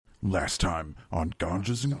Last time on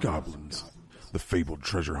Ganjas and Goblins, the fabled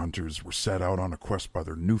treasure hunters were set out on a quest by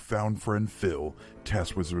their newfound friend Phil,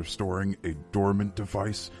 tasked with restoring a dormant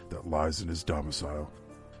device that lies in his domicile.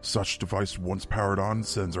 Such device, once powered on,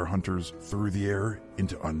 sends our hunters through the air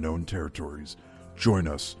into unknown territories. Join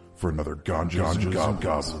us for another Ganjas and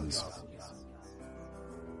Goblins.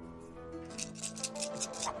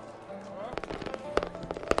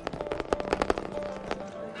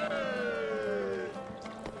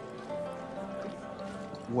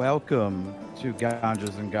 Welcome to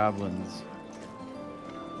Ganjas and Goblins.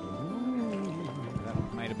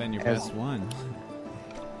 That might have been your best one.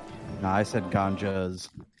 No, I said Ganjas.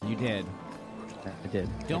 You did. I did.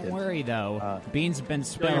 Don't worry though. Bean's been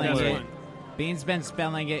spelling it. Bean's been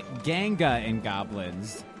spelling it Ganga in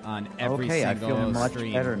Goblins on every Okay, I single feel much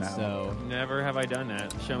stream. better now. So Never have I done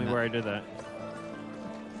that. Show me where I did that.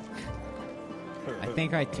 I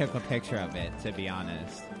think I took a picture of it, to be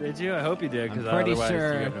honest. Did you? I hope you did, because I'm pretty otherwise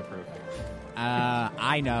sure. you have no proof.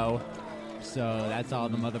 I know. So that's all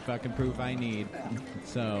the motherfucking proof I need.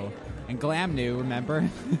 So, and Glam knew, remember?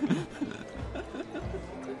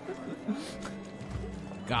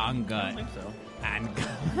 Ganga I think so. and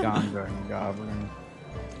Ganga and Goblin.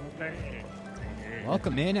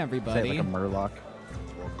 welcome in, Say everybody. it like a Murloc.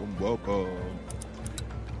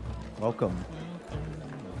 Welcome.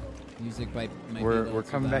 Music by We're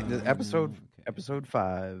coming back to episode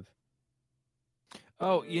 5.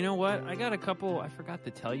 Oh, you know what? I got a couple. I forgot to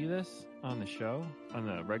tell you this on the show, on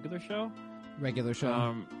the regular show. regular show.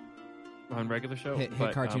 On regular show. Hit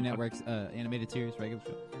but, Cartoon Network's animated series, regular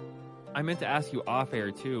show. I meant to ask you off air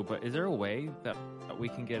too, but is there a way that we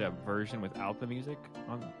can get a version without the music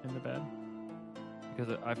in the bed?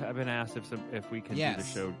 Because I've been asked if we can do the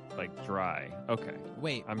show like dry. Okay.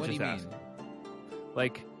 Wait, I'm what just do you asking. mean?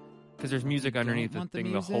 Like, because there's music underneath the want the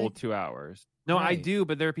thing the whole music? 2 hours. No, I Right. do,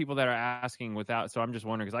 but there are people that are asking without. So I'm just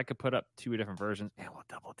wondering because I could put up 2 different versions and we'll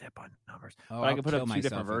double dip on numbers. Oh, but I I'll could put kill up 2 myself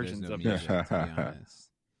different if there's versions no of music, to be honest.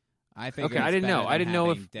 I figured Okay, I it's didn't know. better I didn't than know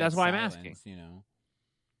having if dead that's why I'm silence, asking. You know,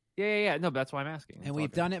 Yeah. No, that's why I'm asking. and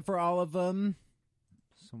we've done it for all of them,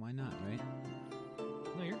 so why not, right?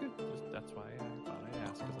 No, you're good. That's why I thought I'd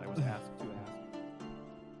ask because I was asked to ask.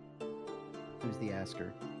 Who's the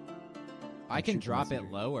asker? I can shoot the drop it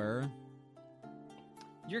messenger. lower.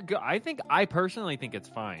 You're good. I personally think it's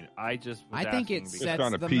fine. I just was I think asking it because- sets Just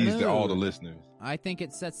trying to the appease all the mood. listeners. I think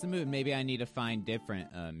it sets the mood. Maybe I need to find different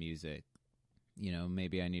music. You know,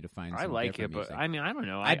 maybe I need to find. I some like it, different but music. I mean, I don't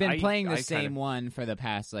know. I've been playing the I same kinda- one for the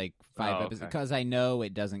past like 5 Oh, episodes okay. because I know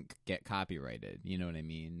it doesn't get copyrighted. You know what I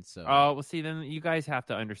mean? So Oh, well, see, then you guys have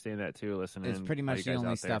to understand that too. Listen, it's pretty much the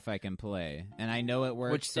only stuff I can play, and I know it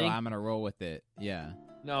works, so I'm gonna roll with it. Yeah.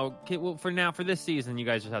 No, okay, well, for now, for this season, you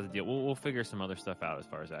guys just have to deal. We'll figure some other stuff out as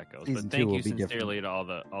far as that goes. Season but 2 thank will you be sincerely to all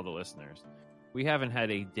the listeners. We haven't had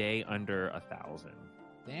a day under 1,000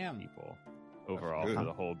 Damn. people overall good. for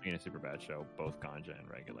the whole Being a Superbad show, both Ganja and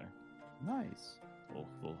regular. Nice.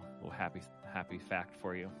 Little happy fact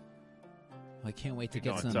for you. I can't wait to Keep get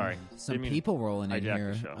going. some Sorry. some Didn't mean people rolling in hijack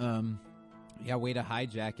here. the show. Yeah, way to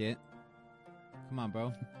hijack it. Come on,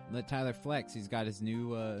 bro. Let Tyler flex. He's got his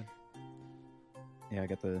new. Yeah, I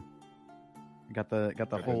got the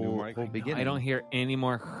the new whole mic? beginning. I don't hear any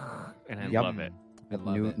more, and I Yep. love it. I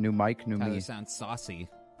love new it. new mic, new Tyler me. sounds saucy.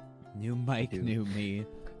 New mic, do. new me.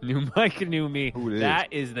 New mic, new me. Who it is?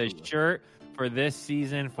 That is the shirt for this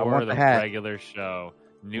season for want the the hat. regular show.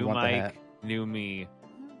 New want the mic, hat. new me.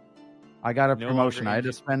 I got a No promotion. longer I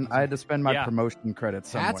had to spend my Yeah. promotion credits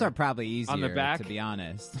somewhere. Hats are probably easier, On the back? to be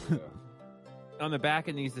honest. On the back,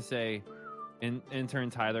 it needs to say intern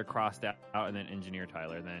Tyler crossed out, and then engineer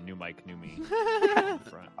Tyler, and then new mic, new me. on the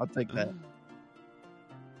front. I'll take that.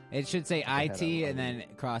 It should say the head IT out. and then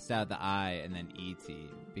crossed out the I and then ET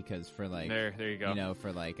because for like There you go. you know,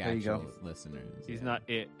 for like There you go. actual listeners. He's yeah. not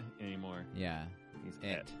it anymore. Yeah. He's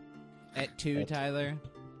It. At 2, It. Tyler.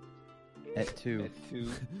 At 2.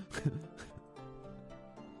 It.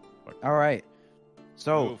 All right.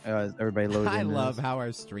 So, Oof. everybody loaded I in love this. how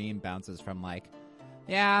our stream bounces from like,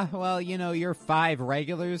 yeah, well, you know, your 5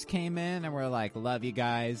 regulars came in and we're like, love you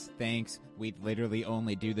guys, thanks. We literally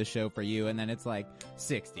only do the show for you, and then it's like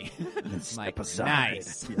 60. Let's like, step aside.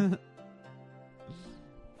 nice. Yeah.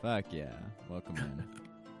 Fuck yeah. Welcome in.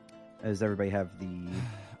 Does everybody have the...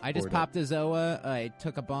 I just Bored popped a Zoa, I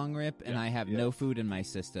took a bong rip, and Yeah, I have yeah. no food in my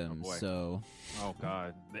system, Oh, boy. so... Oh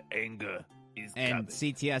God, the anger is And coming.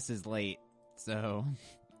 CTS is late, so...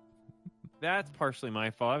 That's partially my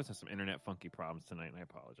fault. I was having some internet funky problems tonight, and I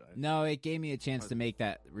apologize. No, it gave me a chance to make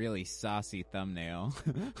that really saucy thumbnail.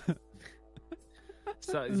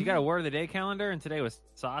 So you got a word of the day calendar, and today was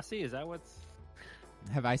saucy. Is that what's?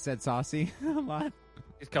 Have I said saucy a lot?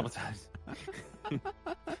 Just a couple times.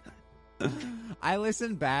 I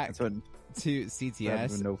listened back That's what to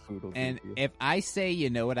CTS, no food will do and to you. if I say you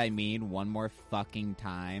know what I mean one more fucking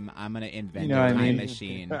time, I'm gonna invent You know a what I time mean?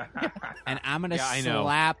 machine, and I'm gonna Yeah, I know.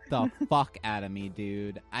 slap the fuck out of me,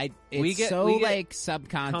 dude. We get like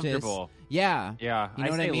subconscious. Comfortable. Yeah. Yeah, You know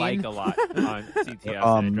I what I say mean? like a lot on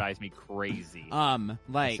CTS, and it drives me crazy. I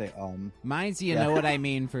Like say, mine's you Yeah. know what I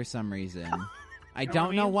mean for some reason. I know what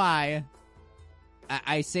don't I know mean? why.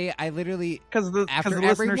 I say I literally because the after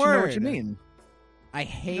listeners every should know what you word. mean. I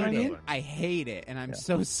hate know what I it. mean? I hate it, and I'm Yeah.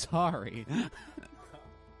 so sorry.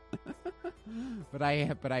 but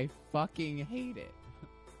I fucking hate it.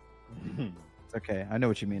 It's okay. I know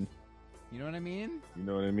what you mean. You know what I mean? You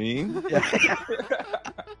know what I mean? Yeah.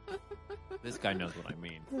 This guy knows what I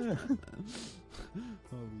mean. Holy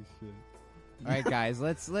shit! All right, guys,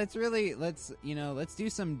 let's do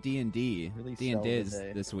some D&D Really D&Diz sell the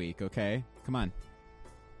day. this week. Okay, come on,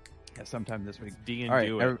 Yeah, sometime this week. D and All right,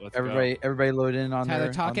 do it. Let's everybody load in on Tyler.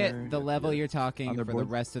 their, Talk on it their- the level you're on talking their for the board.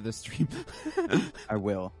 rest of the stream. I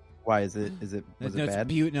will. Why is it? Was it bad?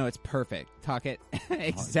 No, it's perfect. Talk it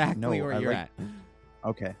exactly no, where I you're like- at.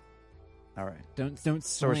 Okay. All right. Don't. So we're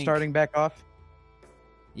slink. starting back off.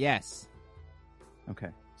 Yes. Okay.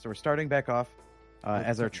 So we're starting back off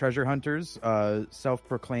as our treasure hunters,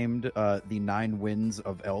 self-proclaimed the 9 winds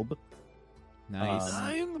of Elb. Nice.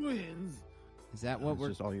 9 wins. Is that what It's we're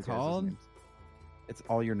just all your guys' called? names. It's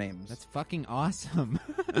all your names. That's fucking awesome.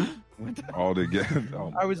 All together.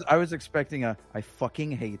 Oh, I was expecting I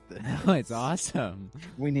fucking hate this. No, it's awesome.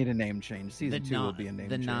 We need a name change. Season 2 will be a name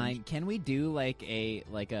the change. 9. Can we do like a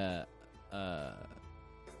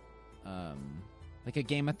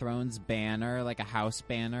Game of Thrones banner, like a house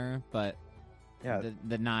banner, but Yeah.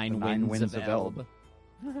 the 9 the 9 winds of Elb.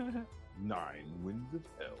 9 winds of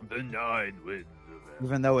hell. The 9 wins.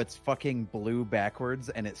 Even though it's fucking blue backwards,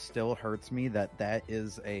 and it still hurts me that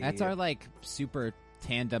is a. That's our like super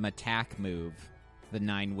tandem attack move. The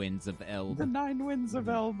 9 winds of Elb. the 9 winds of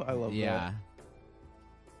Elb. I love Yeah.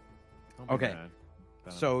 Okay.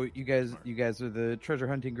 So you guys are the treasure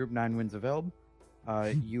hunting group 9 Winds of Elb.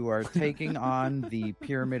 You are taking on the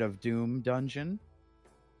Pyramid of Doom dungeon.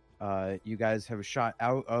 You guys have shot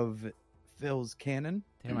out of Phil's cannon.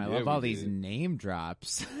 Damn, I Yeah, love all we these did. name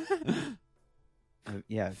drops.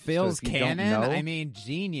 Yeah, Phil's so if you don't cannon? know- I mean,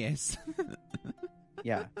 genius.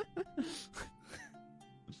 yeah.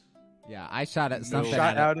 Yeah, I shot at No. something.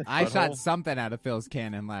 Shot out of I shot butthole? something out of Phil's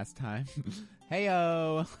cannon last time.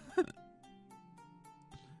 Heyo.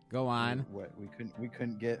 Go on. What we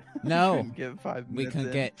couldn't get. No. we couldn't get 5 We minutes.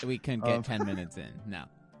 couldn't get Um, 10 minutes in. No.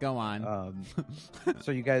 Go on.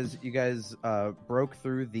 So you guys broke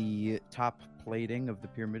through the top plating of the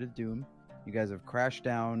Pyramid of Doom. You guys have crashed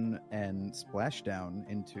down and splashed down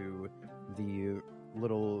into the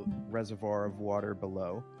little reservoir of water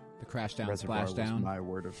below. The crash down, Reservoir splash down. was my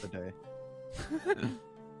word of the day.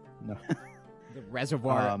 No. The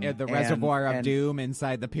reservoir, the and- reservoir of and- doom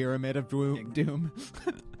inside the pyramid of doom.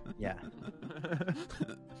 Yeah,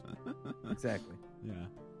 exactly. Yeah.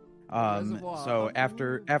 So Reservoir.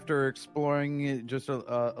 after exploring just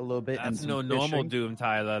a little bit, and That's some no normal fishing, Doom,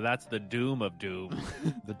 Tyler. That's the Doom of Doom.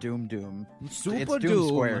 the Doom. Super It's Doom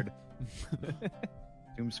squared.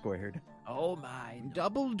 Doom squared. Oh my.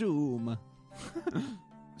 Double doom.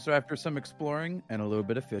 So after some exploring and a little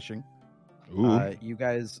bit of fishing, Ooh. you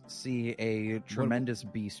guys see a tremendous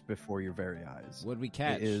beast before your very eyes. What'd we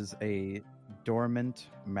catch? It is a dormant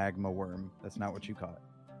magma worm. That's not what you caught.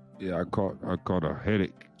 Yeah, I caught a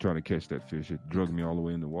headache trying to catch that fish. It drugged me all the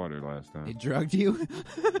way in the water last time. It drugged you?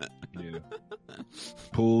 Yeah.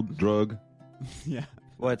 Pulled, drug. Yeah.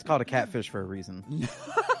 Well, it's called a catfish for a reason.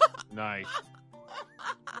 Nice.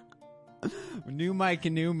 New Mike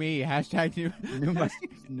and new me. Hashtag new.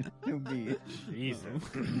 New me. Jesus.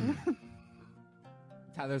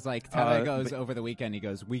 Tyler goes over the weekend. He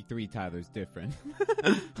goes, week 3, Tyler's different.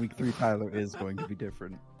 Week 3 Tyler is going to be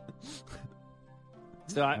different.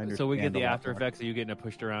 So so we get understand the a lot after more. effects of you getting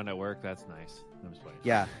pushed around at work. That's nice. I'm just playing.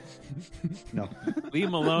 Yeah. No. Leave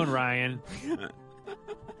him alone, Ryan.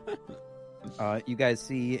 You guys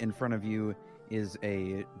see in front of you is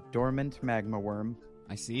a dormant magma worm.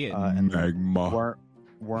 I see it. And Magma.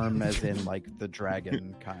 worm as in like the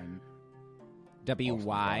dragon kind.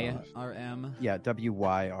 WYRM. Yeah,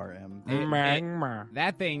 WYRM.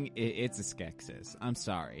 That thing, it's a Skeksis. I'm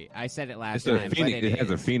sorry. I said it last It's a time. but phoenix. It has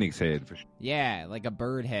a is. phoenix head for sure. Yeah, like a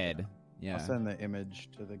bird head. Yeah. I'll send the image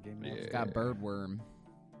to the game. Yeah. It's got bird worm.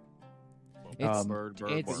 Um, bird,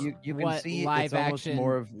 it's- worm. You can What see live it's almost action-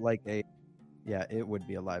 more of like a Yeah, it would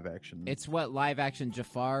be a live action. It's what live action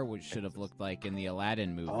Jafar should have looked like in the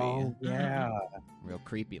Aladdin movie. Oh yeah, Real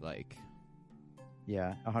creepy like.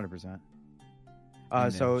 yeah, 100%.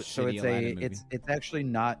 In So the shitty it's Aladdin movie. it's actually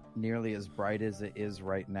not nearly as bright as it is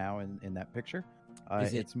right now in that picture.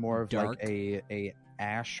 Is it It's more of dark? like a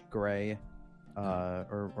ash gray,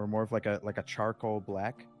 or more of like a charcoal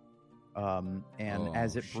black. And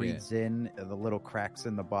as Oh, it shit. breathes in, the little cracks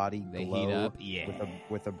in the body They glow heat up. Yeah.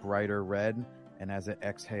 with a brighter red, and as it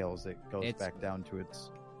exhales, it goes It's- back down to its.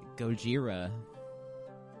 Gojira.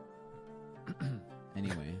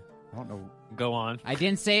 Anyway. I don't know. Go on. I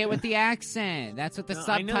didn't say it with the accent. That's what the No,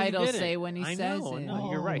 I know you subtitles didn't. say when he I says know, it.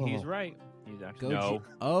 No, you're right. He's Oh. right. He's actually Goji-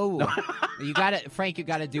 Oh, you got to Frank. You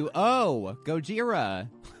got to do Gojira.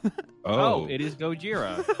 Oh, it is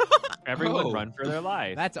Gojira. Everyone Oh. run for their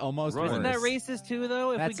life. That's almost worse. Isn't that racist too,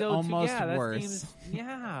 though? If That's we go almost that worse. seems-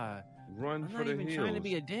 yeah. Run I'm for not the even hills. trying to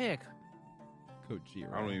be a dick.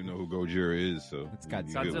 Gojira. I don't even know who Gojira is, so It's you good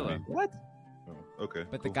with Godzilla. me. What? Oh, okay.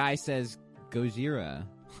 But the cool. guy says Gojira.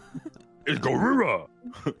 It's Gorilla.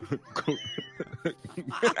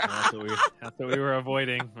 That's what we were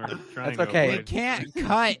avoiding. We're trying That's to okay. We avoid. can't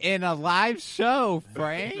cut in a live show,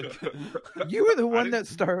 Frank. You were the one that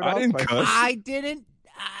started I off didn't by cut. I didn't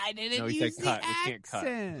No, he use said the cut. We can't cut.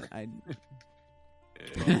 accent.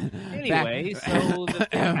 Anyway, so the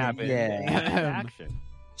thing happened. Yeah. Action.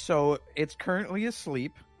 So it's currently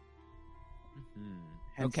asleep.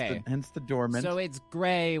 Hmm. Okay. Hence the dormant. So it's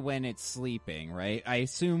gray when it's sleeping, right? I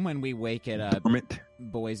assume when we wake it up,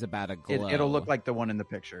 boy's about to glow. It'll look like the one in the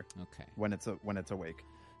picture Okay. when it's awake.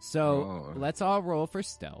 So Oh. let's all roll for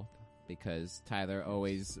stealth because Tyler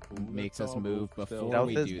always makes us move before Stealth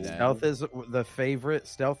we do that. Stealth is the favorite.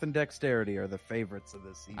 Stealth and dexterity are the favorites of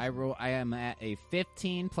this season. I am at a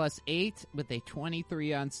 15 plus 8 with a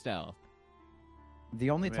 23 on stealth. The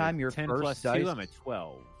only time your 10 first plus dice. 2, I'm at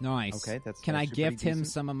 12. Nice. Okay, that's Can I actually gift pretty him decent.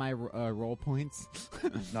 some of my roll points?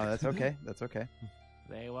 No, that's okay. That's okay.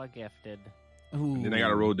 They were gifted. Ooh. Then I got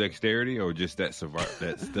to roll dexterity or just that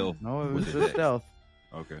that stealth. No, it was with just dex? stealth.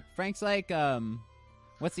 Okay. Frank's like,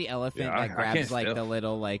 what's the elephant Yeah, I that grabs can't like the stealth.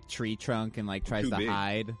 little like tree trunk and like tries too to big.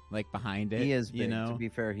 hide like behind it? He is big. you know, To be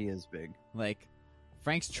fair, he is big. like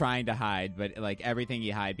Frank's trying to hide, but like everything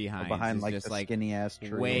you hide behind, Behind is like just the like skinny ass tree.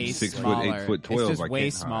 way 6 foot, smaller. 8 foot, 12, It's just I way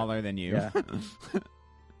can't hide. smaller than you. Yeah.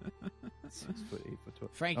 6 foot, 8 foot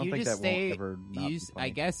 12. Frank, I don't you think just that won't stay. ever not You, be I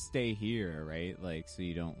funny. guess stay here, right? Like so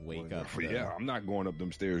you don't wake up. the- Yeah, I'm not going up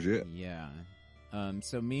them stairs yet. Yeah.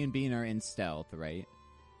 So me and Bean are in stealth, right?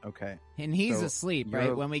 Okay. And he's So asleep, you're-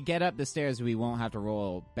 right? When we get up the stairs, we won't have to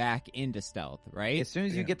roll back into stealth, right? As soon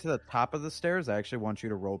as you Yeah. get to the top of the stairs, I actually want you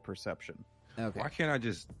to roll perception. Okay. Why can't I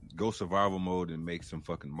just go survival mode and make some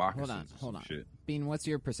fucking moccasins or some hold on. shit? Bean, what's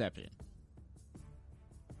your perception?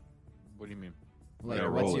 What do you mean? Like, Yeah,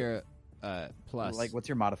 what's roll it. your plus? Like, what's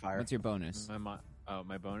your modifier? What's your bonus?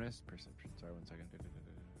 My bonus perception. Sorry, 1 second.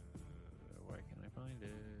 Why can't I find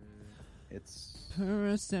it? It's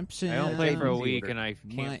Perception. I don't play for a Easy week order. and I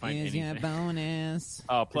can't What find is your anything. bonus?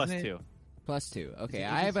 Oh, plus Isn't it- 2. Plus 2. Okay,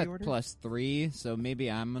 it I have easy a order? plus 3, so maybe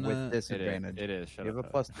I'm gonna. with disadvantage. It is. Shut You have up. a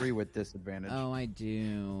plus 3 with disadvantage. Oh, I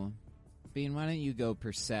do. Bean, why don't you go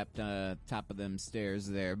percept top of them stairs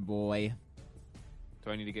there, boy?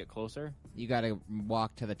 Do I need to get closer? You gotta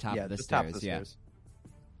walk to the top yeah, of the just stairs. top of the yeah. stairs.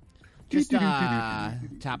 Just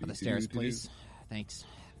top of the stairs, please. Thanks.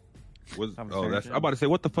 Was, Top of oh, stairs, that's. yeah. I'm about to say,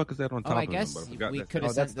 what the fuck is that on top I of guess them? But I forgot we that's could it.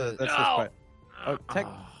 have Oh, that's said the the. spot. Oh,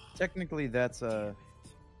 technically that's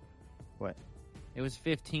what? It was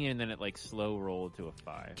 15, and then it like slow rolled to a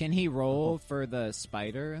 5. Can he roll for the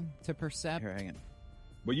spider to percept? Here, hang on.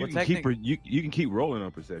 But you Well, can keep you can keep rolling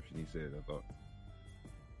on perception. He said. I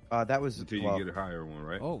thought That was until well, you get a higher one,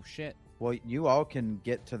 right? Oh shit! well, you all can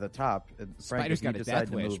get to the top. Frank, Spider's if you got a decide death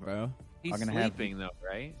to wish, move, bro. He's I'm gonna have- sleeping though,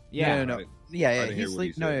 right? Yeah. No. Right. Yeah, didn't hear he's what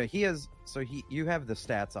sleep. he No, said. he is. So you have the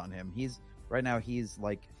stats on him. He's right now. He's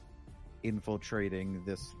like infiltrating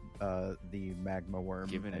this the magma worm,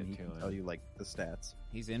 Giving and it he to can him. tell you like the stats.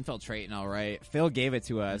 He's infiltrating, all right. Phil gave it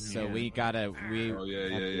to us, so Yeah. we gotta. We Oh yeah, have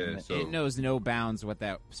to yeah. admit, So it knows no bounds what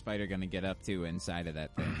that spider gonna get up to inside of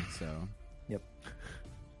that thing. So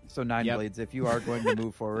So Nine Yep. Blades, if you are going to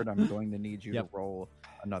move forward, I'm going to need you Yep. to roll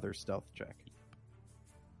another stealth check.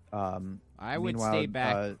 I would Meanwhile, stay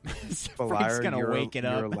back. Frank's Beliar, gonna you're, wake it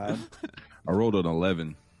you're up. allowed. I rolled an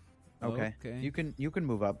 11. Okay. Okay. You can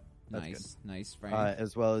move up. That's Nice, nice, good. Frank.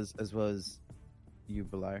 As well as you,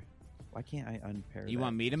 Beliar. Why can't I unpair? You that?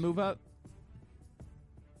 want me to move up?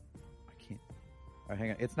 I can't.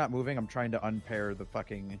 Hang on. It's not moving. I'm trying to unpair the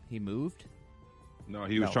fucking. He moved. No,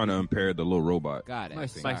 he was No, trying to impair the little robot. Got it. My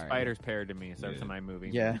Sorry. spider's paired to me, so Yeah. am I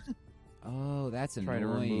moving? Yeah. Oh, that's Try to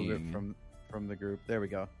annoying. remove it from the group. There we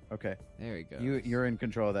go. Okay. There we go. You're in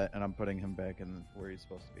control of that, and I'm putting him back in where he's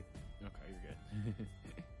supposed to be. Okay, you're good.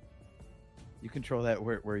 You control that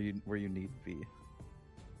where you need to be.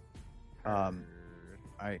 All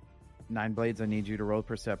right, Nine Blades. I need you to roll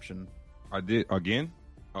perception. I did again.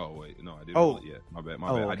 Oh wait, no, I didn't Oh. roll it yet. My bad.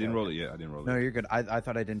 Oh, I okay, didn't roll okay. it yet. I didn't roll No, it. you're good. I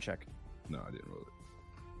thought I didn't check. No, I didn't roll it.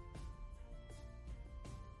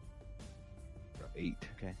 Got 8.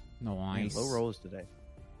 Okay. Nice. Low rolls today.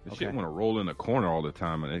 This Okay. shit want to roll in a corner all the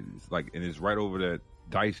time, and it's right over that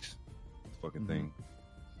dice fucking thing.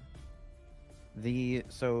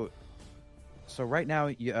 So right now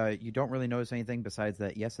you don't really notice anything besides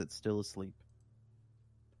that. Yes, it's still asleep.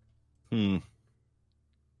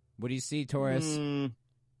 What do you see, Taurus?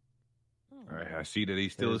 All right, I see that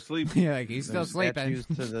he's still asleep. Yeah, like he's still There's sleeping.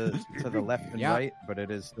 statues to the left and Yep. right, but it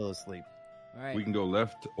is still asleep. All right. We can go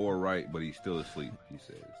left or right, but he's still asleep. He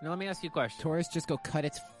says. Now let me ask you a question. Taurus, just go cut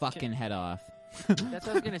its fucking head off. That's what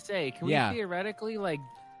I was gonna say. Can we Yeah. theoretically like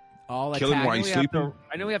All Kill him attack. while he's sleeping?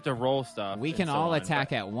 I know we have to roll stuff. We and can so all on, attack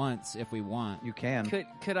but at once if we want. You can.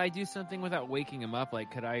 Could I do something without waking him up?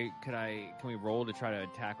 Like, can we roll to try to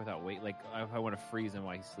attack without wait? Like, if I want to freeze him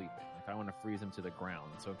while he's sleeping, if I want to freeze him to the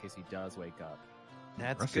ground, so in case he does wake up.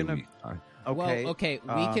 That's I say gonna. we- Okay. Well, okay,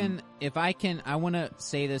 we can. If I can, I want to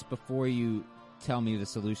say this before you tell me the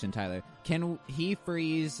solution, Tyler. Can he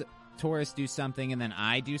freeze? Taurus do something, and then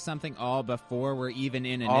I do something all before we're even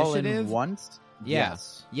in all initiative. in once. Yeah.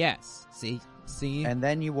 Yes. Yes. See. And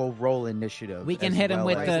then you will roll initiative. We can as hit him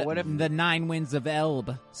well with as- the 9 winds of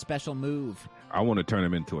Elb special move. I want to turn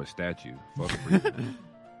him into a statue. Fuck freezing.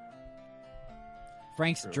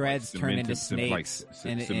 Frank's dreads turn into snakes,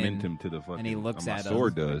 and cement him to the fucking. and he looks my at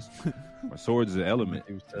sword us. does. My sword's an element.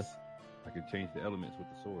 Medusa. I can change the elements with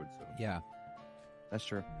the sword. So Yeah. That's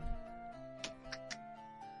true.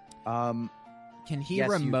 Can he Yes,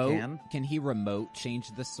 you remote? can. He remote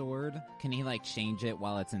change the sword? Can he like change it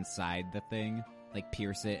while it's inside the thing, like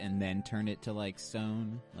pierce it and then turn it to like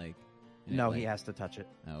stone? Like and No, it, he like- has to touch it.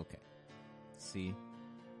 Oh, okay. See,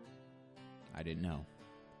 I didn't know.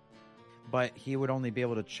 But he would only be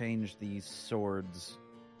able to change the sword's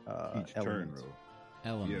each turn, elements. bro.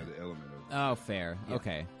 Element. Yeah, the element of. Oh, fair. Yeah.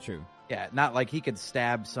 Okay, true. Yeah, not like he could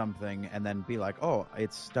stab something and then be like, "Oh,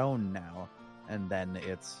 it's stone now," and then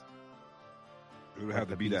it's It would have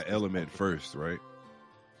to be that element first, right?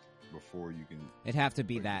 Before you can. It'd have to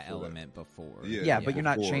be Like, that before that. element before. yeah, but you're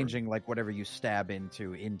not before. changing like whatever you stab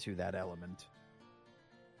into that element.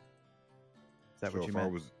 Is that So what you if I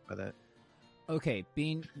meant was- by that? Okay,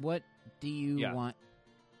 Bean, what do you Yeah. want?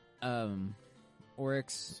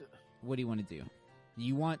 Oryx, what do you want to do?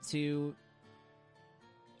 You want to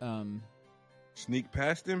Sneak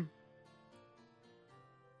past him?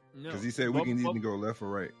 No, Because he said we can either go left or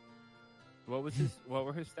right. What was his? What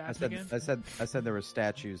were his stats again? I said there were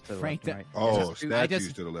statues to the Frank, left and right. Oh, I statues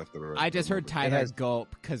just- to the left or the right. I just heard remember. Tyler has-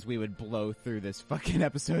 gulp because we would blow through this fucking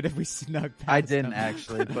episode if we snuck past I didn't him.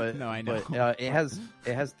 actually, but No, I know. But, it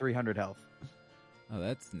has 300 health. Oh,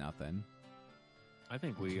 that's nothing. I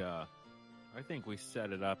think we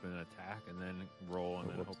set it up and attack and then roll and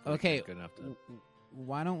then hopefully Okay, get good enough to.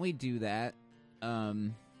 why don't we do that?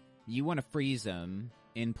 You want to freeze him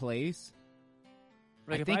in place?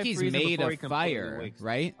 Like, I if think he's freeze him made before he of completely fire, wakes-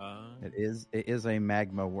 right? It is a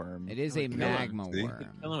magma worm. It is a Kill him, magma see?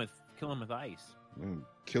 worm. Kill him with ice.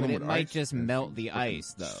 Kill But him it with might ice. just That's melt the fucking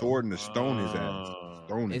ice, though. Sword and the stone his ass. Oh.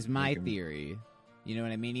 Stone Is it, my make him- theory. You know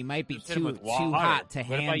what I mean? He might be Just hit him too with water. hot to What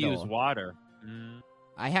handle. if I use water?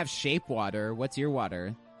 I have shape water. What's your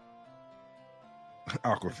water?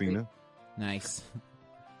 Aquafina. Nice.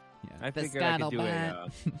 Yeah. I The figured I could do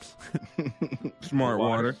scuttlebutt. Smart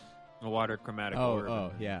water. a water chromatic Oh, orb oh,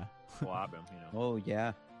 and yeah. swab him. Oh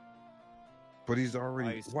yeah. But he's While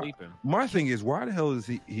already. he's why- sleeping. my thing is, why the hell is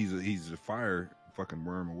he's a fire fucking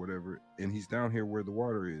worm or whatever, and he's down here where the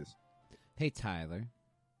water is? Hey, Tyler.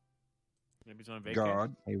 Maybe he's on vacation.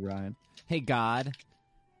 God, Hey Ryan. Hey, God.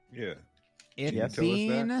 yeah. If Can you tell us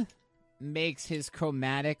Bean makes his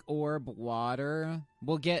chromatic orb water,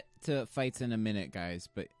 we'll get to fights in a minute, guys.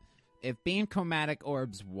 But if Bean chromatic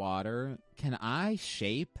orbs water, can I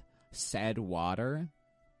shape said water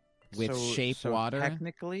with shape water?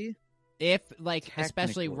 Technically, If like,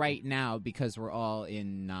 especially technically. right now because we're all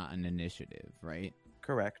in not an initiative, right?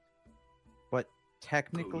 correct. But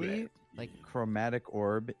technically, Correct. like chromatic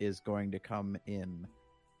orb is going to come in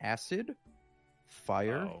acid,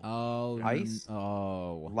 fire, Oh, Ice?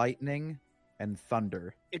 Oh, lightning, and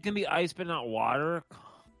thunder. It can be ice, but not water.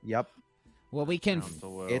 Yep. well, we can. Sounds a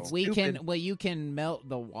little- It's We stupid. can. Well, you can melt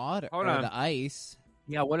the water Hold or on. the ice.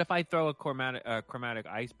 Yeah, what if I throw a chromatic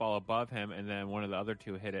ice ball above him, and then one of the other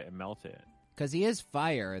two hit it and melt it? Because he is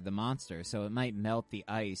fire, the monster, so it might melt the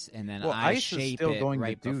ice, and then Well, I ice shape is still it going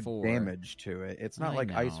right to do before. damage to it. It's not I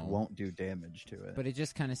like ice know. won't do damage to it. But it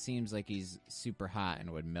just kind of seems like he's super hot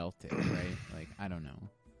and would melt it, right? Like, I don't know.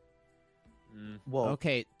 Well,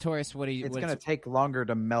 Okay, Taurus, what do you... it's going to take longer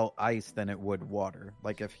to melt ice than it would water.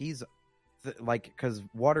 Like if he's because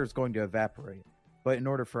water is going to evaporate. But in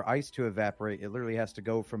order for ice to evaporate, it literally has to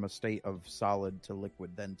go from a state of solid to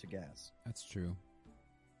liquid, then to gas. That's true.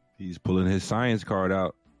 He's pulling his science card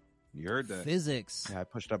out. You heard that? Physics. Yeah, I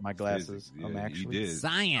pushed up my glasses. Yeah, I'm he actually did.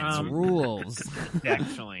 Science rules.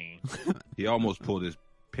 Actually. He almost pulled his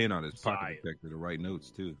pen out his pocket Science. protector to write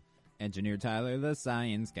notes too. Engineer Tyler, the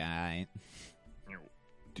science guy.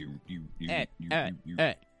 Tyler,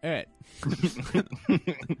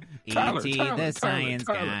 E.T. Tyler, the Tyler, science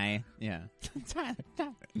Tyler. guy. Yeah. Tyler.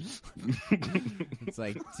 It's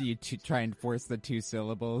like, do you try and force the 2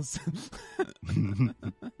 syllables?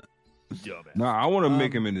 No, I want to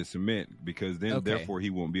make him into cement because then, okay. therefore, he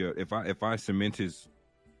won't be. If I cement his,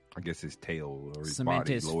 I guess his tail or his Cement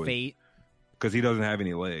body, his fate. because he doesn't have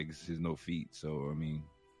any legs, there's no feet. So I mean,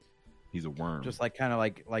 he's a worm. just like kind of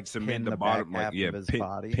like cement pin the the bottom, back half like yeah, of his pin,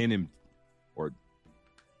 body. pin him or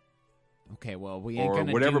Okay, well, we ain't or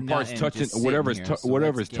gonna whatever do parts nothing, touching, just sitting whatever's here, so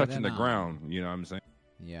whatever's let's get touching it the on. ground. You know what I'm saying?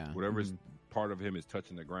 Yeah. Whatever's part of him is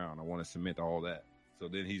touching the ground. I want to cement all that. So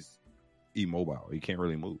then he's immobile. He can't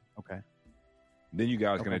really move. Okay. Then you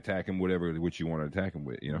guys can Okay. attack him, which you want to attack him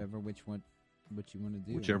with. You know, Whatever, what you want to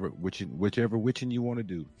do. whichever witching you want to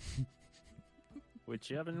do.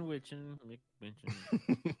 Whichever witching.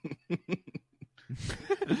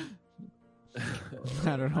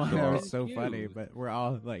 I don't know why that was so You. funny, but we're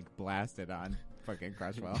all like blasted on fucking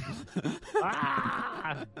Crushwell.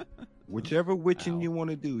 Whichever witching Ow. you want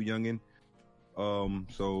to do, youngin.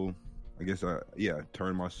 So I guess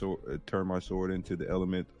turn my sword into the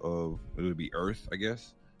element of it would be earth. I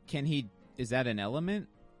guess Can he? Is that an element?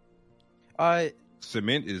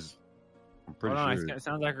 cement is. I'm pretty Hold on, sure. it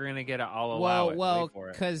sounds like we're gonna get it. I'll allow it. Well, Wait for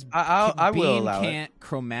it. because I will Bean allow it. can't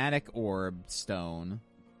chromatic orb stone.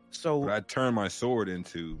 So But I turn my sword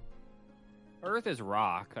into Earth is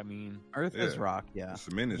rock. I mean, Earth is Yeah. rock, yeah.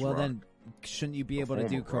 cement is Well, rock. then shouldn't you be A able to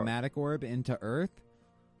form do of rock. chromatic orb into Earth?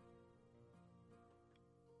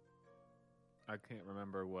 I can't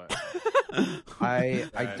remember what. I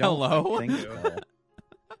don't Hello? think so.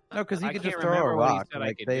 No, because you I could can't just throw a remember what he rock. said I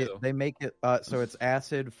Like could they do. they make it so it's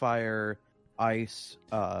acid, fire, ice,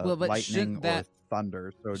 But lightning, shouldn't that- or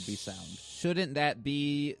thunder. So it'd be sound. Shouldn't that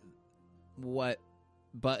be what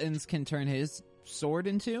Buttons can turn his sword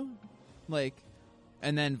into? Like,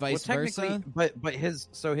 and then vice Well, technically, versa? but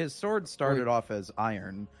his sword started off as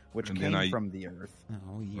iron, which And came then from the earth.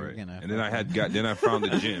 Oh, you're Right. gonna. And then I fucking- found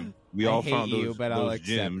the gem. We all I hate found those, you, but I'll those accept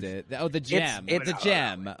gems. it. Oh, the gem. it's- the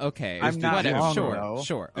gem. Okay. I'm not Whatever. wrong, Sure. though.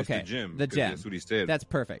 Sure. It's Okay. the gem. The 'cause gem. That's what he said. That's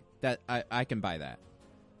perfect. That I can buy that.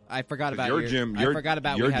 I forgot 'Cause about your gem- I your- forgot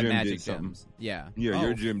about your we had gem magic did something. gems. Yeah. yeah, Oh,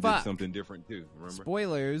 your gem fuck. did something different too. Remember?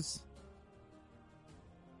 Spoilers.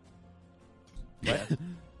 What?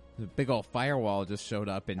 The big old firewall just showed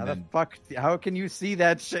up, and How the then fuck? How can you see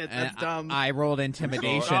that shit? and That's dumb. I rolled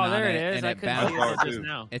intimidation Oh, on there it, it is. and I it couldn't see bounced. it just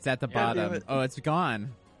now. It's at the Yeah, damn bottom. it. Oh, it's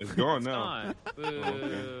gone. It's gone It's now. gone.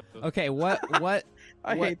 Boo. Okay, what I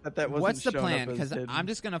what- hate that wasn't what's the shown plan? up as Because hidden. I'm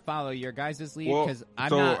just gonna follow your guys' lead. Well, Because I'm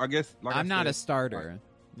so not. I guess like I'm I not a said, starter.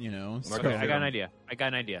 You know. Like so- Okay, I I got an said, idea. I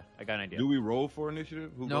got an idea. Do we roll for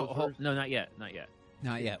initiative? Who No, goes first? no, not yet. Not yet.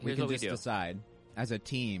 Not yet. We Here's can what we just do. decide as a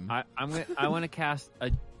team. I want to cast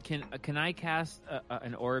a. Can I cast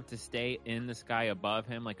an orb to stay in the sky above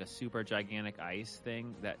him, like a super gigantic ice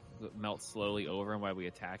thing that melts slowly over him while we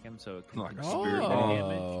attack him? So it can Like a continue spirit to bomb. do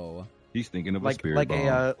damage? Oh. He's thinking of a like spirit like bomb.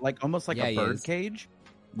 a like almost like Yeah, a he bird is. cage.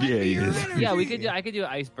 yeah, he is. Yeah, we could. I could do an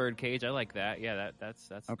ice bird cage. I like that. Yeah, that's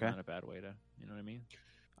Okay. not a bad way to. You know what I mean?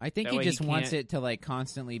 I think That he way just he wants can't- it to like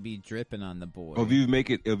constantly be dripping on the board. Or if you make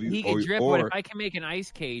it, if you He could or, drip, or, but if I can make an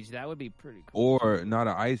ice cage, that would be pretty cool. or not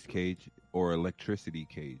an ice cage or electricity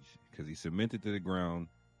cage because he cemented to the ground,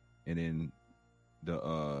 and then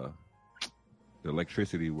the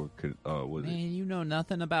electricity was it Man, you know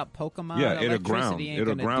nothing about Pokemon. Yeah, it'll Electricity ground. ain't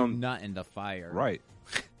It'll gonna ground. do nothing to fire. right?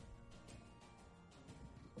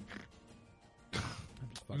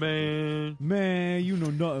 Man, you know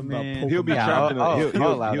nothing Man. He'll be Yeah, trapped in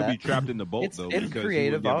I'll allow he'll be that. trapped in the bolt It's though. it's because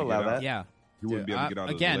creative. He I'll wouldn't be able allow to get that. out. Yeah. He wouldn't be able to Dude, get out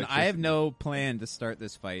of again, the I have electricity. no plan to start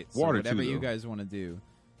this fight. So Water, whatever too, you though. guys want to do,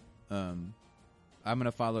 I'm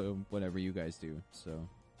gonna follow whatever you guys do. So,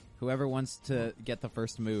 whoever wants to get the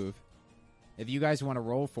first move, if you guys want to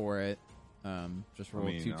roll for it, just roll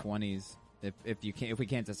mean, 2 20s. If we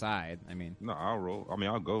can't decide, I mean. No, I'll roll. I mean,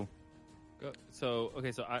 I'll go. So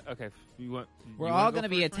you want? We're all going to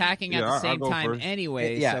be attacking at the same time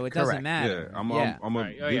anyway, so it doesn't matter. Yeah, I'm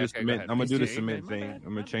gonna do the cement. I'm gonna do the cement thing.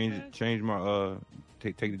 I'm gonna change my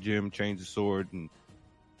take the gem, change the sword, and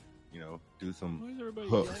do some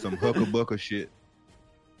huckabucka shit.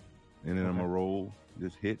 And then I'm gonna roll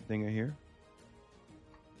this hit thing in here.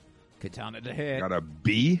 Katana to hit. Got a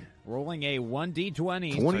B. Rolling a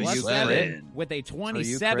 1d20 27 with a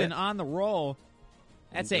 27 on the roll.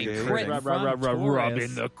 That's a crit from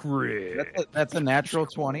Rubbing the crit. That's a natural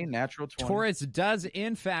 20. Natural 20. Taurus does,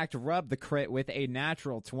 in fact, rub the crit with a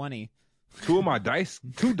natural 20. Two dice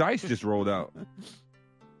just rolled out.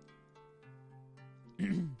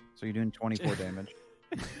 So you're doing 24 damage.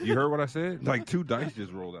 You heard what I said? Like 2 dice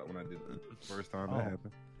just rolled out when I did it the first time that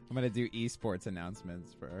happened. I'm going to do esports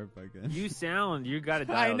announcements for our fucking... You got it.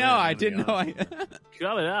 I know, I didn't know.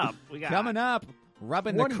 Coming up. Coming up.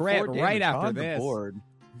 Rubbing the crit right after this. Board.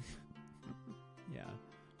 Yeah.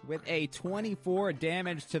 With a 24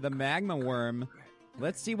 damage to the magma worm.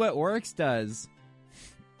 Let's see what Oryx does.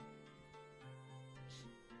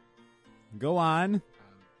 Go on.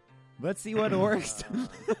 Let's see what Oryx does.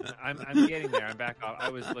 I'm getting there. I'm back off. I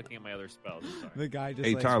was looking at my other spells. I'm sorry. The guy just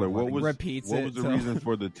Hey, Tyler, what was the reason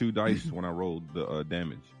for the 2 dice when I rolled the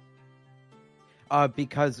damage?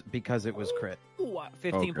 Because it was crit.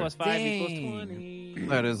 15 plus 5 equals 20.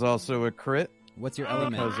 That is also a crit. What's your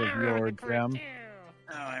element? Because of your gem.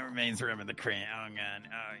 Oh, it remains remember the crit. Oh,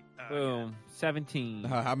 God. Boom. 17.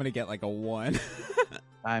 I'm going to get like a 1.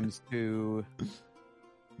 Times 2.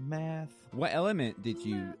 Math. What element did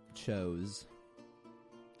you chose?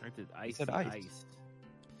 I did ice. said ice.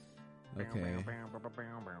 Okay.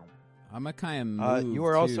 I'm a kind of move. You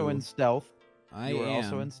are also in stealth. I you are am.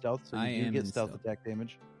 also in stealth, so you do get stealth attack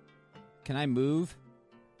damage. Can I move?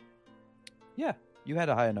 Yeah, you had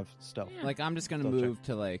a high enough stealth. Yeah. Like I'm just gonna move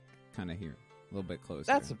to like kind of here, a little bit closer.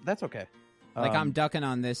 That's okay. Like I'm ducking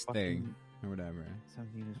on this thing or whatever.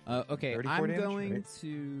 Okay, I'm damage, going right?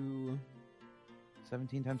 to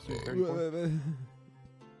 17 times 2 is 34.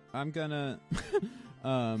 I'm gonna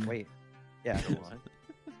wait. Yeah.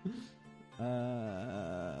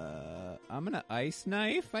 I'm gonna ice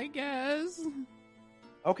knife, I guess.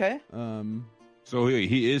 Okay. So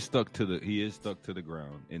he is stuck to the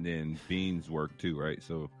ground, and then Beans work too, right?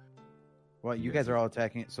 So, well, you guys are all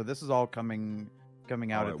attacking it. So this is all coming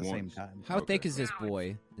out at the same time. How thick is this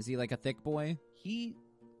boy? Is he like a thick boy? You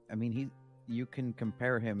can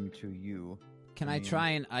compare him to you. Can I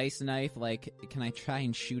try an ice knife? Like, can I try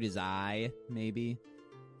and shoot his eye? Maybe.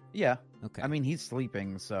 Yeah. Okay. I mean, he's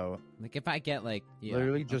sleeping, so like if I get like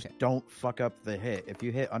literally just don't fuck up the hit. If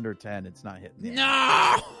you hit under 10, it's not hitting.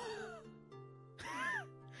 No.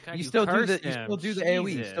 God, you still do the Jesus.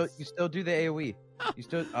 AoE. You still do the AoE. You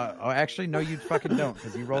still actually no, you fucking don't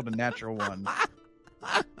because you rolled a natural 1.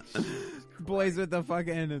 Boys with the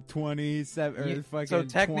fucking 27 or fucking so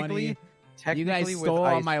technically, 20. You guys stole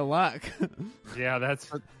all my luck. Yeah,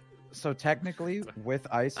 that's so technically with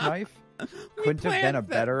ice knife couldn't have been a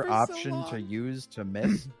better option to use to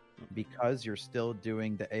miss because you're still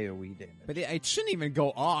doing the AoE damage. But it shouldn't even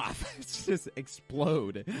go off. It's just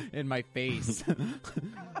explode in my face.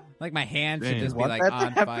 Like my hand should just be like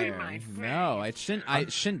on fire. No, it shouldn't.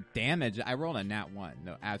 It shouldn't damage. I rolled a nat 1.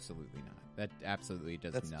 No, absolutely not. That absolutely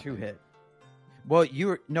does nothing. That's 2 hit. Well,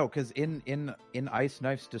 because in ice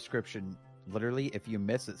knife's description, literally, if you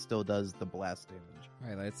miss, it still does the blast damage. All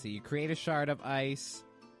right, let's see. You create a shard of ice.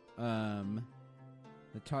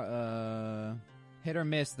 Hit or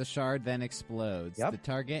miss, the shard then explodes. Yep. The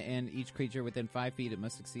target and each creature within 5 feet, it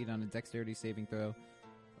must succeed on a dexterity saving throw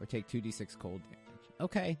or take 2d6 cold damage.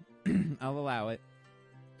 Okay, I'll allow it.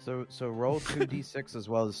 So roll 2d6 as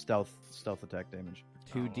well as stealth attack damage.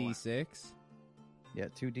 2d6? Yeah,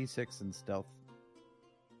 2d6 and stealth.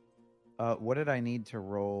 What did I need to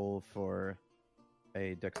roll for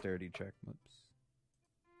a dexterity check?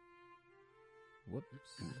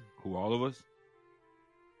 Whoops. Who, all of us?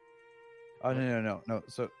 Oh, no.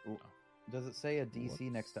 So, does it say a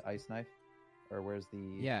DC next to ice knife? Or where's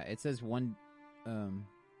the... Yeah, it says 1... No,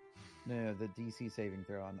 the DC saving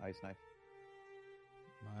throw on ice knife.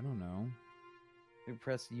 I don't know. You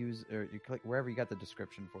press use, or you click wherever you got the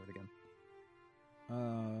description for it again.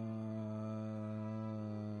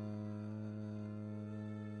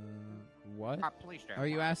 What are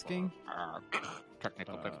you asking?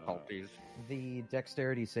 Technical difficulties. The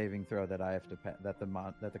dexterity saving throw that I have to that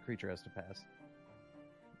the creature has to pass.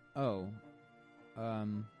 Oh,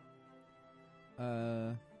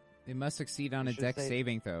 it must succeed on a dex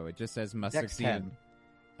saving throw. It just says must Dex succeed. 10.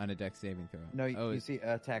 on a dex saving throw. No, you see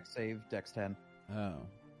attack save, dex 10. Oh.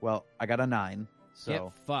 Well, I got a 9, so...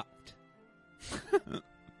 Get fucked.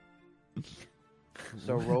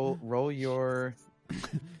 So roll your...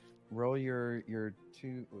 Roll your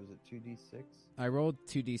 2... What was it, 2d6? I rolled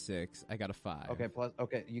 2d6. I got a 5.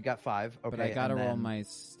 Okay, you got 5. Okay, but I gotta roll my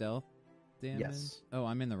stealth damage? Yes. Oh,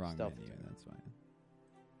 I'm in the wrong Stealth menu. attack. That's fine.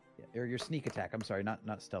 Yeah, or your sneak attack. I'm sorry, not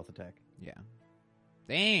stealth attack. Yeah.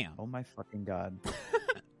 Damn. Oh my fucking god.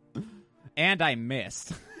 And I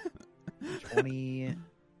missed.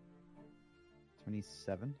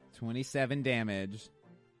 27? 27 damage.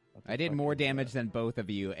 I did more damage than both of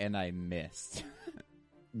you, and I missed.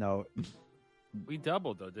 No. We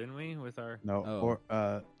doubled though, didn't we? With our No. Oh.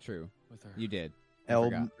 Or True. with our You did. I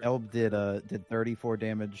Elb forgot. did 34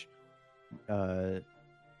 damage. Nine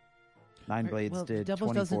Blades well, did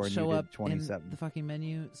doubles 24 doesn't and show you up did 27. in the fucking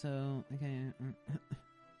menu, so okay.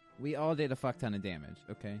 We all did a fuck ton of damage.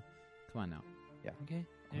 Okay, come on now. Yeah. Okay.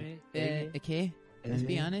 Okay. Let's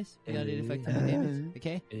be honest. We all did a fuck ton of damage.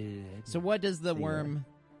 Okay. So what does the worm?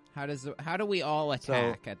 How do we all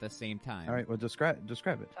attack at the same time? All right, well describe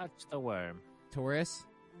it. touch the worm. Taurus,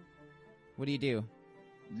 what do you do?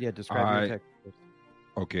 Yeah, describe your attack first.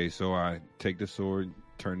 Okay, so I take the sword,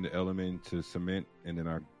 turn the element to cement, and then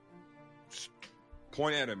I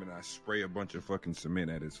point at him and I spray a bunch of fucking cement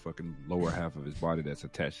at his fucking lower half of his body that's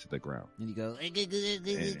attached to the ground. And you go.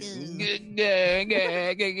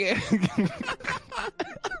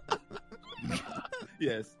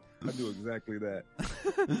 Yes, I do exactly that.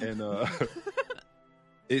 And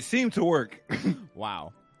it seemed to work.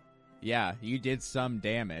 Wow. Yeah, you did some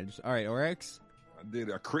damage. All right, Oryx. I did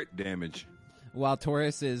a crit damage. While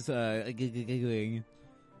Taurus is giggling.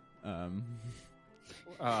 Yeah,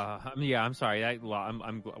 I'm sorry. You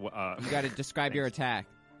got to describe your attack.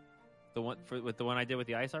 The one with the one I did with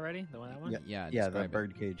the ice already. The one that one. Yeah, Yeah, describe the it.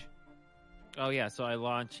 bird cage. Oh yeah. So I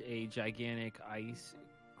launch a gigantic ice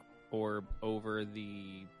orb over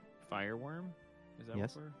the fireworm. Is that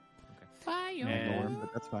Yes. what we're? Fire. Worm,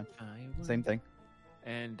 but that's fine. Fireworm. Same thing.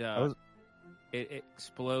 And was- it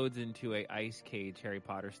explodes into a ice cage, Harry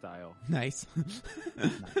Potter style, Nice.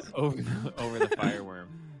 over the fireworm.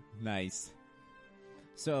 Nice.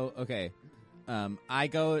 So, okay. I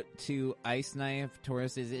go to Ice Knife,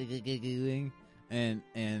 Taurus is giggling,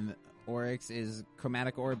 and Oryx is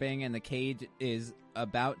chromatic orbing, and the cage is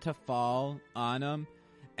about to fall on him,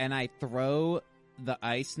 and I throw the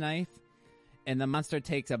Ice Knife, and the monster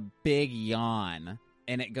takes a big yawn,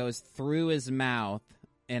 and it goes through his mouth,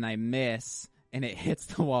 and I miss, and it hits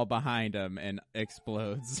the wall behind him and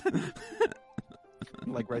explodes.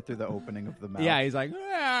 Like right through the opening of the mouth. Yeah, he's like,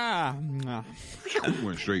 ah.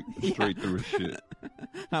 Went straight through his shit.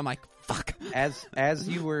 I'm like, fuck. As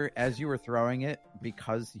you were throwing it,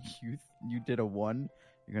 because you did a 1,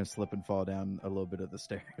 you're gonna slip and fall down a little bit of the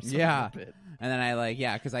stairs. Yeah. A bit. And then I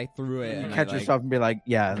because I threw it. And Catch I, yourself and be like,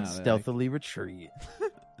 yeah, No, stealthily retreat.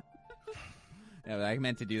 Yeah, I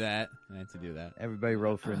meant to do that. Everybody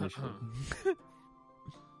roll for initiative.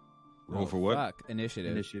 Roll for what? Fuck,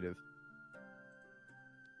 initiative. Initiative.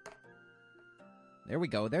 There we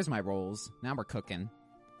go. There's my rolls. Now we're cooking.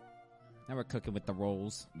 With the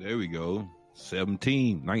rolls. There we go.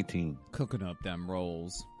 17, 19. Cooking up them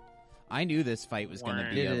rolls. I knew this fight was going to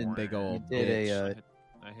be a Didn't- big old you did bitch.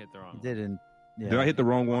 I hit the wrong. one. Didn't. Yeah. Did I hit the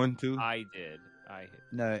wrong one too? I did. I hit.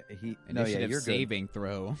 No, Initiative you're good. saving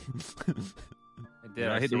throw. Did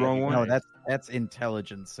I hit the save wrong you one? No, guys? that's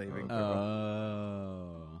intelligence saving. throw.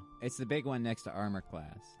 Oh. It's the big one next to armor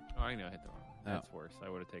class. Oh, I know I hit the wrong. one. That's worse. I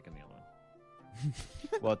would have taken the other one.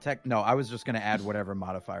 Well, no, I was just going to add whatever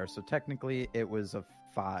modifier. So technically, it was a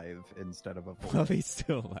 5 instead of a 4. Well, he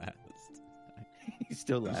still lasts. He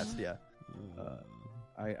still lasts, yeah.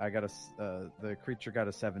 I got the creature got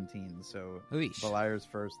a 17. So Ooish. Beliar's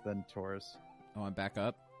first, then Taurus. Oh, I'm back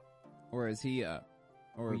up? Or is he up?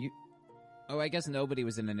 Or Well, you, Oh, I guess nobody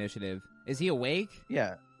was in initiative. Is he awake?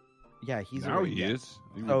 yeah, he's now awake, he yeah. is.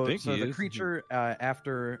 You would think So he the is. creature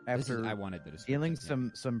after I wanted the description. dealing yeah.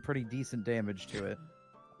 some pretty decent damage to it,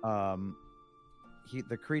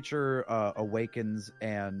 the creature awakens,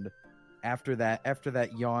 and after that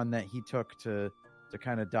yawn that he took to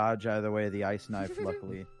kind of dodge out of the way of the ice knife,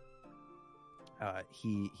 luckily,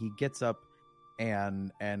 he gets up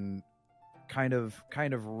and kind of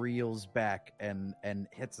reels back and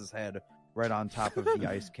hits his head right on top of the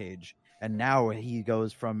ice cage, and now he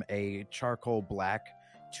goes from a charcoal black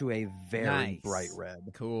to a very Nice. bright red,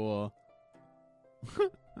 Cool.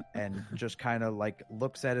 and just kind of like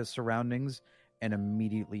looks at his surroundings and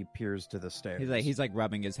immediately peers to the stairs. He's like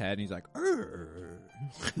rubbing his head, and he's like, "Urgh."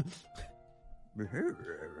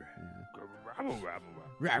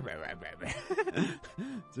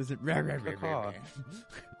 Just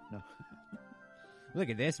No. Look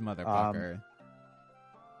at this motherfucker.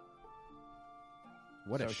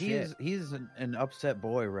 What a So shit. He's an upset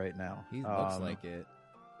boy right now. He looks like it.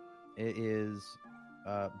 It is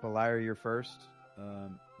Beliar, you're first. Okay,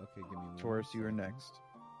 give me one. Taurus, you are second. next.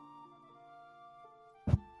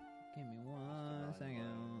 Give me 1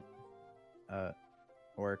 second.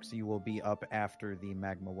 Oryx, you will be up after the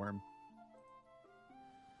magma worm.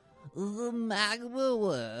 The magma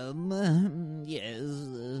worm. Yes.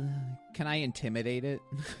 Can I intimidate it?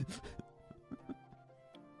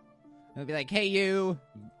 I'll be like, hey, you.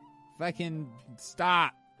 Fucking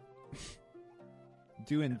stop.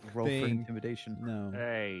 Doing Roll for thing. intimidation. No.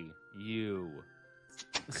 Hey, you.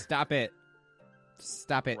 Stop it.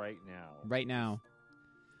 Stop it. Right now. Right now.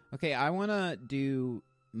 Okay, I want to do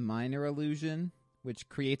minor illusion, which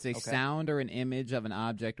creates a sound or an image of an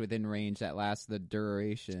object within range that lasts the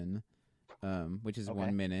duration, which is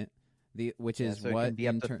 1 minute. Which is so what it can be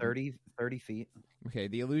up to 30 feet. Okay,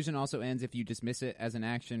 the illusion also ends if you dismiss it as an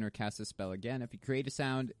action or cast a spell again. If you create a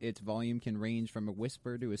sound, its volume can range from a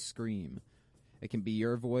whisper to a scream. It can be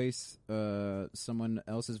your voice, someone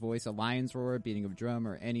else's voice, a lion's roar, beating of a drum,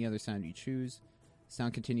 or any other sound you choose.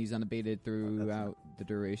 Sound continues unabated throughout the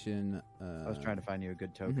duration. I was trying to find you a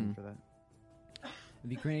good token for that.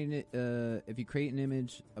 If you create an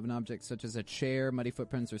image of an object such as a chair, muddy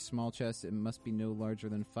footprints, or small chest, it must be no larger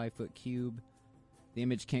than 5 foot cube. The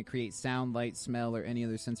image can't create sound, light, smell, or any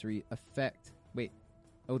other sensory effect. Wait.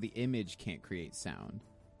 Oh, the image can't create sound.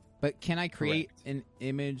 But can I create an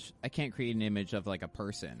image? I can't create an image of like a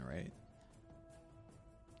person, right?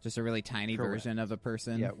 Just a really tiny version of a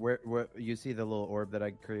person? Yeah, where you see the little orb that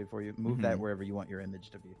I created for you. Move that wherever you want your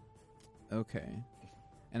image to be. Okay.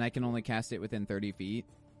 And I can only cast it within 30 feet?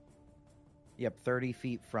 Yep, 30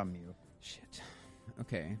 feet from you. Shit.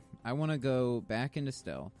 Okay. I want to go back into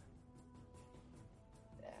stealth.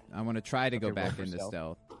 I want to try to go back into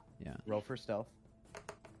stealth. Yeah. Roll for stealth.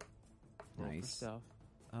 Nice.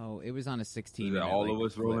 Oh, it was on a 16. Is that all of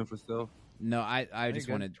us rolling for stealth? No, I just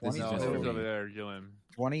wanted. This is just over for me. there doing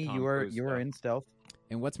 20. You are in stealth.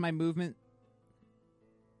 And what's my movement?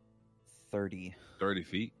 30. 30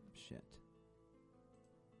 feet. Shit.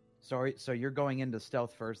 Sorry, so you're going into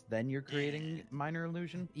stealth first, then you're creating minor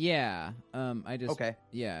illusion? Yeah. I just. Okay.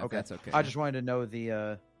 Yeah. Okay. That's okay. I just wanted to know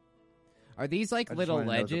the. Are these like I just little wanted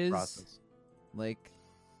to know the ledges? process. Like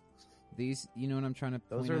these? You know what I'm trying to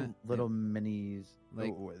point Those are at? little minis.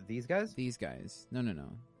 Like- these guys? These guys. No.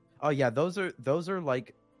 Oh yeah, those are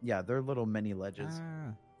like they're little mini ledges.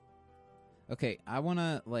 Ah. Okay, I want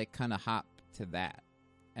to like kind of hop to that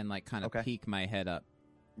and like kind of peek my head up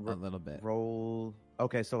a little bit. Roll.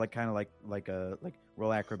 Okay, so like kind of like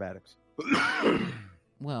roll acrobatics.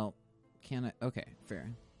 Well, can I? Okay,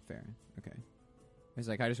 fair. Okay. It's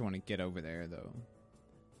like I just want to get over there though.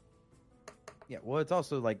 Yeah, well, it's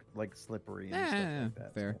also like slippery and stuff like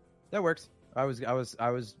that. Fair. So that works. I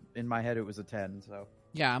was in my head. It was a 10. So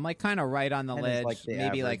Yeah, I'm like kind of right on the 10 is ledge, like the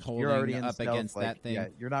maybe like average. holding You're already in up stealth, against like, that thing. Yeah,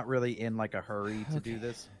 you're not really in like a hurry to do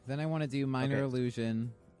this. Then I want to do minor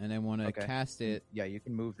illusion, and I want to cast it. Yeah, you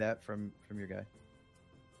can move that from your guy.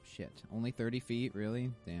 Shit, only 30 feet,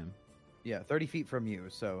 really? Damn. Yeah, 30 feet from you.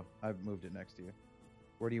 So I've moved it next to you.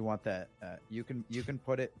 Where do you want that at? You can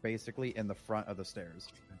put it basically in the front of the stairs.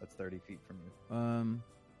 That's 30 feet from you.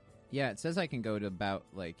 Yeah, it says I can go to about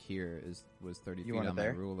like here was 30 feet want it on my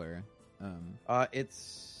there? ruler.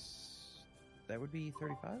 That would be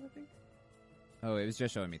 35, I think. Oh, it was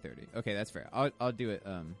just showing me 30. Okay, that's fair. I'll do it.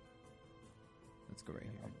 Let's go right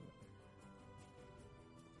here.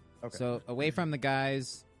 Okay. So away from the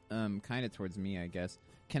guys, kind of towards me, I guess.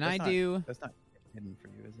 That's not hidden for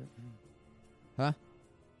you, is it? Huh?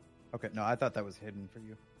 Okay, no, I thought that was hidden for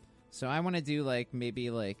you. So I want to do like maybe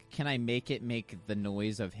like can I make it make the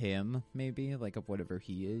noise of him maybe like of whatever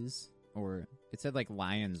he is, or it said like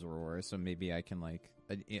lion's roar, so maybe I can like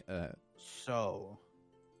so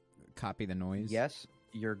copy the noise. Yes,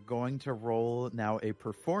 you're going to roll now a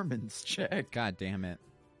performance check. God damn it!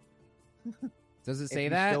 Does it say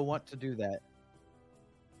if that? you still want to do that,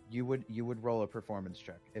 you would roll a performance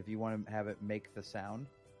check if you want to have it make the sound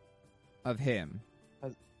of him.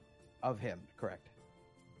 Of him, correct.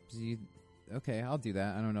 Okay, I'll do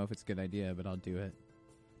that. I don't know if it's a good idea, but I'll do it.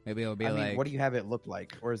 Maybe it'll be what do you have it look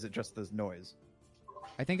like? Or is it just this noise?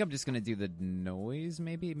 I think I'm just going to do the noise,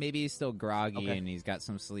 maybe. Maybe he's still groggy and he's got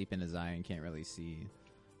some sleep in his eye and can't really see,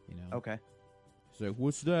 you know? Okay. He's like,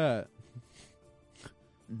 what's that?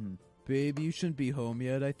 Mm-hmm. Babe, you shouldn't be home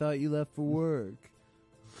yet. I thought you left for work.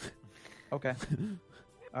 Okay.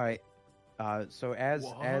 All right. So as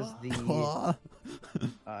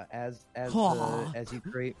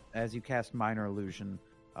you cast minor illusion,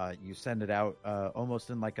 you send it out almost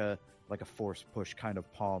in like a force push kind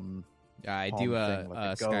of palm. I palm do thing, a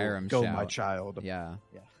like Skyrim go shout. my child. Yeah.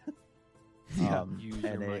 Use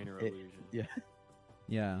your minor illusion.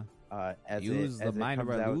 Yeah. As Use it the minor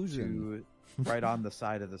comes out illusion. to right on the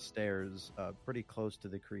side of the stairs, pretty close to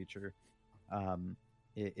the creature.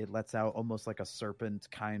 It lets out almost like a serpent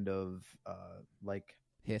kind of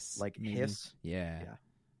Hiss. hiss. Yeah.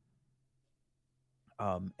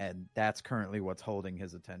 And that's currently what's holding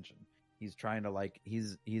his attention. He's trying to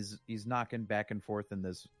he's knocking back and forth in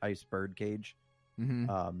this ice bird cage.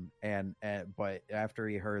 Mm-hmm. But after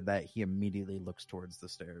he heard that, he immediately looks towards the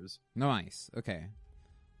stairs. Nice. Okay.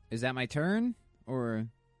 Is that my turn, or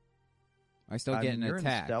I still get an you're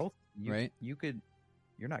attack? In stealth, right? You're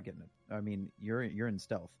not getting it. I mean, you're in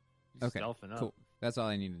stealth. Okay. Stealthing up. Cool. That's all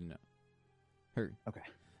I needed to know. Heard. Okay.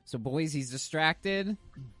 So, boys, he's distracted.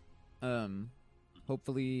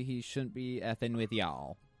 Hopefully he shouldn't be effing with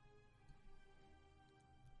y'all.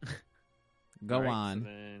 Go All right, on. So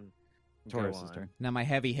then Taurus's turn. Now my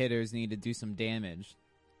heavy hitters need to do some damage.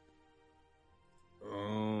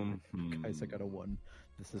 Guys, I got a 1.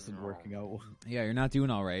 This isn't working out. Yeah, you're not doing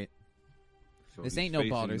all right. So This he's ain't no facing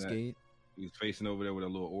Baldur's that- Gate. He's facing over there where that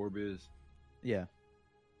little orb is. Yeah.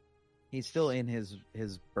 He's still in his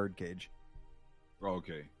bird cage. Oh,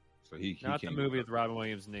 okay. So he Not the can't movie go with Robin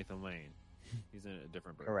Williams and Nathan Lane. He's in a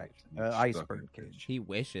different bird Correct. He's Ice stuck in bird the cage. He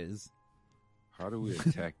wishes. How do we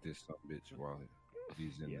attack this son of a bitch while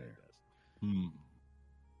he's in Yeah, there? he does.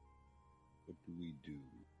 What do we do?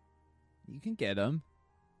 You can get him.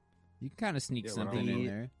 You can kind of sneak Yeah, something well, in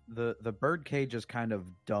there. The bird cage is kind of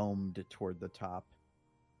domed toward the top,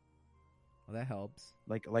 Well, that helps.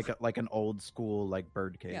 like an old school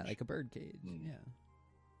bird cage. Yeah, like a bird cage. Mm. Yeah.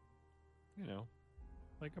 You know,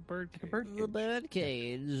 like a bird cage. The bird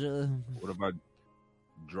cage. What if I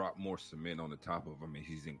drop more cement on the top of him? I mean,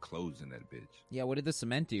 he's enclosed in that bitch. Yeah, what did the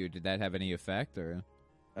cement do? Did that have any effect, or?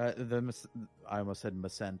 I almost said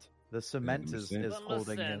Macent. The cement the is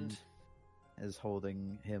Macent.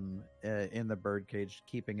 holding him in the bird cage,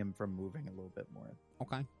 keeping him from moving a little bit more.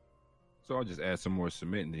 Okay. So I'll just add some more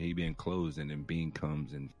cement, and then he be enclosed, and then Bean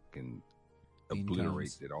comes and can Bean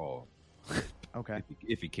obliterate comes. it all Okay.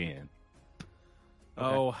 if he can.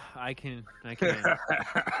 Oh, I can.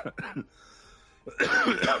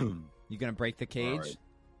 You gonna break the cage? Alright.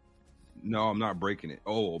 No, I'm not breaking it.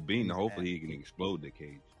 Oh, Bean, hopefully he can explode the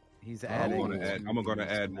cage. He's I'm adding. gonna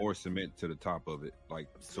add more cement to the top of it,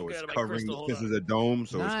 so it's Got my covering. crystal, This hold is a dome,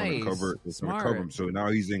 so Nice. it's gonna cover. It's gonna Smart. cover him. So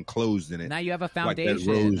now he's enclosed in it, Now you have a like that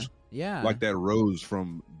foundation. rose, Yeah. like that rose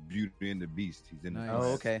from Beauty and the Beast. He's in. Nice. The Oh,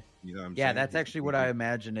 okay. You know what I'm Yeah, saying? that's actually what I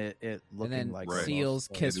imagine it And looking then like. Right. Seal's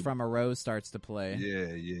So- Kiss from a Rose starts to play. Yeah.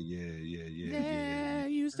 There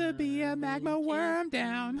used to be a magma worm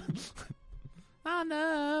down on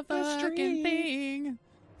the fucking thing.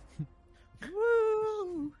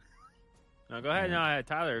 Woo! No, go ahead. No,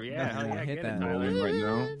 Tyler. Yeah, hell yeah, hit get that. it, Tyler. Right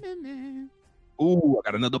now. Ooh, I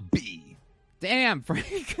got another B. Damn,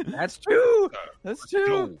 Frank. That's 2. That's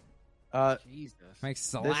 2. Jesus. Frank This is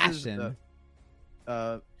slashing.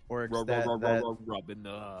 Oryx, Rubbing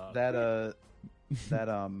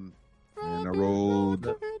And I rolled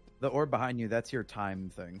the orb behind you. That's your time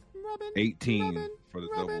thing. 18 for the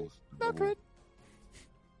doubles. Double.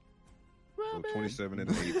 So 27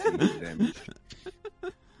 and 18 damage.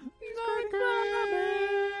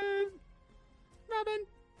 Robin.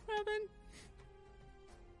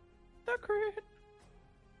 The crit.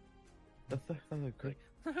 The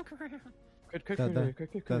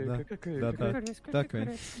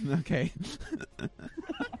crit. Okay.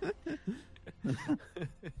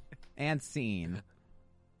 And scene.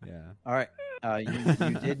 Yeah. All right.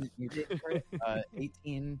 You did crit.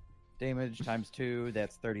 18 damage times 2.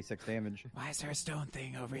 That's 36 damage. Why is there a stone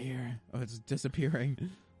thing over here? Oh, it's disappearing.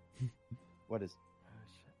 What is?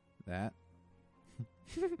 That.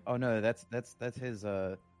 Oh no, that's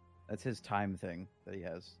his time thing that he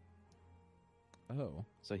has. Oh.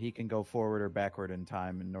 So he can go forward or backward in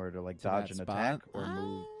time in order to To dodge that an spot? attack or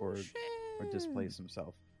move Oh, or shit. displace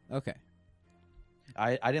himself. Okay.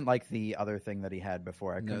 I didn't like the other thing that he had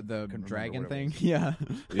before. The couldn't remember dragon what it thing? was. Yeah.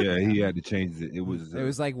 Yeah, he had to change it. It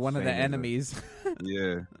was like one of the same as a- enemies.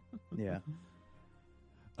 Yeah. Yeah.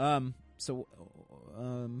 So,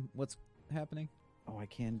 what's happening? Oh, I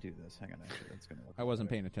can do this. Hang on, actually, that's gonna. Look I wasn't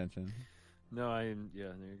better. paying attention. No, I didn't. Yeah,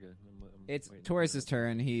 no, you're good. I'm It's waiting. Taurus's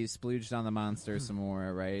turn. He splooged on the monster some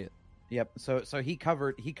more, right? Yep. So he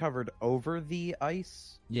covered over the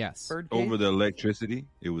ice Yes. bird cage. Over the electricity,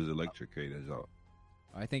 it was electrocuted as all.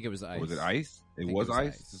 I think it was ice. Was it ice? It was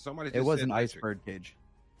ice. Somebody. It was an ice bird cage.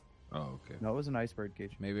 Oh, okay. No, it was an ice bird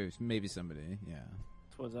cage. Maybe somebody. Yeah.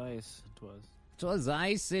 It was ice. It was. It was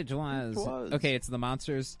ice. It was. Okay, it's the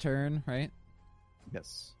monster's turn, right?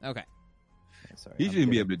 Yes. Okay. Sorry, he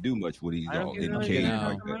shouldn't be able to do much when he's all in the cage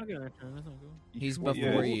like that. He's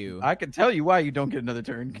before you. I can tell you why you don't get another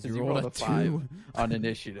turn because You you rolled rolled a a 5 2. on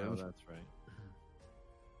initiative. Oh, that's right.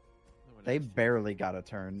 They barely got a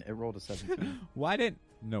turn. It rolled a 17. Why didn't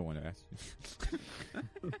no one ask you?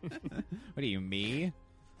 What are you, me?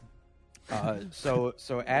 So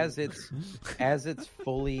as it's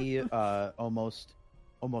fully almost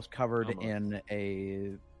covered in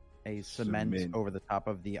a cement over the top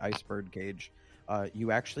of the iceberg cage,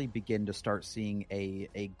 you actually begin to start seeing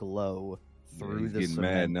a glow through the getting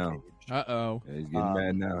cement mad now. cage. Uh-oh. Yeah, he's getting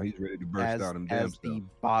mad now. He's ready to burst out him damn as stuff. the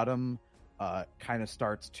bottom kind of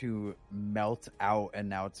starts to melt out, and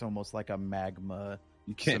now it's almost like a magma.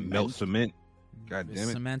 You can't melt cement. God damn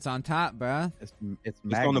it! Cement's on top, bruh. It's It's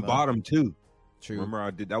magma. on the bottom too. True.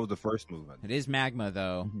 Remember, that was the first move. It is magma,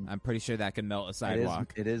 though. Mhm. I'm pretty sure that can melt a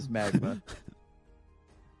sidewalk. It is magma.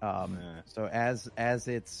 Nah. So as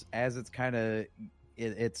it's kind of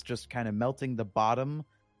it's just kind of melting the bottom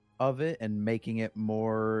of it and making it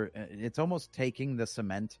more. It's almost taking the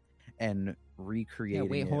cement and recreating.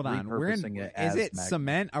 Wait, it, hold on. repurposing it as Is it magma.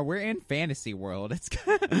 cement? Or we're in fantasy world? It's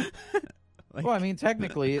like, Well, I mean,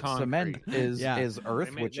 technically, cement Concrete. is Yeah.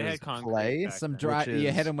 earth, They which had is concrete clay. back some then. dry. Which You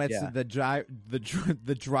is- hit him with yeah. the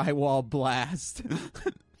drywall blast.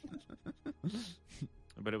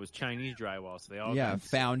 But it was Chinese drywall, so they all Yeah, got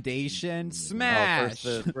foundation Oh, smash.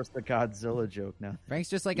 first the Godzilla joke. Now Frank's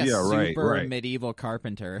just like a Yeah, super right. medieval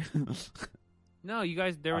carpenter. No, you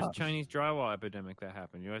guys, there was a Chinese drywall epidemic that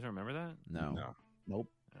happened. You guys remember that? No, No, nope.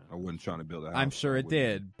 I wasn't trying to build a house. I'm sure I it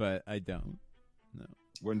did, but I don't.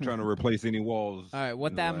 Wasn't trying to replace any walls. All right,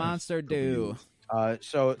 what in the that last monster couple do? years.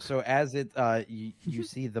 So as it you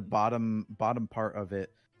see the bottom part of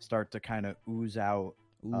it start to kind of ooze out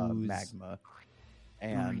Ooze. magma,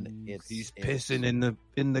 and He's it's pissing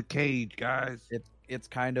in the cage, guys. it's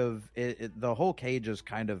kind of the whole cage is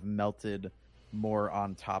kind of melted more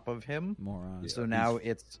on top of him. Moron. So now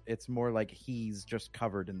it's more like he's just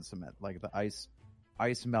covered in cement, like the ice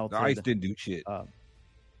melted. The ice didn't do shit.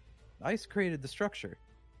 Ice created the structure.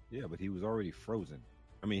 Yeah, but he was already frozen.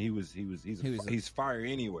 I mean, he's fire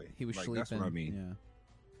anyway. He was like, sleeping. that's what I mean.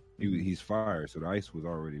 Yeah. He's fire, so the ice was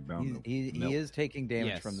already bound. He is taking damage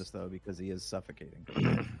Yes. from this though because he is suffocating.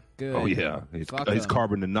 Good. Oh yeah, his Fuck his him.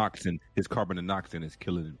 carbon monoxide is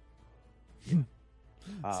killing him.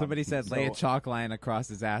 Somebody said lay a so- chalk line across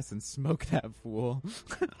his ass and smoke that fool.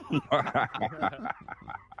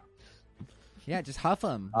 Yeah, just huff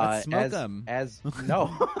him. Let's smoke him. As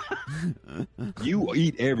no, You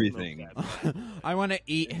eat everything. I want to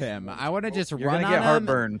eat him. I want to just you're run gonna on get him.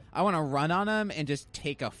 heartburn. I want to run on him and just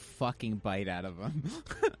take a fucking bite out of him.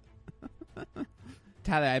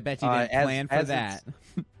 Tyler, I bet you didn't plan for that.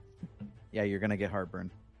 Yeah, you're gonna get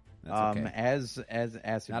heartburn. That's okay.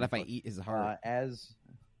 As Not if I eat his heart.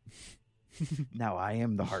 Now I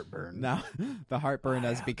am the heartburn. Now the heartburn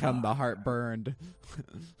has become the heart burned.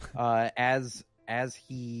 As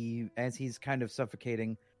he's kind of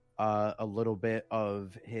suffocating, a little bit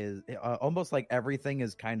of his almost like everything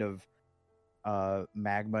is kind of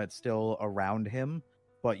magma. It's still around him,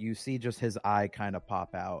 but you see just his eye kind of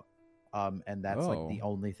pop out. And that's like the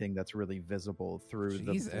only thing that's really visible through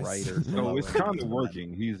Jesus. the brighter. So it's glowing kind of cement.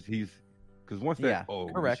 working. He's because once that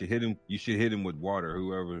correct. you should hit him with water.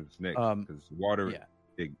 Whoever's next, because water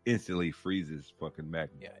it instantly freezes fucking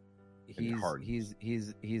magma. Yeah,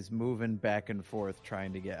 he's moving back and forth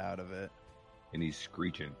trying to get out of it. And he's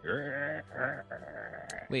screeching.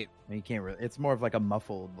 Wait, And he can't really. It's more of like a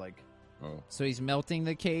muffled like. Oh so he's melting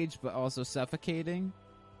the cage, but also suffocating?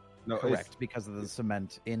 no, Correct, because of the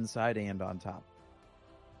cement inside and on top.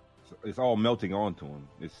 It's all melting onto him.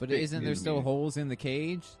 It's But thick, isn't there still holes in the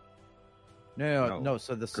cage? No.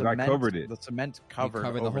 So the 'Cause I cement covered it. The cement You covered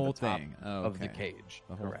covered over the whole top thing. Oh, of the okay. cage.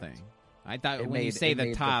 The whole Correct. thing. I thought It when you made- say it the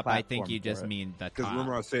made the top, I think platform you just for it. mean the Because top.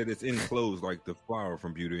 remember I said it's enclosed like the flower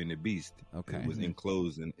from Beauty and the Beast. Okay. It was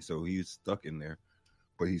enclosed, and so he's stuck in there.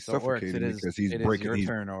 But he's So Oryx, suffocating because he's breaking. your He's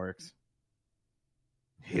turn, Oryx.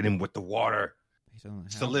 hit him with the water. He doesn't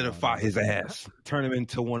have Solidify water. his ass. Turn him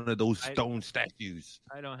into one of those I- stone statues.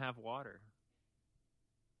 I don't have water.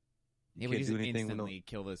 Yeah, You we can't just do anything with instantly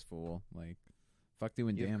kill this fool. Like, fuck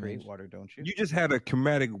doing You damage. create water, don't you? You just had a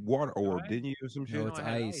chromatic water orb, Right? didn't you, or some shit? No, it's I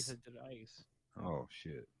had ice. I did ice. Oh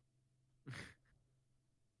shit!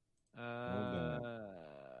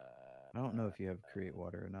 I don't know if you have create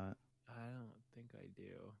water or not. I don't think I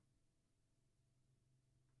do.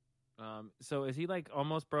 So is he like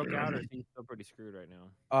almost broke out, or is he still pretty screwed right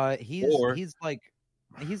now? He's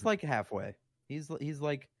like halfway. He's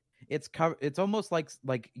like it's almost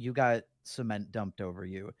like you got cement dumped over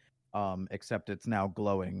you, except it's now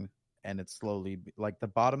glowing and it's slowly like the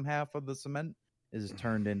bottom half of the cement is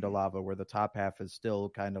turned into lava, where the top half is still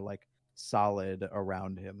kind of like solid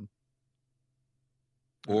around him.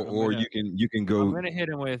 Or you can go. I'm gonna hit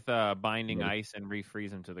him with binding ice and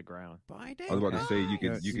refreeze him to the ground. Binding. I was about to say you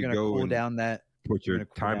could go cool and down that. put your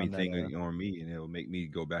timey thing on me, and it'll make me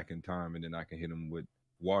go back in time, and then I can hit him with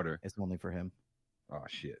water. It's only for him. Oh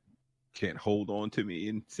shit! Can't hold on to me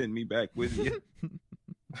and send me back with you.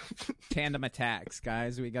 Tandem attacks,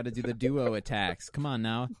 guys. We got to do the duo attacks. Come on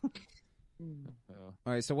now. All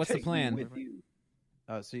right. So what's the plan?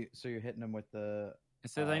 So you're hitting him with the. It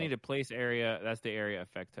says I need to place area. That's the area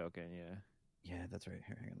effect token. Yeah. Yeah, that's right.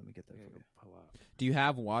 Here, hang on. Let me get that for you. Do you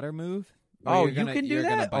have water move? Oh, you can do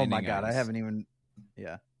that. Oh my god, I haven't even.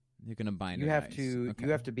 Yeah. You're gonna bind. You have to. Okay.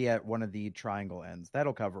 You have to be at one of the triangle ends.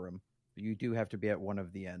 That'll cover him. But you do have to be at one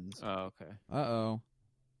of the ends. Oh, okay.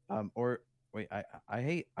 Or wait, I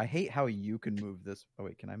hate how you can move this. Oh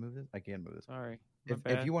wait, can I move this? I can move this. Sorry.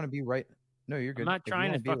 If you want to be right. No, you're good. I'm not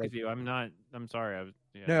trying to fuck with you. I'm not. I'm sorry.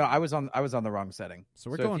 No, I was on the wrong setting.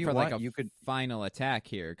 So we're going for like a final attack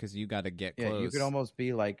here because you got to get close. Yeah, you could almost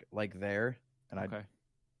be like there, and okay,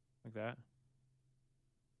 like that.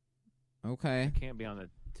 Okay. I can't be on the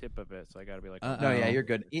tip of it, so I got to be like. No, yeah, you're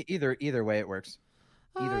good. Either way, it works.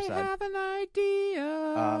 Either side. I have an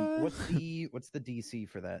idea. What's the DC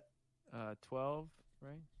for that? 12,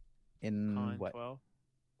 right? In con what? 12.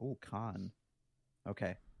 Oh, con.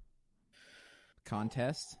 Okay.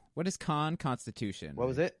 Contest? What is Constitution? What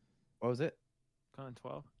was it? Con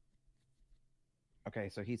 12. Okay,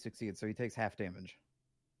 so he succeeds. So he takes half damage.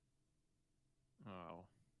 Oh.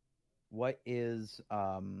 What is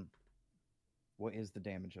the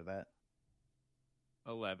damage of that?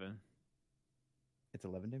 11. It's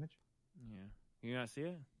 11 damage? Yeah. You not see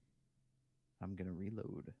it? I'm gonna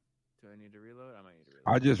reload. Do I need to reload? I might need to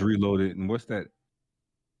reload. I just reloaded, and what's that?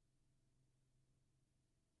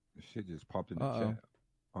 Shit just popped in the chat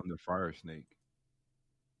on the fire snake.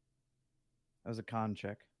 That was a con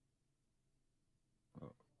check.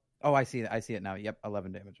 Oh, I see it. I see it now. Yep,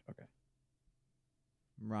 11 damage. Okay.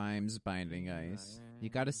 Rhymes binding ice. You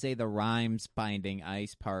got to say the rhymes binding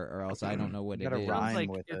ice part, or else I don't know what it is. It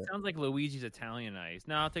sounds like Luigi's Italian ice.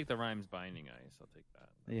 No, I'll take the rhymes binding ice. I'll take that.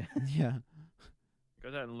 Yeah. Yeah.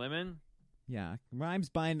 Got that in lemon? Yeah. Rhymes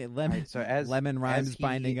binding lemon. Right, so lemon rhymes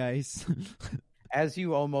binding ice. As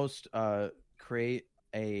you almost create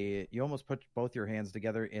you almost put both your hands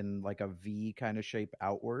together in like a V kind of shape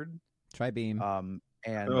outward. Tri-beam.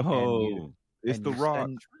 It's the rock.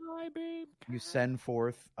 You send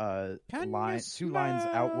forth two lines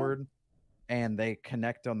outward, and they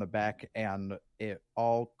connect on the back, and it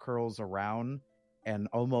all curls around, and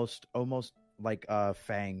almost like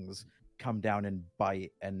fangs come down and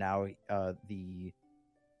bite, and now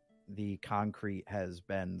the concrete has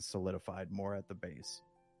been solidified more at the base.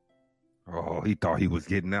 Oh, he thought he was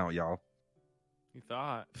getting out, y'all. He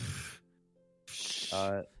thought.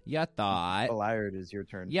 You thought. Goliath, it is your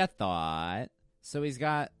turn. You thought. So he's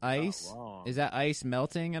got ice. Is that ice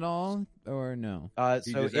melting at all, or no?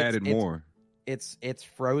 He just added more. It's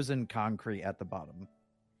frozen concrete at the bottom.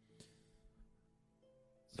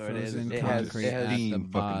 So frozen it concrete has at the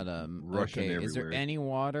bottom. Rushing okay, everywhere. is there any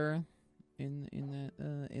water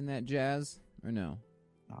in that jazz, or no?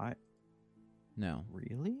 No.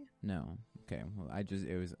 Really? No. Okay. Well,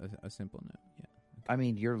 it was a simple no. Yeah. Okay. I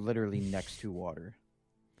mean, you're literally next to water.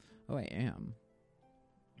 Oh, I am.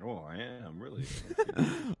 Oh, I am, really.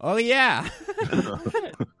 Oh, yeah.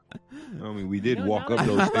 I mean, we did walk up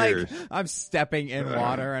those stairs. I'm stepping in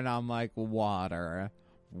water, and I'm like, water.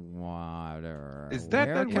 Is that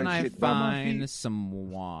Where can I shit by my find feet?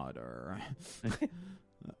 some water?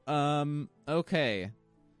 Okay.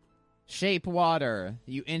 Shape water.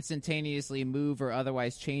 You instantaneously move or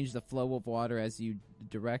otherwise change the flow of water as you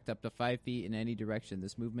direct up to 5 feet in any direction.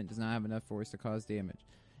 This movement does not have enough force to cause damage.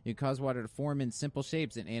 You can cause water to form in simple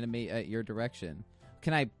shapes and animate at your direction.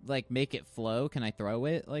 Can I, make it flow? Can I throw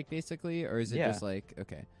it, basically? Or is it just,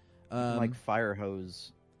 okay. Like fire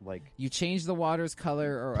hose, You change the water's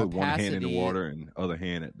color or Put opacity. one hand in the water and other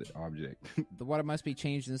hand at the object. The water must be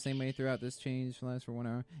changed in the same way throughout this change. Lasts for 1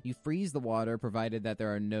 hour. You freeze the water, provided that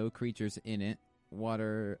there are no creatures in it.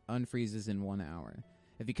 Water unfreezes in 1 hour.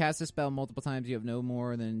 If you cast a spell multiple times, you have no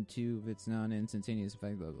more than 2 if it's non-instantaneous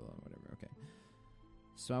effect, blah, blah, blah, whatever. Okay.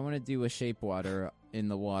 So I want to do a shape water in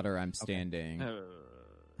the water I'm standing.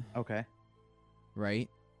 Okay. Right?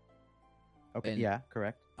 Okay. And yeah,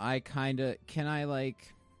 correct. can I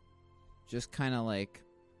like just kind of like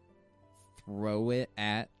throw it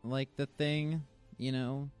at like the thing, you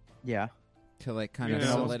know? Yeah. To like kind of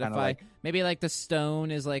Yeah. solidify. Like, maybe like the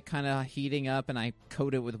stone is like kind of heating up and I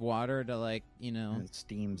coat it with water to like, you know. it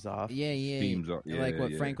steams off. Yeah. Steams up. Yeah, like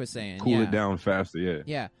what Frank was saying. Cool it down faster,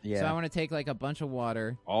 Yeah. So I want to take like a bunch of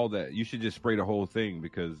water. All that. You should just spray the whole thing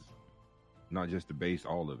because not just the base,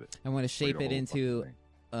 all of it. I want to shape it into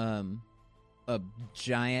a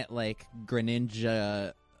giant like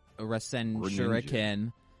Greninja Rasen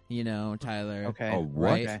Shuriken, you know, Tyler. Okay. Oh, what?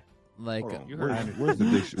 Right? Okay. Like where's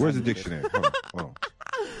the dictionary? Hold on.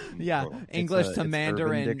 Yeah, English to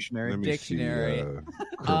Mandarin dictionary. A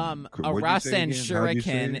Rasen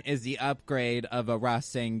Shuriken is the upgrade of a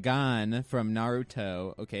Rasengan from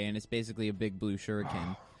Naruto. Okay, and it's basically a big blue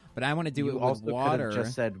shuriken. But I want to do it with water.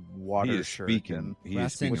 Just said water. He is speaking. He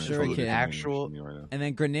is speaking Shuriken. Actual. Right, And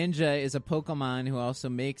then Greninja is a Pokemon who also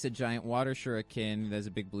makes a giant water shuriken. There's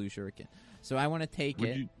a big blue shuriken. So I want to take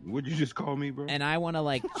it. Would you just call me, bro? And I want to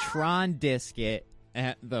like Tron disc it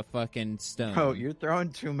at the fucking stone. Oh, you're throwing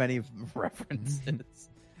too many references.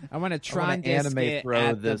 I want to Tron disc it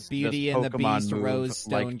at the Beauty and the Beast Rose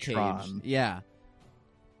Stone Cage. Tron. Yeah.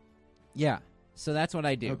 So that's what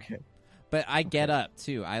I do. Okay. But I get up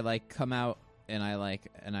too. I like come out and I like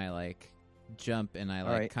jump and I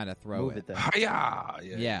like kind of throw Move it then. Hi-ya!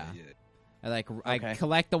 Yeah. I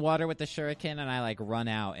collect the water with the shuriken and I like run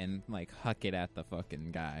out and like huck it at the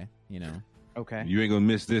fucking guy, you know. Okay. You ain't gonna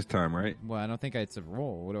miss this time, right? Well, I don't think it's a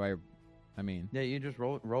roll. What do I mean? Yeah, you just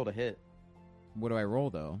roll to hit. What do I roll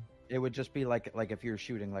though? It would just be like if you're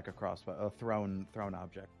shooting like a crossbow, a thrown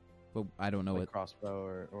object. But I don't know like what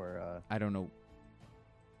crossbow or I don't know.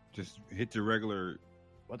 Just hit your regular.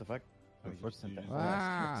 What the fuck? The fuck sent you that.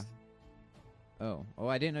 just- Ah. Oh,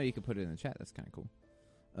 I didn't know you could put it in the chat. That's kind of cool.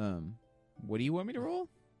 What do you want me to roll?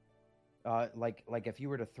 Like if you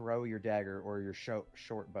were to throw your dagger or your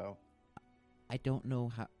short bow. I don't know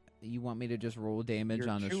how. You want me to just roll damage Your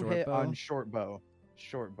on a two short hit bow? on short bow.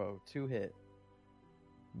 2 hit.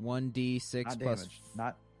 1d6 Not plus.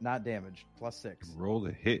 damage. Not damage. +6. Roll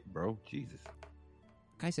the hit, bro. Jesus.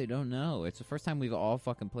 Guys, I don't know. It's the first time we've all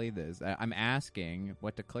fucking played this. I'm asking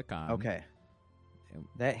what to click on. Okay.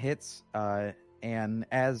 That hits. And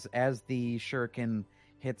as the shuriken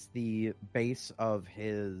hits the base of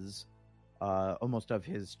his, almost of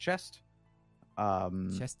his chest.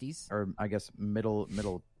 Chesties? Or I guess middle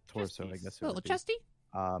torso. Chesties. I guess. Little chesty?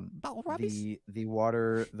 Bottle robbies? The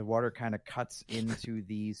water kind of cuts into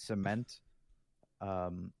the cement,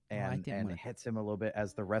 and hits him a little bit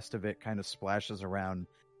as the rest of it kind of splashes around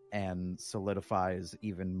and solidifies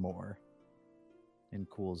even more, and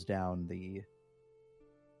cools down the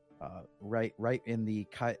right in the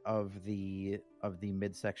cut of the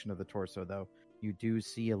midsection of the torso. Though you do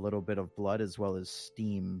see a little bit of blood as well as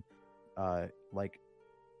steam, like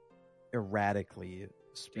erratically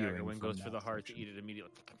spewing. Dagger, when from goes for that the heart to section. eat it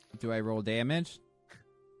immediately. Do I roll damage?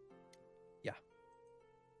 Yeah.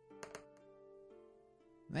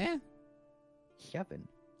 Eh. Kevin.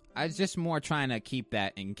 I was just more trying to keep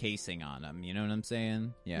that encasing on him. You know what I'm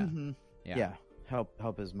saying? Yeah. Mm-hmm. Yeah.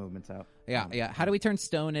 Help his movements out. Yeah. How do we turn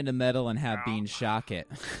stone into metal and have Bean shock it?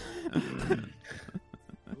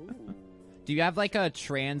 Do you have like a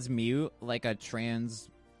transmute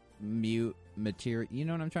material? You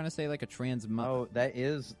know what I'm trying to say? Like a Oh, that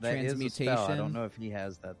is a spell. I don't know if he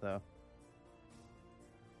has that though.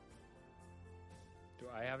 Do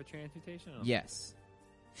I have a transmutation? Yes.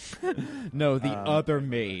 No, the other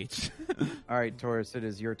mage. All right, Taurus, it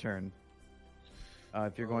is your turn.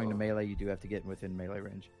 If you're going to melee, you do have to get within melee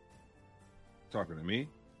range. Talking to me?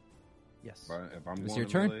 Yes. If I'm It's going your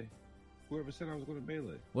to turn. melee, whoever said I was going to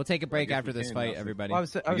melee? We'll take a break guess after we this can fight, now. everybody. Well, I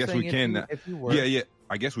was I guess saying we can now. if you were. Yeah.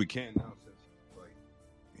 I guess we can now since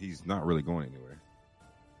he's not really going anywhere.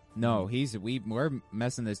 No, we're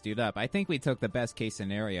messing this dude up. I think we took the best case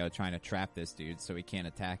scenario trying to trap this dude so he can't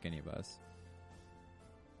attack any of us.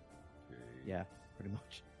 Yeah, pretty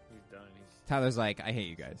much. He's done. Tyler's like, I hate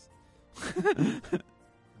you guys.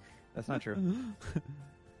 That's not true.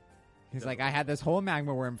 He's like, I had this whole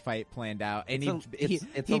magma worm fight planned out, and It's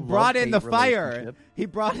he a brought in the love-hate fire. relationship. He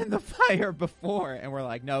brought in the fire before, and we're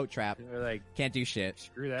like, no, trap. They're like, Can't do shit.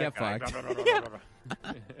 screw that Get guy. fucked.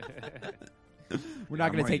 Yeah. We're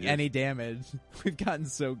not going might to take just- any damage. We've gotten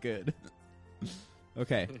so good.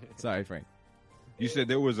 Okay. Sorry, Frank. You said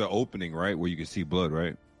there was an opening, right, where you could see blood,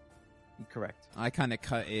 right? Correct. I kind of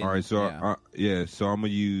cut in. All right, so yeah. so I'm gonna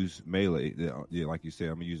use melee. Yeah, like you said,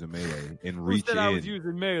 I'm gonna use a melee and Who reach said in. I was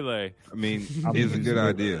using melee? I mean, I'm it's a using good melee.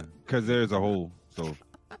 idea because there's a hole. So,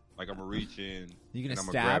 like, I'm gonna reach in You gonna and I'm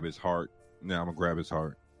gonna stab? grab his heart. Yeah, I'm gonna grab his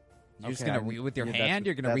heart. You're just gonna with your hand.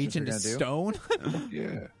 You're gonna reach into stone.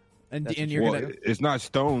 Yeah. And you're gonna. It's not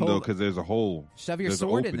stone though, because there's a hole. Shove your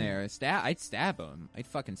sword in there. I'd stab him. I'd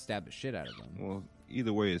fucking stab the shit out of him. Well,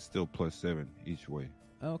 either way, it's still +7 each way.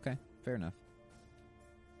 Oh, okay, fair enough.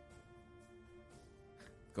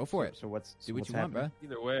 Go for it. So what's do what what's you want, bro.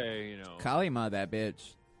 Either way, Kalima, that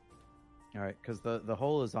bitch. All right, because the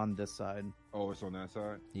hole is on this side. Oh, it's on that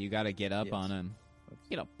side. You got to get up on him.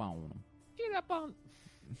 Get up on him. Get up on.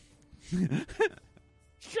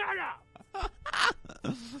 Shut up.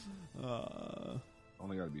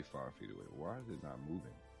 Only got to be 5 feet away. Why is it not moving?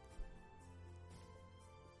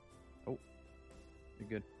 Oh, you're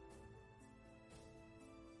good.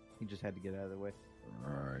 He just had to get out of the way.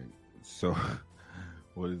 All right. So,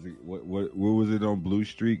 what is it? What was it on Blue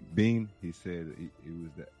Streak Bean? He said it was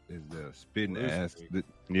the spitting Blue ass.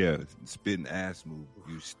 Spitting ass move.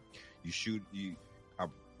 You shoot. I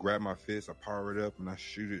grab my fist. I power it up and I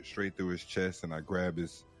shoot it straight through his chest. And I grab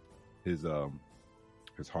his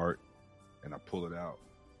heart and I pull it out.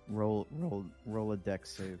 Roll a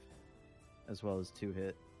dex save, as well as 2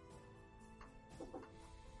 hit.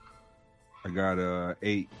 I got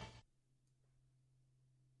 8.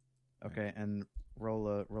 Okay, and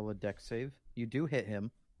roll a dex save. You do hit him.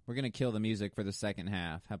 We're gonna kill the music for the second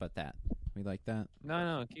half. How about that? We like that?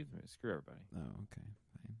 No, keep screw everybody. Oh, okay.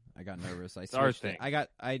 Fine. I got nervous. I It's our switched it.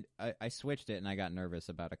 thing. I switched it and I got nervous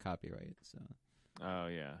about a copyright. So Oh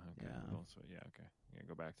yeah. Okay. Yeah. Also, yeah. Okay. Yeah.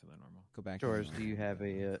 Go back to the normal. go back. George, to do you have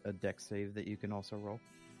a dex save that you can also roll?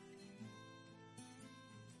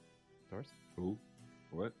 George? Who?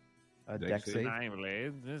 What? A Dex dex save? save? Nine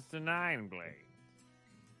Blades, Mr. Nine Blades.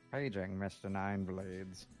 Paging Mr. Nine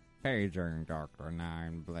Blades. Paging Dr.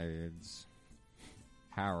 Nine Blades.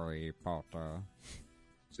 Harry Potter.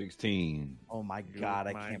 16. Oh my god,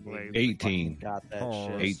 I can't believe 18. you got that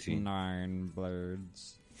Horse shit. 18. Nine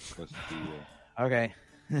Blades. Plus 2. Okay.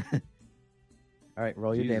 Alright,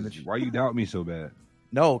 roll your Jesus, damage. Why you doubt me so bad?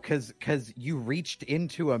 No, cause you reached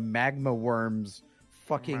into a magma worm's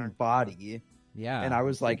fucking body. Yeah. And I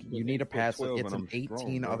was like, you need to pass it. 12 It's and an I'm 18,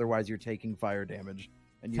 strong, bro. otherwise you're taking fire damage.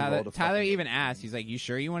 And you rolled a Tyler fucking- even asked. He's like, "You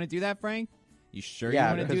sure you want to do that, Frank? You sure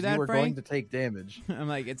yeah, you want to because do that, you were Frank?" going to take damage. I'm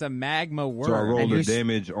like, "It's a magma worm. So I rolled and the you're,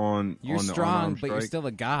 damage on You're on the strong, unarmed but you're strike. still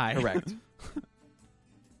a guy." Correct.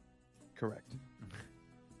 Correct.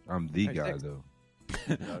 I'm the Alright, guy next. though.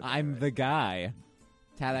 I'm the guy.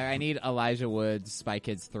 Tyler, I need Elijah Wood's Spy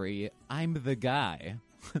Kids 3. I'm the guy.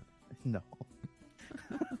 No.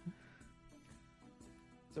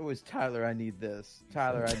 It's always Tyler, I need this.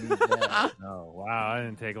 Tyler, I need that. Oh wow, I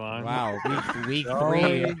didn't take long. Wow, week Oh,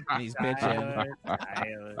 3, and he's bitching.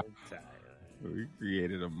 Tyler. We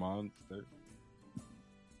created a monster.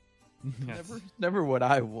 Never what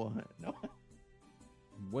I want. No.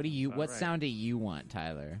 What do you? All What right. sound do you want,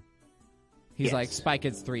 Tyler? He's Yes. like Spy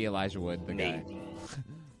Kids 3, Elijah Wood, the guy.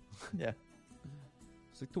 Yeah.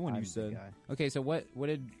 It's like the one I'm you the said. guy. Okay, so what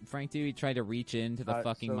did Frank do? He tried to reach into the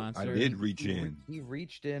fucking so- monster. I did reach in, He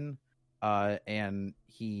reached in, and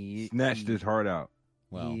he snatched his heart out.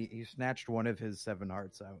 Well, he snatched one of his 7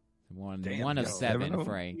 hearts out. one Damn, of yo, 7, seven of 'em?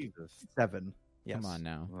 Frank. Jesus. 7. Yes. Come on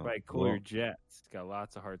now. Oh, Right, cool well, your jets. It's got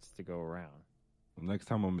lots of hearts to go around. next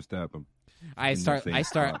time I'm gonna stab him I in the start same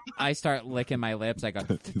I start licking my lips. I go,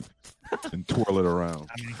 and twirl it around.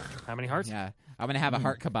 How many hearts? yeah. I'm gonna have a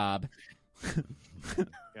heart kebab, You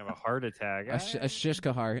have a heart attack. a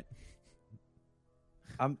shishka heart.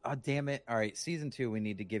 Oh, damn it. All right, season 2, we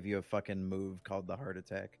need to give you a fucking move called the heart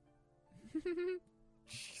attack.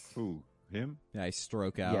 Who? Him? Yeah, I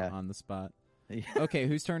stroke out Yeah. on the spot. Okay,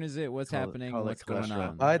 whose turn is it? What's Call it- happening? call it What's going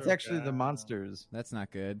cholesterol. on? It's actually the monsters. That's not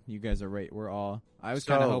good. You guys are right. We're all. I was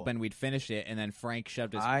kind of So- hoping we'd finish it, and then Frank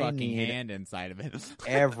shoved his I fucking need hand inside of it.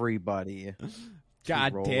 Everybody. to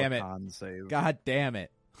God roll damn a it! con save. God damn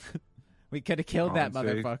it! We could have killed that Con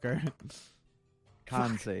save. motherfucker.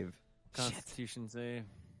 Con save. Constitution save.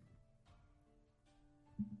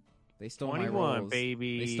 They stole my 21, rolls.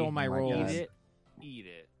 baby. They stole my Oh my rolls. God. Eat it. Eat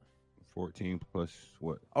it. 14 plus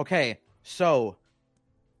what? Okay, so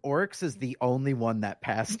Oryx is the only one that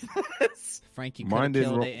passed this. Frank, you could Mine have didn't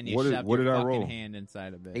killed ro- it, and you what did- shoved what your did I fucking roll? hand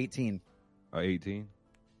inside of it. 18. 18?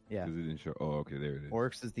 Yeah. 'Cause it didn't show. Oh, okay, there it is.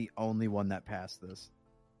 Oryx is the only one that passed this.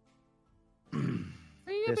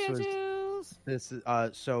 This This is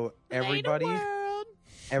so everybody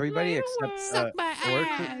except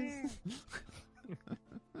Oryx.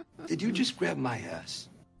 Did you just grab my ass?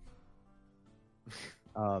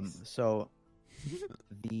 So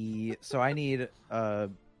I need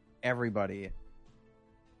everybody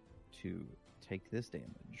to take this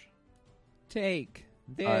damage. Take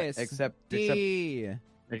this. Except D.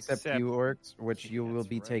 except you orcs, which you will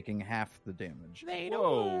be taking half the damage.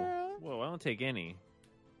 Whoa! I don't take any.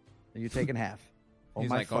 You're taking half. Oh He's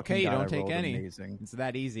my like, fucking okay, you God, don't I take rolled any. Amazing. It's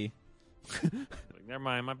that easy. Like, never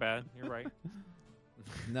mind, my bad. You're right.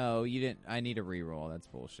 No, you didn't. I need a reroll. That's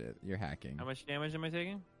bullshit. You're hacking. How much damage am I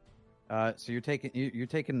taking? So you're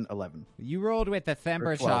taking 11. You rolled with the 12,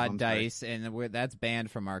 Thembershot I'm dice, and that's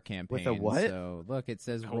banned from our campaign. With a what? So look, it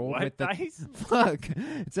says A rolled what with the dice? look.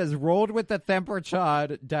 It says rolled with the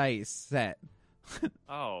Thembershot dice set.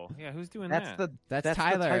 Oh, yeah. Who's doing That's that? the That's the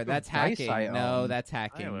Tyler. type of That's dice hacking. I No, own. that's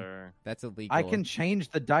hacking. Tyler. That's illegal. I can change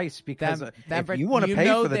the dice because if Thember- you want to pay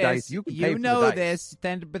know for the this. dice, you can pay You for know the dice. this.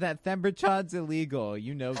 Then, but that Thembershot's illegal.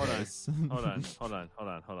 You know Hold on. this. Hold on.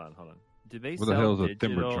 Did they What the sell hell is a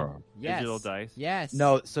digital, Thembershot? Yes. digital dice? Yes.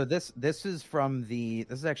 No, so this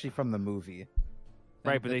is actually from the movie.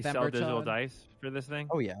 Right, but The they sell digital Thembershot? dice for this thing?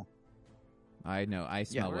 Oh yeah. I know. I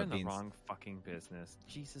smell We're what in the beans. wrong fucking business.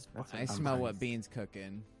 Jesus fucking I I'm smell fine. what beans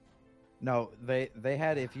cooking. No, they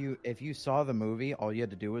had if you saw the movie, all you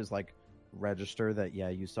had to do was like register that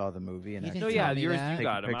you saw the movie and You actually No, didn't yeah, tell me yours that. you Take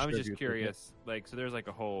got a them. I picture was of just your curious. Like, so there's like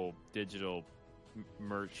a whole digital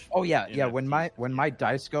merch. Oh yeah. When NFT. my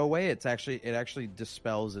dice go away, it actually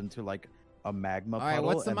dispels into like a magma All right, puddle.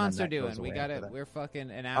 what's the and then monster that doing? goes We away got after it. that. We're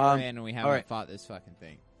fucking an hour in and we haven't right. fought this fucking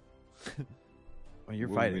thing. Well, you're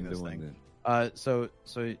What have we fighting been this doing thing. then? So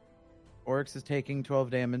Oryx is taking 12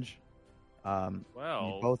 damage.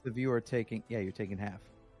 Well, Both of you are taking. Yeah, you're taking half.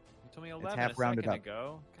 you told me 11 half a rounded second up.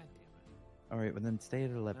 ago. God damn All right, well then stay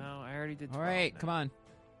at 11. it. No, I already did 12. All right, come on.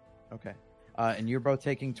 Okay. And you're both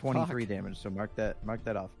taking 23 Fuck. damage. So mark that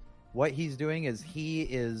off. What he's doing is he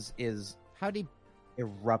is How'd he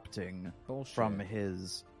erupting bullshit? from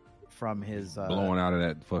his Blowing out of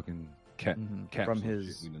that fucking cat mhm, capsule from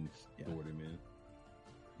his shit we done yeah. stored him in.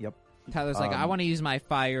 Tyler's like, I um, want to use my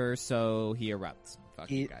fire, so he erupts. Fuck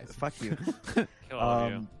you guys. fuck you. Kill all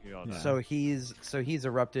of Um, you. You all die. So he's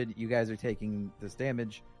erupted. You guys are taking this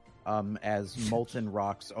damage as molten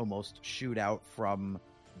rocks almost shoot out from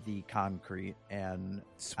the concrete and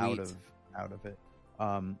Sweet. out of it.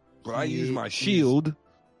 But I he- use my he's- shield.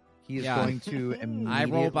 He is Yeah. going to immediately. I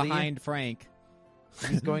roll behind Frank.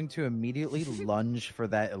 He's going to immediately lunge for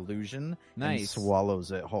that illusion and Nice.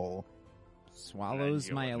 swallows it whole. Swallows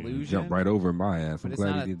Then my you'll illusion. Jump right over my ass. But I'm it's glad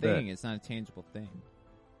not he a did thing. that. It's not a tangible thing.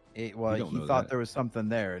 Well, You don't he know thought that. there was something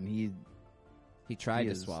there, and he He tried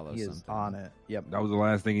to is, swallow he something. is on it. Yep. That was the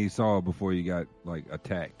last thing he saw before he got like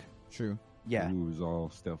attacked. True. Yeah. He was all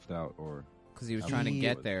stuffed out, or Because he was trying to He-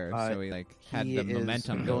 get there, so he like had He the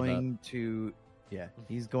momentum is build up. going to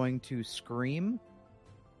he's going to scream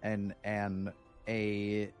and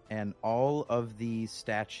all of the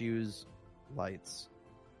statues lights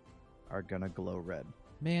are gonna glow red.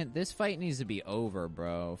 Man, this fight needs to be over,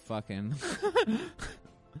 bro. Fucking.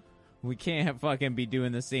 We can't fucking be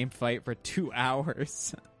doing the same fight for 2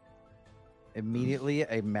 hours. Immediately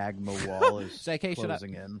a magma wall is It's like, hey, shut up.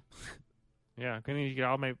 closing in. yeah, can you get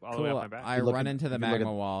all the way Cool. off my back? I You look run at- into the if you look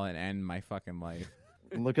magma at- wall and end my fucking life.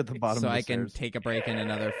 Look at the bottom so of the I can stairs. take a break in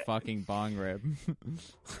another fucking bong rib.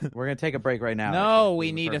 We're gonna take a break right now. No, actually. we This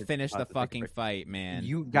is a need to perfect finish spot the to take a fucking break. fight, man.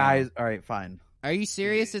 You No. guys, all right, fine. Are you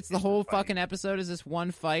serious? It's the It's the whole fight. fucking episode is this one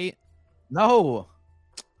fight? No,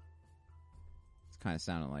 It's kind of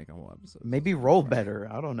sounding like a whole episode. maybe roll better.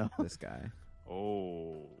 I don't know. This guy.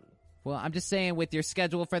 Oh. Well, I'm just saying, with your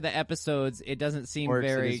schedule for the episodes, it doesn't seem Orcs, it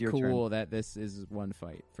very is your cool that this is one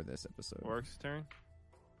fight for this episode. Orc's turn?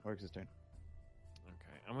 Orc's turn.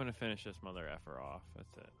 Okay, I'm gonna finish this mother effer off.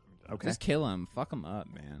 That's it. I'm done. Okay. Just kill him. Fuck him up,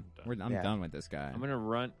 man. I'm Yeah. done with this guy. I'm gonna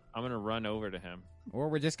run over to him, Or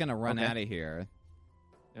we're just gonna run Okay. out of here.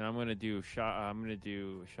 and I'm gonna do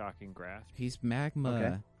shocking grasp. He's magma.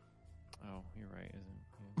 Okay. Oh, you're right, isn't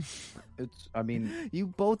it? It's. I mean, You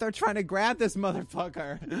both are trying to grab this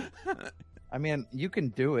motherfucker. you can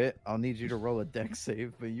do it. I'll need you to roll a dex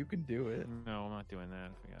save, but you can do it. No, I'm not doing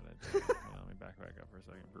that. If we gotta do it. Hold on, let me back up for a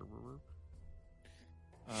second. Brr, brr,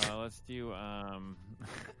 brr. Let's do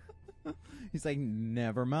He's like,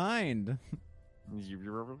 never mind.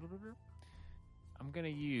 I'm gonna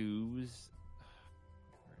use.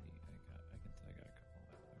 I got a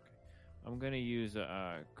couple left. Okay, I'm gonna use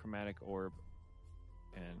a chromatic orb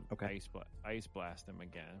and Okay. ice blast him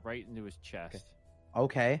again, right into his chest,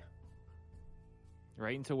 Okay.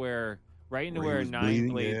 right into where Where he Nine was bleeding,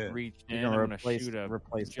 Blades yeah. reached in. You're I'm gonna gonna replace shoot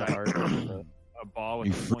the giant- heart. with the- a ball with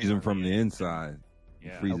You a freeze him pointer from in the it. inside.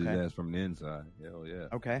 Yeah. You freeze Okay. his ass from the inside. Hell yeah.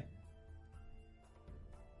 Okay.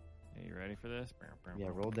 Yeah, you ready for this? Yeah.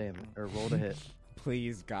 Roll damage or roll to hit.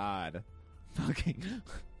 Please, God. Fucking.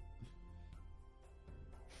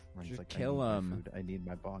 Ryan's Just like, kill I need my him. food. I need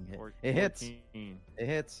my bong hit. Four- It hits. 14. It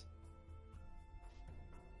hits.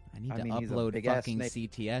 I need I to mean, he's a upload big-ass fucking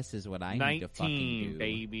snake. CTS is what I need to fucking 19, do.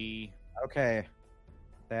 baby. Okay.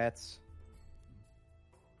 That's.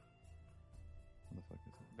 What the fuck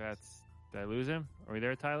is it? That's. Did I lose him? Are we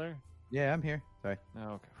there, Tyler? Yeah, I'm here. Sorry.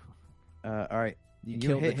 Oh, okay. All right. You You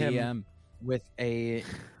killed the hit him DM. with a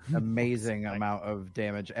amazing amount of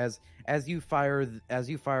damage as you fire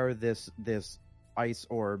this ice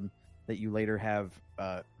orb that you later have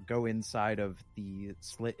go inside of the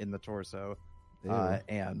slit in the torso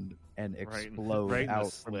and explode right in the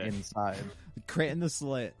out from slit. inside. Crit in the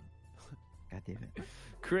slit. God damn it!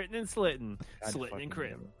 Critting and slitting. God Slitting fucking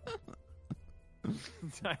and critting.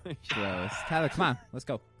 damn Gross. Tyler, come on. Let's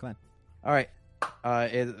go. Come on. All right,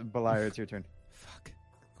 Beliar, it's your turn. Fuck.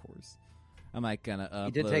 Of course. I'm like gonna upload.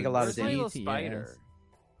 He did take a lot of Where's my little CTS. spider?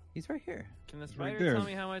 He's right here. Can the right spider there. tell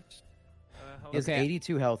me how much? He has Okay.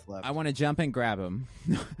 82 health left. I want to jump and grab him.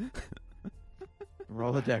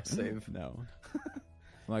 Roll a dex save. No. I'm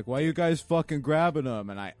like, why you guys fucking grabbing him?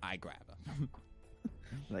 And I grab him.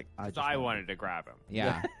 Like I wanted to grab him.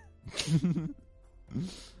 Yeah.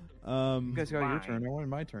 You guys got your Mine. turn. I wanted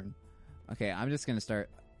my turn. Okay, I'm just gonna start.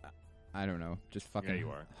 I don't know, just fucking you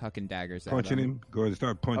are. hucking daggers at Punching him. him. Go ahead and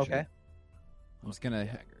start punching Okay. him. I'm just gonna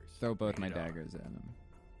Daggers. throw both my Bring it on. daggers at him.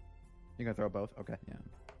 You're gonna throw both. Okay. Yeah.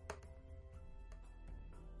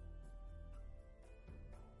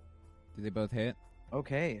 Do they both hit?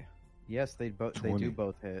 Okay. Yes, they do 20.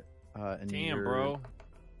 both hit. And Damn, you're- bro.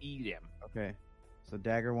 Eat him. Okay. So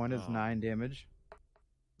dagger 1 is Oh. 9 damage.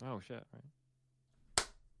 Oh shit! Right.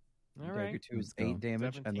 All Dagger right. 2 is Let's go. 8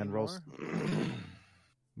 damage, and then 17 roll.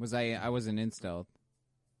 Was I wasn't in stealth,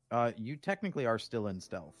 You technically are still in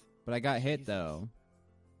stealth. but I got hit Jesus. though.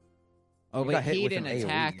 Oh You wait, got hit he with an didn't AoE.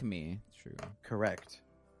 attack me. True. Correct.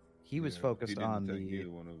 He was Yeah, focused he didn't on attack the. either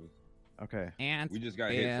one of us. Okay. And We just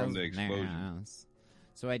got hit from the explosion.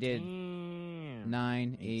 So I did Damn.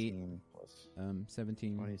 9, 8, 18 plus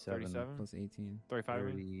 17, 27 37? plus 18. 35.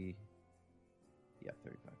 30. Yeah,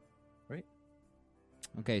 35.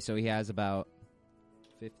 Okay, so he has about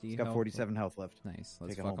 50. He's got health. 47 health left. Nice.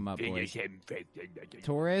 Let's Take it fuck him home. up, boys.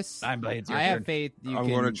 Taurus, Nine blades. I have faith. You I'm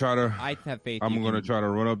can, gonna try to. I have faith. I'm you gonna can- try to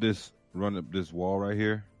run up this wall right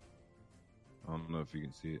here. I don't know if you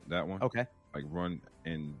can see it. That one. Okay. Like run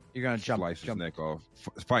and You're gonna slice jump. his neck off.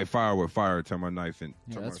 Fight fire with fire. Turn my knife and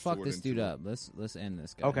Yeah, turn let's my fuck sword this dude into up. Let's end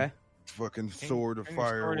this guy. Okay. Fucking sword of Turn your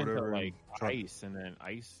fire or sword into, whatever. like Try- ice, and then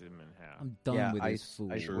ice him in half. I'm done Yeah, with ice. this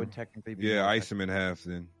fool. Ice would technically be. Yeah, more ice him in half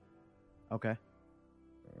then. effective. Okay.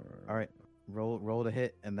 All right. Roll to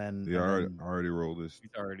hit, and then. Yeah, I and then- already rolled this. He's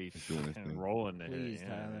already He's doing his fucking thing. rolling the Please, hit.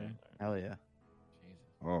 Yeah, Tyler. right. Hell yeah. Jesus,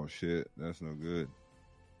 Oh shit, that's no good.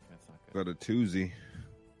 that's not good. Got a twosie.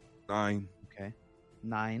 9. Okay.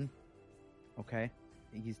 9. Okay.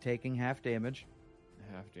 He's taking half damage.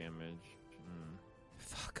 Half damage.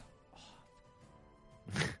 Fuck.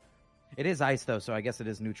 It is ice though, so I guess it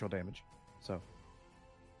is neutral damage. So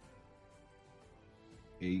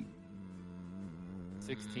 8.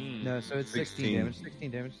 16. no, so it's 16 16. damage.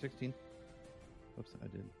 16 damage. 16. Whoops, I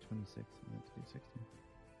did 26. I meant to do 16.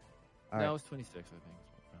 All That right. was 26, I think.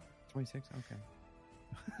 26. Okay.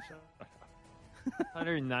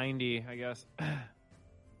 190, I guess.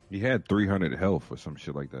 He had 300 health or some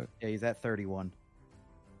shit like that. Yeah, he's at 31.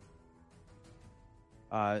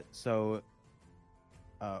 So,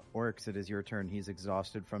 Oryx, it is your turn. He's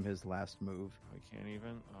exhausted from his last move. I can't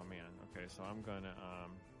even. Oh man. Okay, so I'm gonna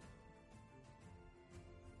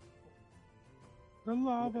The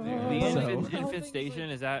lava. the infestation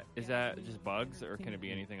is that just bugs, or can it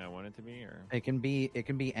be anything I want it to be, or It can be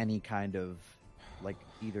any kind of like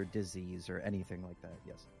either disease or anything like that.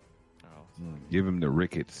 Yes. oh, Give him the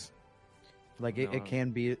rickets. Like No. it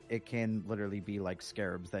can literally be like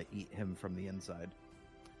scarabs that eat him from the inside.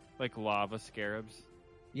 like lava scarabs?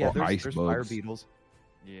 Yeah, Or there's ice fire bugs. beetles.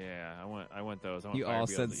 Yeah, I want those. I want You fire all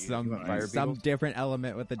beetles said that eat some want fire some beetles? different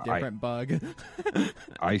element with a different bug.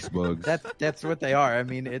 Ice bugs. That's what they are. I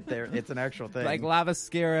mean, it's an actual thing. Like lava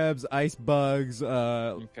scarabs, ice bugs,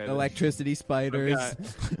 Okay, electricity spiders.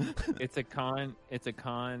 It's a con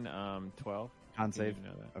 12. con Didn't save. even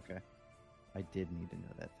know that. Okay, I did need to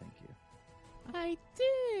know that. Thank you. I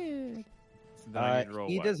did. So then I need to roll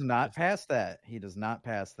He what? does not pass that. He does not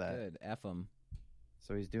pass that. Good. F him.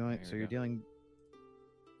 So he's doing. There So we you're go. dealing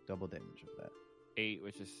double damage of that. 8,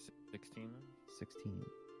 which is 16. 16.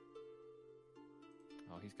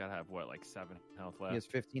 Oh, he's got to have what, like 7 health left. He has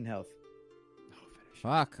 15 health. Oh, finish.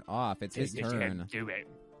 Fuck off. It's his Finish him. turn. Do it.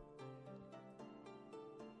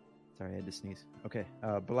 Sorry, I had to sneeze. Okay,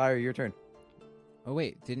 Beliar, your turn. Oh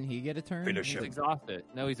wait, didn't he get a turn? He's exhausted.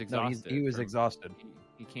 No, he's exhausted. He was exhausted.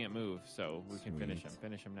 He can't move, so we can finish him.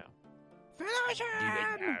 Finish him now. Finish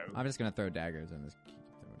him! I'm just gonna throw daggers and just keep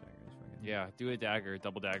throwing daggers. Yeah, do a dagger,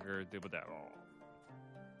 double dagger, double dagger. Oh.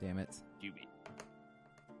 Damn it.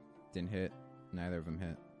 Didn't hit. Neither of them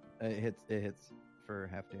hit. It hits for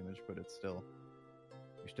half damage, but it's still...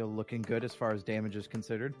 You're still looking good as far as damage is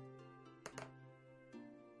considered.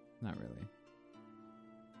 Not really.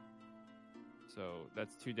 So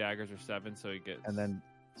that's 2 daggers or 7, so he gets... And then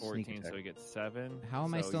 14, so he gets 7. How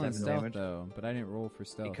am I still in 7 stealth, damage. though? But I didn't roll for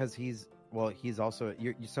stealth. Because he's also...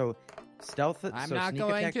 so stealth... I'm so not sneak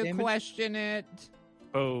going attack to damage, question it.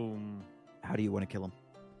 Boom. How do you want to kill him?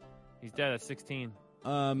 He's dead at 16. He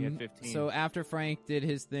had 15. So after Frank did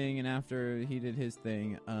his thing and after he did his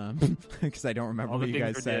thing, because I don't remember All what the you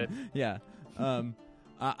guys things said. were Yeah.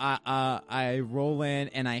 I roll in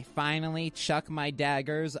and I finally chuck my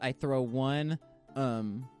daggers. I throw one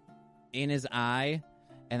in his eye,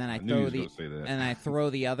 and then I throw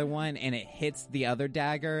the other one, and it hits the other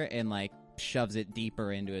dagger and like shoves it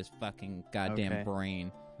deeper into his fucking goddamn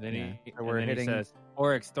brain. Then So he says,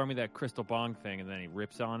 Oryx, throw me that crystal bong thing, and then he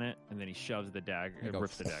rips on it, and then he shoves the dagger,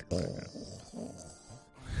 rips the dagger back out.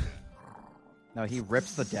 No, he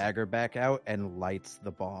rips the dagger back out and lights the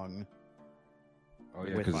bong. Oh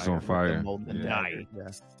yeah, with because it's fire, on with fire. the molten Yeah. dagger.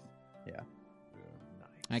 Nice. Yeah.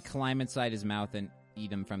 I climb inside his mouth and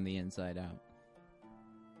eat him from the inside out.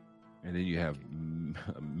 And then you have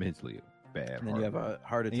mentally bad. And then you have a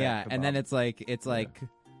heart attack. Yeah, and then kebab. it's like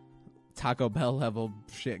Taco Bell level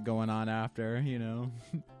shit going on after, you know.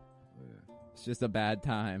 It's just a bad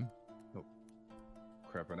time.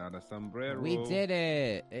 Crapping out a sombrero. We did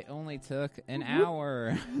it. It only took an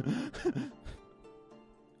hour. All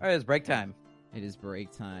right, it's break time. It is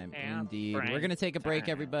break time, And indeed. break We're gonna take a break,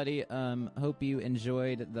 time. everybody. Hope you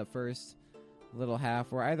enjoyed the first little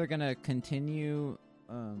half. We're either gonna continue.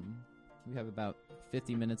 We have about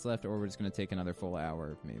 50 minutes left, or we're just gonna take another full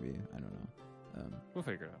hour, maybe. I don't know. We'll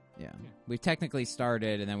figure it out. Yeah, we technically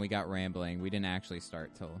started, and then we got rambling. We didn't actually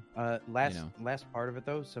start till Last part of it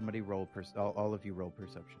though, somebody roll. All of you roll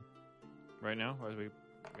perception. Right now, or as we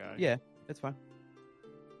got it? Yeah, it's fine.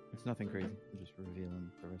 It's nothing crazy. I'm just revealing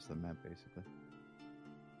the rest of the map, basically.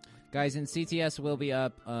 guys. And CTS will be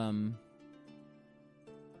up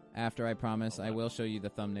after, I promise. I will show you the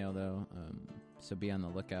thumbnail though, so be on the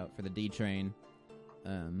lookout for the D train.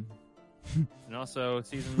 And also,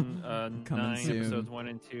 season 9, Coming soon. episodes 1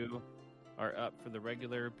 and 2 are up for the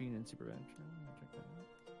regular Bean and Superbad show. Check that out.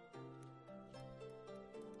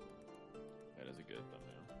 That is a good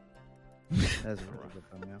thumbnail. That's a really good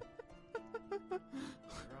thumbnail.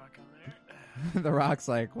 Rock on there. The Rock's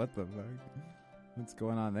like, what the fuck? What's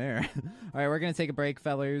going on there? All right, we're gonna take a break,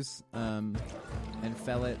 fellers, and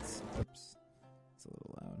fellets. Oops, it's a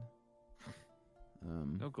little loud.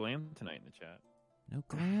 No glam tonight in the chat. No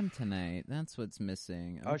glam tonight. That's what's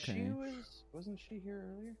missing. Oh, Okay, wasn't she here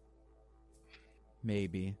earlier?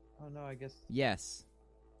 maybe. Oh no, I guess Yes,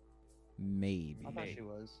 maybe. I thought she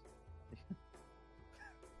was.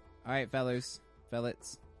 All right, fellers,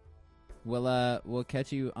 fellets. We'll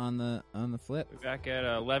catch you on the flip. We're back at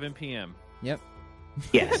 11 p.m. Yep.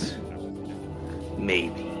 Yes.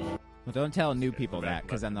 Maybe. Well, don't tell new people that,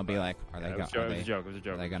 because then they'll be like, "Are they It was a joke. It was a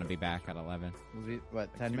joke. Are they gonna be back at 11?"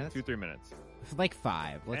 What? 10 minutes? 2-3 minutes. Like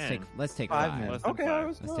 5. Let's 10. take 5 5. minutes. Less than Okay, 5. I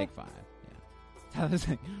was Let's take 5. Yeah. I was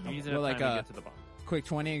like, Easy we're enough like time to get to the bomb. quick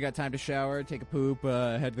 20 and got time to shower, take a poop,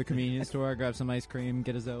 head to the convenience store, grab some ice cream,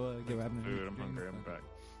 get a Zoa, get grabbing Food. I'm hungry. I'm back.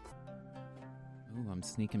 Ooh, I'm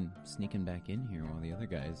sneaking back in here while the other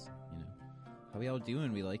guys, you know. How we all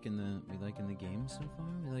doing? We liking the game so far?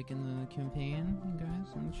 We liking the campaign, you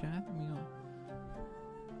guys in the chat? We all...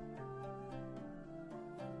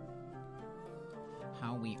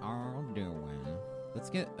 How we all doing? Let's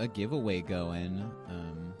get a giveaway going.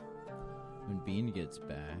 When Bean gets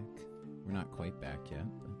back, we're not quite back yet.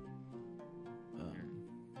 But,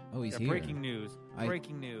 oh, he's here. Breaking news.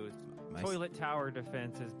 Breaking news. Toilet tower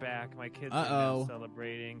defense is back. My kids are now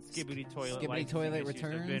celebrating. Skibbity toilet toilet issues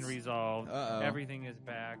returns have been resolved. Uh-oh. Everything is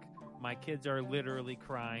back. My kids are literally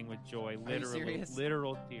crying with joy. Literally,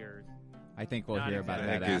 literal tears. I think we'll hear about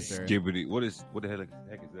that after. Skibbity. What the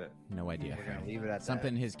heck is that? No idea. We're gonna leave it at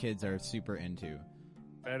Something his kids are super into.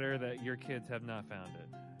 Better that your kids have not found it.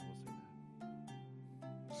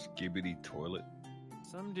 We'll see. Skibbity toilet.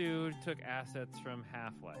 Some dude took assets from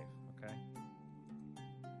Half-Life, okay?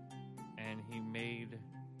 And he made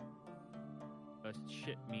a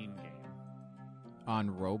shit meme game. On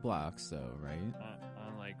Roblox, though, right?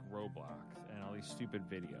 On like Roblox. And all really stupid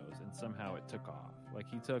videos, and somehow it took off. Like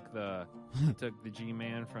he took the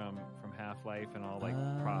G-Man from Half-Life and all like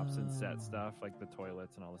props and set stuff, like the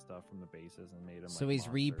toilets and all the stuff from the bases, and made them. So like, he's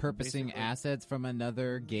monsters. repurposing assets from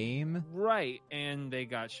another game, right? And they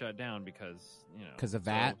got shut down because because of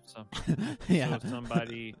that. Yeah.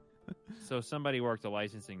 So somebody worked a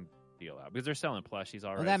licensing deal out because they're selling plushies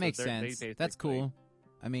already. Well, that makes sense. That's cool.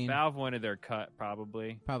 I mean, Valve wanted their cut,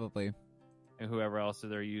 probably, and whoever else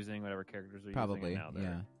they're using, whatever characters they're using.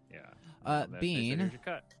 Now yeah. Bean,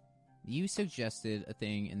 you suggested a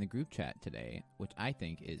thing in the group chat today, which I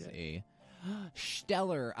think is a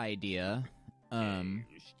stellar idea.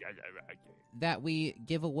 That we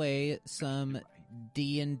give away some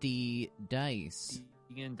D&D dice.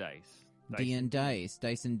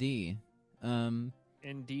 Dice and D.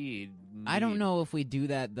 Indeed. I don't know if we do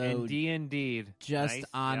that though. Indeed. Just nice,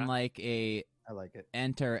 on like a I like it.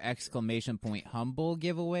 enter exclamation point humble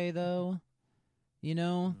giveaway though.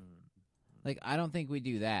 Like I don't think we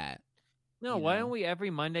do that. No, why don't we every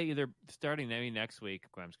Monday, either starting maybe next week?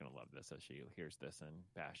 Gwen's gonna love this as she hears this and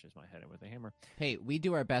bashes my head in with a hammer. Hey, we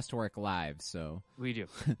do our best work live, so we do.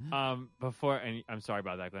 Before, and I'm sorry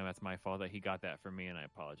about that, Glenn. That's my fault that he got that from me, and I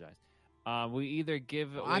apologize. We either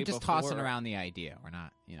give. Away I'm just tossing around the idea. We're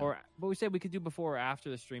not, but we said we could do before or after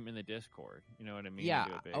the stream in the Discord. You know what I mean? Yeah.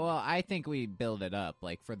 Well, I think we build it up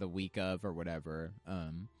like for the week of or whatever.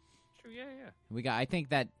 True. Yeah. I think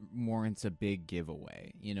that warrants a big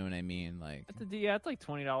giveaway. You know what I mean? Like. It's like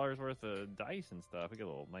 $20 worth of dice and stuff. We get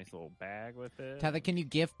a nice little bag with it. Tyler, can you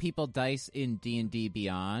give people dice in D&D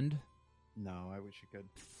Beyond? No, I wish you could.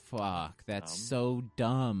 Fuck, that's so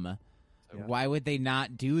dumb. Yeah. Why would they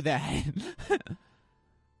not do that?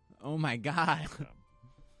 Oh my god.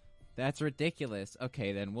 That's ridiculous.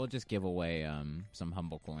 Okay, then we'll just give away some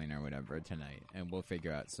Humble Coin or whatever tonight, and we'll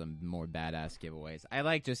figure out some more badass giveaways. I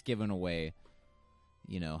like just giving away,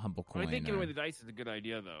 Humble Coin. I think giving away the dice is a good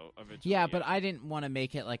idea, though. Yeah, but I didn't want to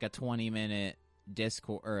make it like a 20-minute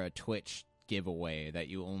Discord or a Twitch giveaway that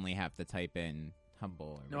you only have to type in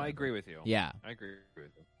Humble. No, I agree with you. Yeah. I agree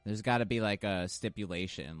with you. There's got to be like a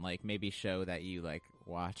stipulation, like maybe show that you like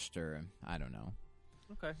watched or I don't know.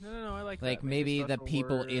 Okay, no, I like that. Like maybe the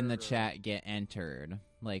people in the chat get entered,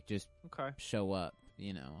 like just show up,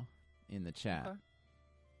 in the chat.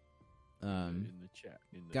 In the chat.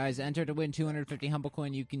 Guys, enter to win 250 Humble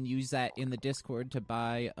Coin. You can use that in the Discord to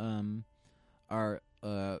buy our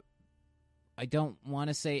I don't want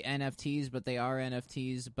to say NFTs, but they are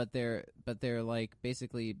NFTs, but they're like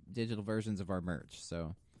basically digital versions of our merch.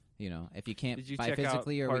 So, if you can't buy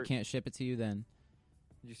physically or we can't ship it to you, then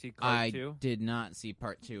did you see part 2? I did not see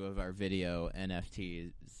part 2 of our video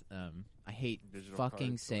NFTs. I hate digital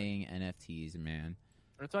fucking saying NFTs, man.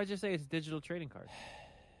 That's why I just say it's a digital trading card.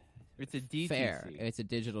 It's a DTC. Fair. It's a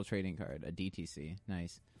digital trading card, a DTC.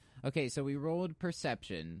 Nice. Okay, so we rolled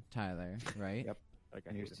perception, Tyler, right? Yep.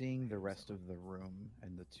 And you're seeing the rest of the room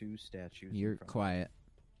and the two statues. You're quiet.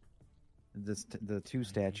 The two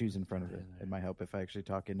statues in front of it. It might help if I actually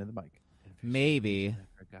talk into the mic. Maybe.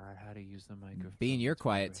 I forgot how to use the microphone. Bean, you're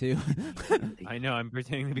quiet too. I know. I'm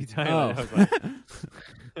pretending to be silent. I was like,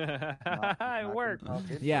 it worked.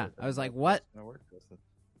 Yeah, I was like, what?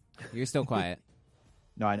 You're still quiet.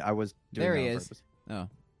 No, I was doing there that he on is. purpose. Oh,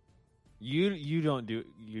 you don't do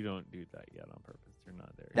that yet on purpose. You're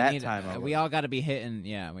not there. That time we all got to be hitting.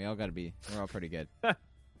 Yeah, we all got to be. We're all pretty good.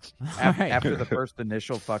 After the first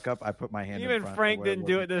initial fuck up, I put my hand. Even in front Frank didn't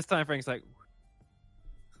do it this time. Frank's like,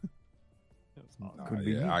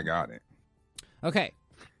 I got it. Okay.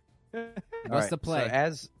 What's the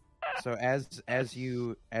play? So as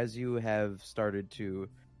you have started to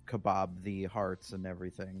kebab the hearts and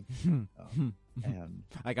everything, and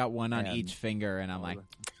I got one on each finger, and I'm like,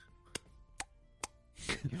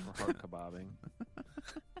 heart kebabbing.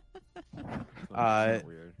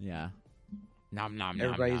 Weird. Yeah. Nom nom.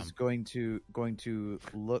 Everybody's going to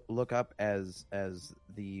look up as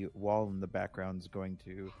the wall in the background is going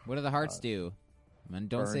to. What do the hearts do? Man,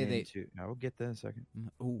 don't say they. I will get that in a second.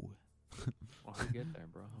 Ooh. I'll get there,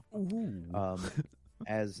 bro. Ooh.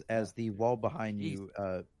 As the wall behind you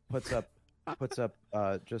puts up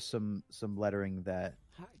just some lettering that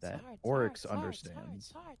Oryx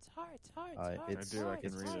understands. I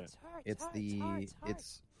can read it.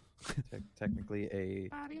 It's technically a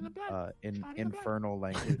infernal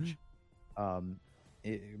language,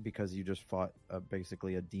 because you just fought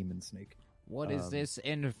basically a demon snake. What is this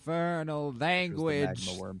infernal language?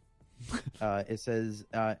 Magma worm. It says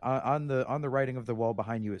on the writing of the wall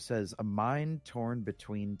behind you. It says, "A mind torn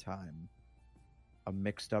between time, a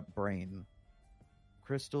mixed up brain.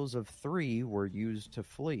 Crystals of 3 were used to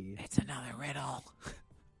flee." It's another riddle.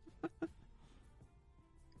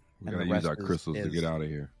 We gotta use our crystals to get out of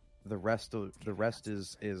here. The rest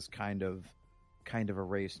is kind of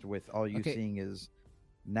erased, with all you seeing is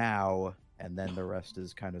now, and then the rest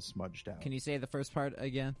is kind of smudged out. Can you say the first part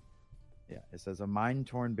again? Yeah, it says a mind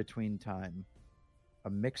torn between time, a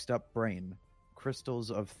mixed up brain,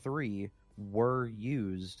 crystals of 3 were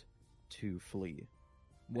used to flee.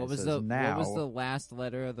 What was the last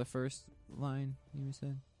letter of the first line you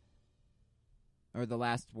said? Or the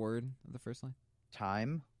last word of the first line?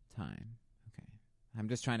 Time. Okay. I'm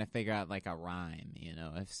just trying to figure out like a rhyme,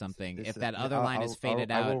 if that other line is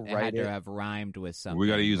faded out, it had to have rhymed with something. We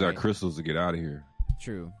got to use our crystals to get out of here.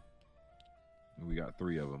 True. We got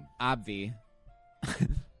 3 of them. Obvi.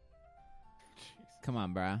 Come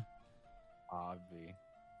on, brah. Obvi.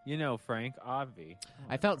 Frank, obvi.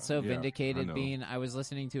 I felt so vindicated, Bean. I was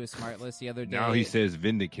listening to a Smart List the other day. Now he says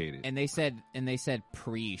vindicated. And they said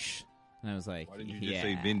preesh. And I was like, why didn't you just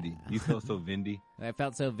say Vindy? You felt so Vindy. I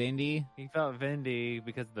felt so Vindy. He felt Vindy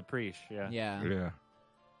because of the preach, yeah. Yeah.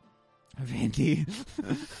 Vindy.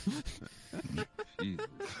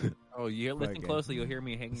 Oh, you listen closely, you'll hear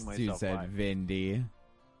me hanging myself. Dude said Vindy.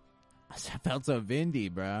 I felt so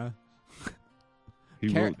Vindy, bro. He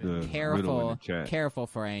wrote the riddle in the chat. Careful,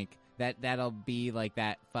 Frank. That'll be like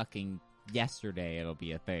that fucking yesterday. It'll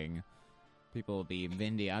be a thing. People will be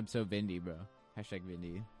Vindy. I'm so Vindy, bro. Hashtag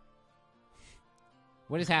Vindy.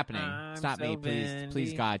 What is happening? Stop me, please. Vindy.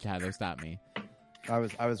 Please, God, Tyler, stop me. I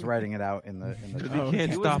was writing it out in the. He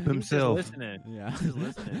can't stop himself. Yeah, he's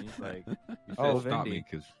listening. He's like, stop me,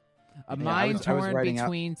 because a mind torn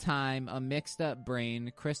between time, a mixed up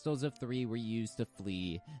brain. Crystals of 3 were used to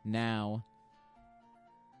flee. Now,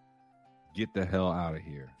 get the hell out of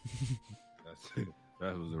here.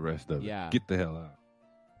 That was the rest of it. Yeah. Get the hell out.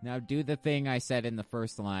 Now do the thing I said in the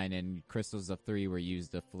first line, and crystals of 3 were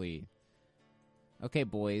used to flee. Okay,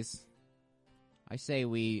 boys. I say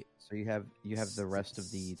we. So you have the rest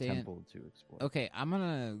of the temple to explore. Okay, I'm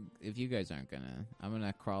gonna. If you guys aren't gonna, I'm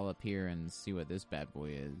gonna crawl up here and see what this bad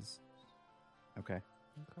boy is. Okay.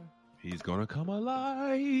 He's gonna come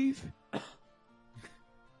alive.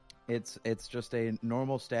 It's just a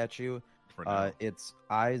normal statue. Its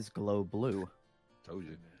eyes glow blue. Told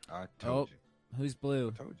you. I told you. Who's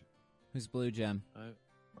blue? I told you. Who's blue, Gem?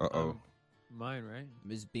 Mine, right?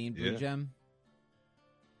 Is Bean blue, Gem?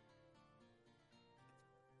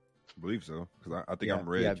 I believe so, because I think I'm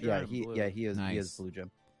red. He is. Nice. He is blue, Gem.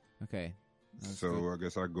 Okay. So I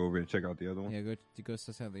guess I'll go over and check out the other one. Yeah, go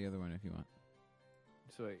suss out the other one if you want.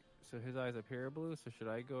 So wait, so his eyes up here are blue. So should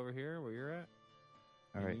I go over here where you're at?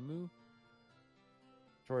 All right. You move.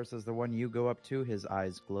 Tor says the one you go up to, his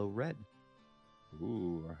eyes glow red.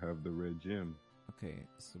 Ooh, I have the red gem. Okay,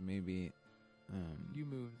 so maybe you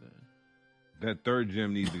move then. That third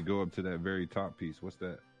gem needs to go up to that very top piece. What's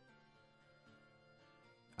that?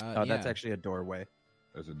 That's actually a doorway.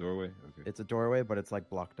 That's a doorway? Okay. It's a doorway, but it's like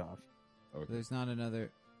blocked off. Okay. There's not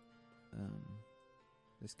another.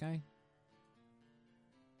 This guy?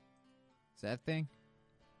 Is that thing?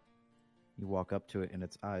 You walk up to it, and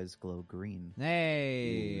its eyes glow green.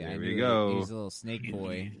 Hey, there I we knew go. He's a little snake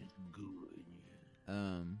boy.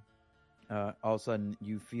 All of a sudden,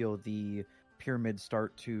 you feel the pyramid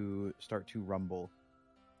start to rumble.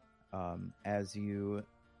 As you,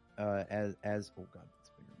 as oh god, that's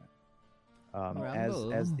a bigger map.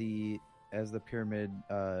 As the pyramid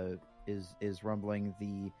is rumbling,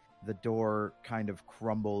 the door kind of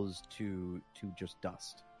crumbles to just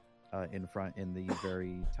dust. In the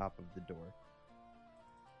very top of the door.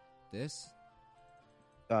 This?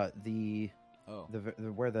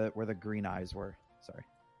 Where the green eyes were. Sorry.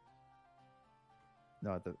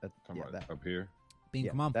 No, that up here. Bean,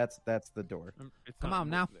 come on. That's the door. Come on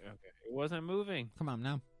now. Okay, it wasn't moving. Come on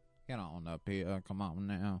now. Get on up here. Come on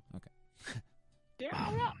now. Okay. Get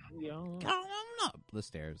on up. Get on up the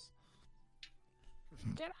stairs.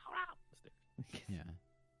 Get on up the stairs. Yeah.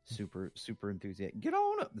 Super enthusiastic. Get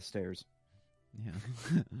on up the stairs. Yeah.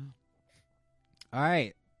 All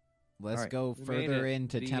right. Let's go further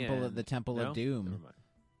into the Temple of Doom.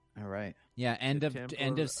 All right. Yeah, end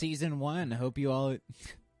of season 1. Hope you all.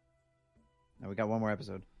 Now we got one more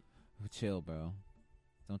episode. Oh, chill, bro.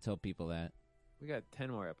 Don't tell people that. We got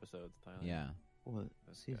 10 more episodes, Tyler. Yeah. What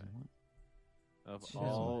season 1? Of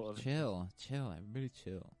all of chill. Everybody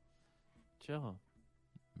chill. Chill.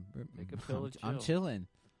 Take a pill of chill. I'm chilling.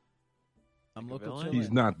 I'm looking chilling.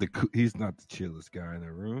 He's not the chillest guy in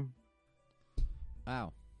the room.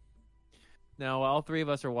 Wow. Now all 3 of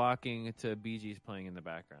us are walking to Bee Gees playing in the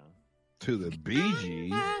background. To the Bee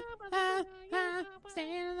Gees?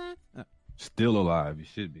 Still alive, you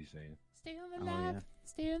should be saying. Still alive.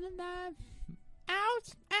 Still alive. Ouch.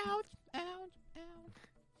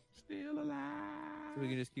 We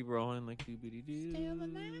can just keep rolling like doobity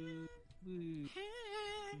doo.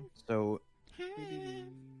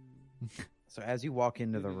 So as you walk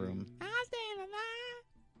into the room,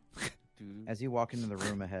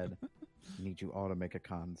 ahead, I need you all to make a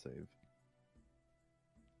con save.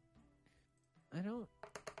 I don't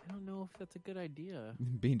know if that's a good idea.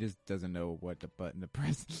 Bean just doesn't know what button to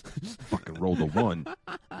press. Fucking roll the 1.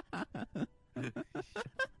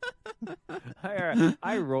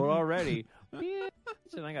 I rolled already.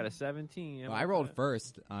 And I got a 17. Well, I rolled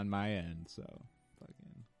first on my end, so fucking.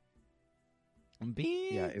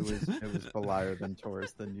 Bean. Yeah, it was Beliar than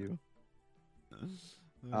Taurus than you.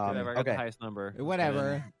 Whatever, I got the highest number.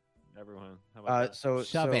 Whatever. Everyone. How about so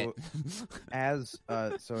Shove it.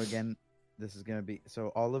 So again, this is gonna be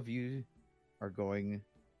all of you are going.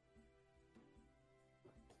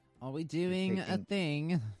 Are we doing a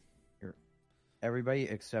thing? Everybody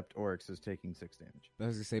except Oryx is taking 6 damage. I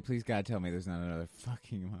was gonna say, please God, tell me there's not another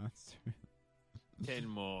fucking monster. 10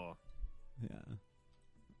 more. Yeah.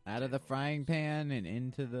 Out of the frying pan and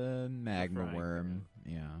into the magma worm.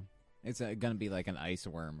 Pan. Yeah. It's gonna be like an ice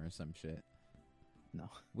worm or some shit. No.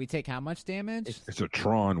 We take how much damage? It's a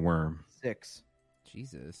Tron worm. 6.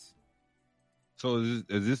 Jesus. So is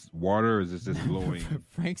this water or is this just flowing?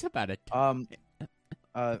 Frank's about to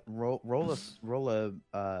roll a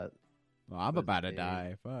well, I'm about to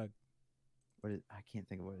die. Fuck. I can't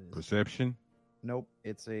think of what it is. Perception? Nope.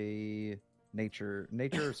 It's a nature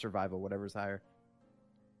or survival, whatever's higher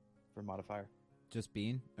for modifier. Just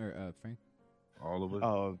Bean or Frank? All of it?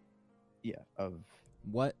 Oh, yeah. Of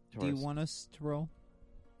what Taurus. do you want us to roll?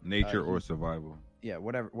 Nature or survival? Yeah,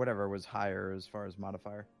 whatever was higher as far as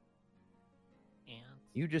modifier. And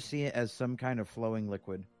You just see it as some kind of flowing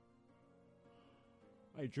liquid.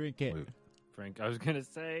 I drink it. Wait. Frank, I was gonna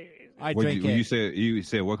say. I drink it. You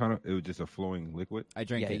said what kind of? It was just a flowing liquid. I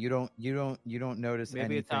drink it. You don't notice Maybe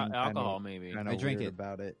anything it's alcohol. Maybe kind I of drink weird it.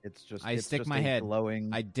 about it. It's just I it's stick just my a head. glowing.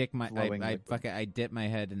 I dip my. I dip my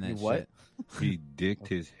head in that You what? shit. He dicked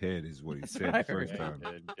his head, is what he said the first time.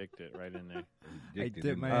 Dicked it right in there. He I dicked it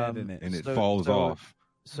dip in my there, head in it. and it So- falls so- off.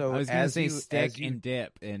 So I was gonna as say you, stick as you, and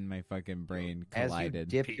dip, and my fucking brain as you collided.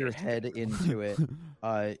 dip your head into it,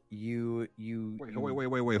 you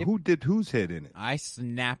Wait. Whose head in it? I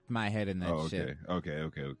snapped my head in that Oh, shit. okay.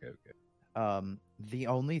 the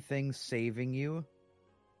only thing saving you,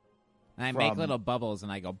 And I make From- little bubbles,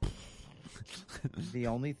 and I go. the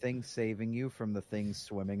only thing saving you from the things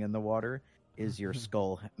swimming in the water is your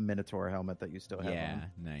skull minotaur helmet that you still have Yeah,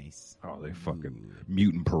 on. nice. Oh, they fucking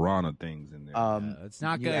mutant piranha things in there. It's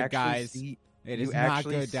not you good, actually guys. see- It you is not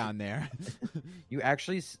actually good see- down there. You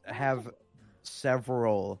actually have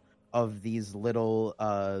several of these little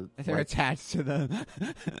They're attached to the.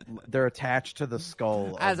 they're attached to the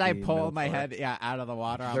skull. As of I the pull my minotaur. head, out of the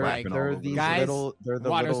water, I'm They're, like, all they're over these the guys, little. They're the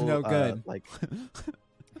water's little, no good. like,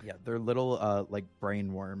 yeah, they're little like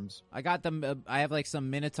brain worms. I got them. I have like some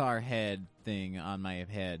minotaur head thing on my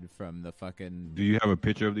head from the fucking Do you have a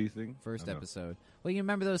picture of these things? first I know. episode. Well, you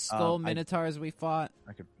remember those skull minotaurs we fought?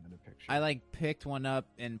 I could find a picture. I like picked one up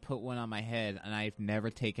and put one on my head, and I've never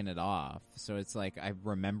taken it off. So it's like I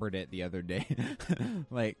remembered it the other day,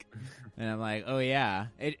 like, and I'm like, oh yeah,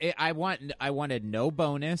 I wanted no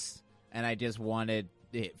bonus, and I just wanted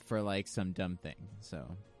it for like some dumb thing.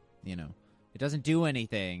 So, it doesn't do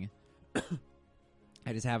anything.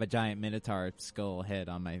 I just have a giant minotaur skull head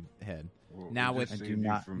on my head. Well, Now it with- just I saved do you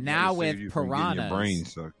not- from- now it saved with you from getting your piranhas. brain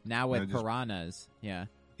sucked. Now with just- piranhas, yeah.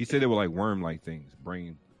 He said they were like worm-like things,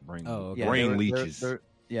 brain, Oh, okay. brain they're- leeches. they're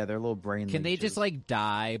little brain. Can they leeches. just like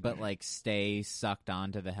die, but like stay sucked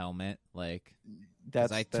onto the helmet? Like,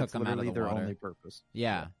 That's I took that's them out of literally the their water. only purpose.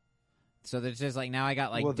 yeah. So there's just like now I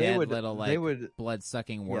got like Well, dead little they like would blood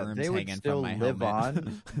sucking yeah, worms they would hanging still from my live helmet.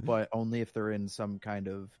 on, but only if they're in some kind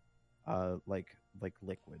of like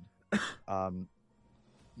liquid.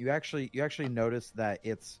 You actually notice that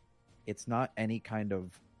it's not any kind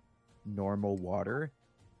of normal water.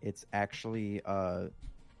 It's actually a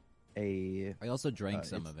I also drank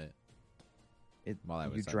some it's- of it. it. While I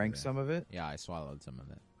was You under drank there. some of it. Yeah, I swallowed some of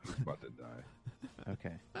it. He's about to die.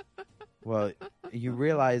 Okay. Well, you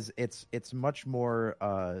realize it's much more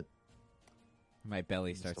My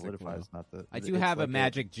belly starts to glow. solidifies. Not the. I do it's have a like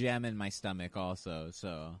magic gem in my stomach also,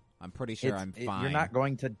 so I'm pretty sure I'm fine. You're not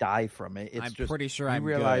going to die from it. It's I'm just pretty sure you I'm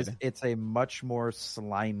realize good. it's a much more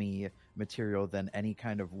slimy material than any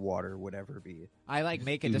kind of water would ever be. I like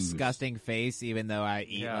make a Ooze. disgusting face even though I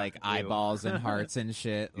eat Yeah, like ew. eyeballs and hearts and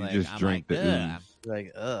shit. You Like just I'm drank like, the ugh, ooze.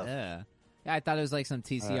 Like, ugh. ugh. Yeah, I thought it was like some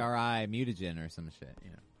TCRI mutagen or some shit.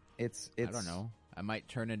 It's I don't know. I might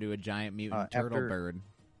turn into a giant mutant turtle after- bird.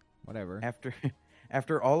 Whatever. After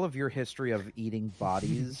after all of your history of eating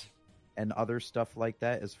bodies and other stuff like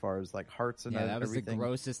that, as far as like hearts and that was everything, the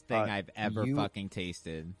grossest thing I've ever fucking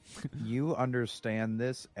tasted. You understand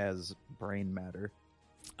this as brain matter.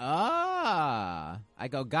 I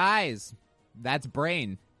go, guys, that's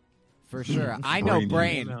brain for sure. I know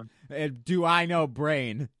brain. Do I know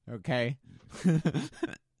brain? Okay.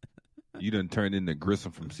 You done turned into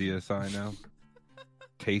Grissom from CSI now.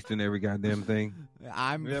 Tasting every goddamn thing.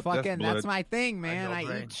 That's my thing, man.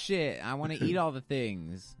 I eat shit. I want to eat all the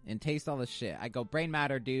things and taste all the shit. I go, brain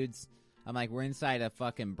matter, dudes. I'm like, we're inside a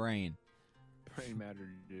fucking brain. Brain matter,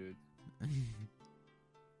 dude.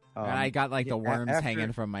 And I got like the worms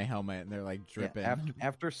hanging from my helmet, and they're like dripping. Yeah,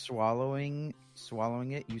 after swallowing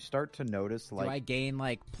it, you start to notice like. Do I gain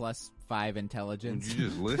like +5 intelligence? You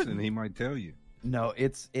just listen. He might tell you. No,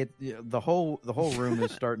 the whole room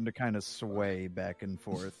is starting to kind of sway back and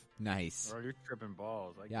forth. Nice. Or you're tripping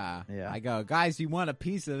balls. Yeah. I go, guys, you want a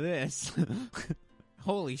piece of this?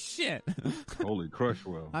 Holy shit. Holy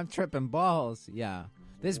Crushwell. I'm tripping balls. Yeah.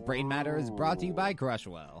 This brain matter is brought to you by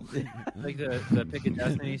Crushwell. Like the Pick of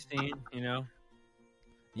Destiny scene, you know?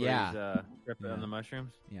 Yeah. He's, tripping on the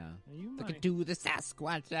mushrooms. Yeah. Look at the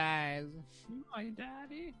Sasquatch eyes. You my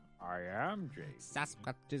daddy? I am Jake.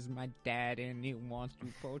 Sasquatch is my dad and he wants to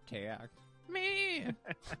protect me.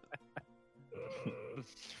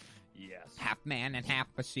 Yes. Half man and half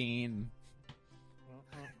machine.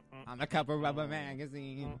 On the cover of a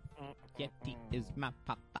magazine. Yeti is my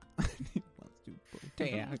papa. He wants to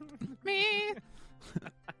protect me.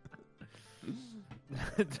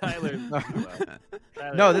 Tyler.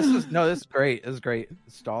 No, this is great. This is great.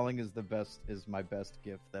 Stalling is my best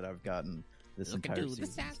gift that I've gotten this entire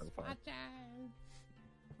season so far.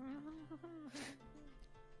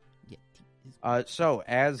 So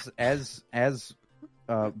as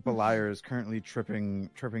Beliar is currently tripping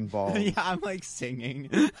balls. Yeah, I'm like singing.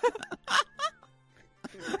 Here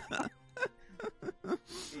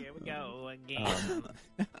we go again.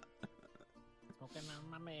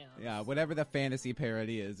 Yeah, whatever the fantasy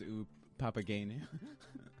parody is, ooh, Papageno.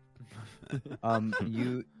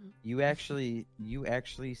 You actually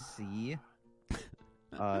see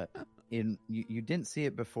you didn't see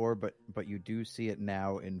it before, but you do see it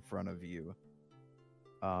now in front of you.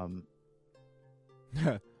 Oh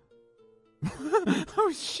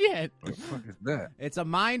shit! What the fuck is that? It's a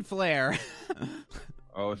mind flare.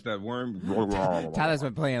 Oh, it's that worm. Tyler's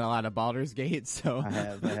been playing a lot of Baldur's Gate, so I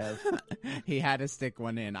have. He had to stick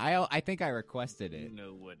one in. I think I requested it. You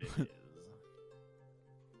know what it is.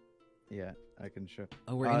 Yeah, I can show.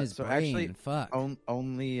 Oh, we're in his brain. Actually, fuck.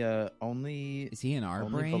 Only is he in our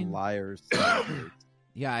brain? The liars.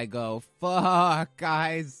 Yeah, I go, fuck,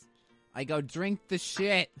 guys. I go, drink the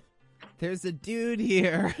shit. There's a dude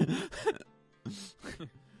here.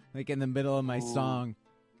 Like in the middle of my song.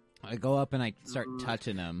 I go up and I start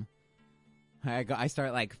touching him. I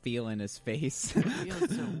start like feeling his face. It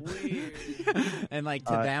feels so weird. And like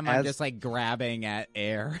to them, I'm just like grabbing at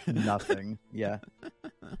air. Nothing. Yeah.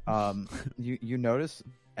 You notice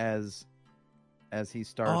as he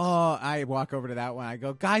starts. Oh, I walk over to that one. I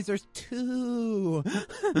go, guys, there's 2.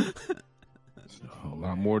 A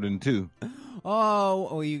lot more than 2.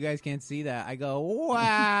 Oh, you guys can't see that. I go,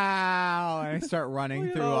 wow. And I start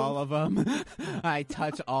running through all of them. I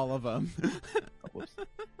touch all of them.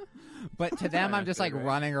 But to them, I'm just like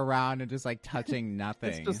running around and just like touching nothing.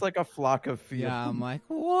 It's just like a flock of field. Yeah, I'm like,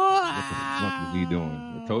 wow. What was he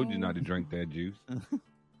doing? I told you not to drink that juice.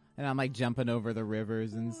 And I'm like jumping over the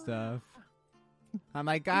rivers and stuff. I'm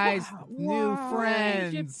like, guys, new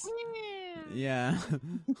friends. Yeah.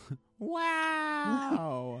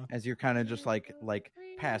 Wow. As you're kind of just like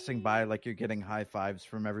passing by, like you're getting high fives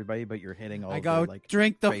from everybody, but you're hitting all. I go, like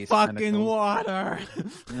drink the fucking tentacles. water.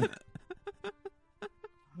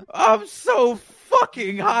 I'm so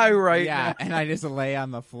fucking high right now. Yeah, and I just lay on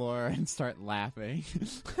the floor and start laughing.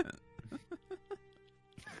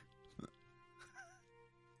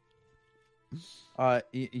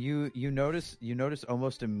 You notice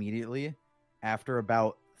almost immediately after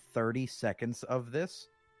about 30 seconds of this,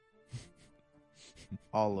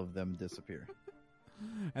 all of them disappear.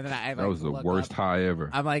 And then I like, that was the worst high ever.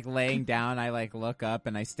 I'm like laying down. I like look up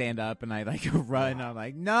and I stand up and I like run. I'm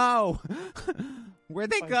like, no, where'd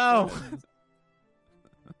they go?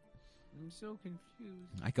 I'm so confused.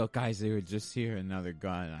 I go, guys, they were just here. Another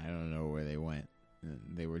gun. I don't know where they went.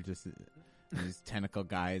 They were just these tentacle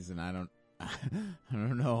guys, and I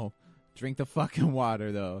don't know. Drink the fucking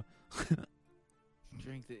water though.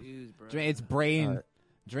 Drink the ooze, bro. It's brain.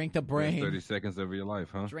 Drink the brain. 30 seconds of your life,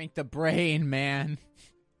 huh? Drink the brain, man.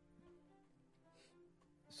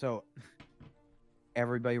 So,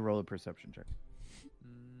 everybody roll a perception check.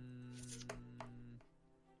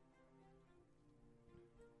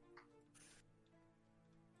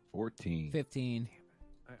 $14. 15.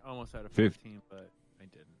 I almost had a 15, 15, but I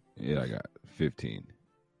didn't. Yeah, I got 15.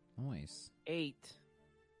 Nice. 8.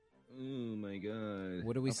 Oh my god.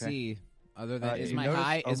 What do we Okay. see? Other than is you my notice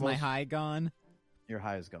high is my almost- high gone? Your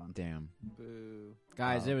high is gone. Damn. Boo.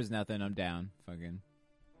 Guys, there was nothing. I'm down. Fucking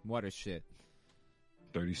water shit.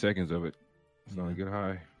 30 seconds of it. It's Yeah. not a good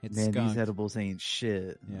high. It's Man, skunked. these edibles ain't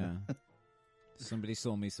shit. Yeah. Somebody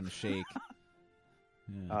sold me some shake.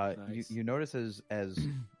 Yeah. Nice. You notice as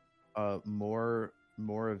more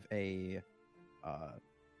of a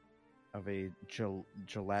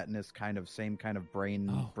gelatinous kind of same kind of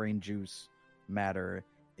brain juice matter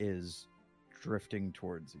is drifting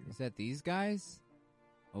towards you. Is that these guys?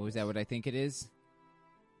 Oh, is that what I think it is?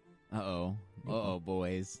 Uh oh,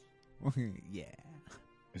 boys. Yeah.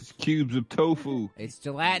 It's cubes of tofu. It's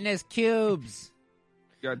gelatinous cubes.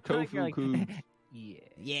 Got tofu cubes. Yeah.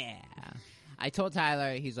 Yeah. I told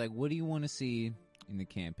Tyler, he's like, what do you want to see in the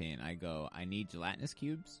campaign? I go, I need gelatinous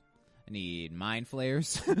cubes. I need mind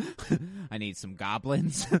flayers. I need some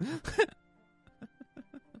goblins.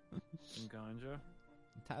 Some ganja.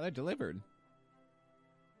 Tyler delivered.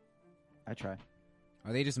 I try.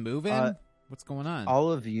 Are they just moving? What's going on?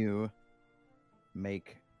 All of you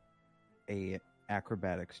make a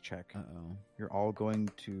acrobatics check. Uh-oh. You're all going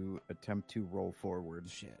to attempt to roll forward.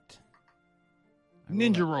 Shit.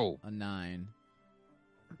 Ninja roll. A 9.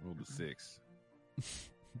 Roll the 6.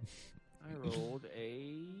 I rolled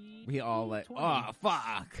a. We all let. 20. Oh,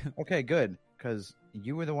 fuck. Okay, good, because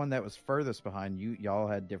you were the one that was furthest behind. Y'all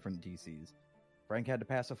had different DCs. Frank had to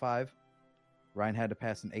pass a 5. Ryan had to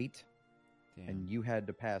pass an 8. Damn. And you had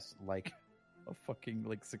to pass like a fucking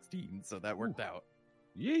 16, so that worked out.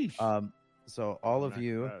 Yeesh. So all of I'm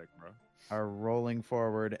you acrobatic, bro. are rolling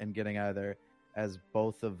forward and getting out of there as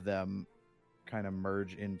both of them kind of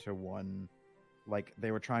merge into one. Like they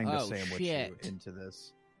were trying to Oh, sandwich shit. you into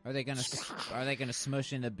this. Are they gonna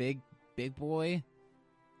smush into big boy?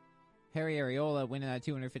 Harry Areola winning that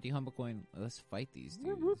 250 humble coin. Let's fight these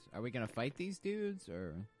dudes. Are we gonna fight these dudes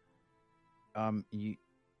or? You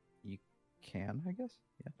can, I guess.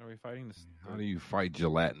 Yeah. Are we fighting this? How do you fight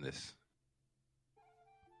gelatinous?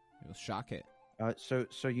 You'll shock it.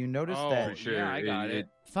 So you notice Oh, that Sure, yeah, I got it.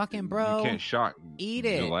 Fucking bro. You can't shock. Eat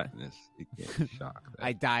it. Gelatinous. You can't shock that.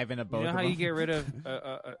 I dive into both. You know of how them. you get rid of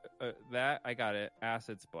that? I got it.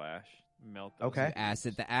 Acid splash. Melt those. Okay.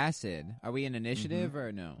 The acid. Are we in initiative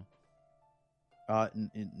or no?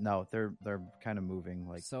 no, they're kind of moving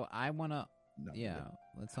like. So I wanna. No, Yeah,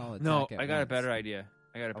 let's all attack. No, at I got a once. better idea.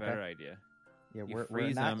 Okay. Yeah, You we're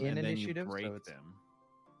freeze not them in and initiative, then you so break it's them.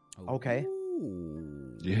 Okay.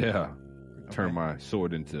 Ooh. Yeah. Turn Okay. my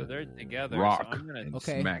sword into They're together. rock So I'm gonna, and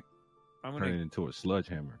Okay. smack, I'm turn it gonna into a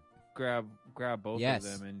sledgehammer. grab both Yes.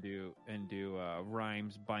 of them and do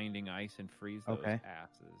rhymes binding ice and freeze those Okay.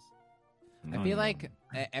 asses. I feel like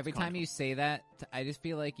every It's time you say that, I just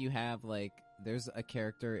feel like you have like there's a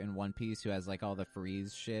character in One Piece who has like all the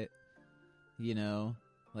freeze shit, you know,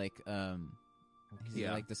 like he's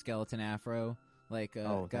Yeah. like the skeleton afro like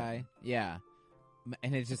Oh, that guy, one. yeah,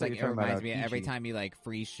 and it's just thought like you it were talking reminds about me every Aokichi. time you like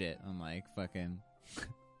freeze shit, I'm like fucking,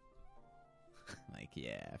 like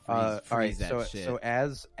yeah, all right. freeze that So shit. so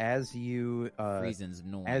as you Freezing's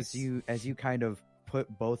noise. as you kind of put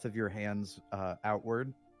both of your hands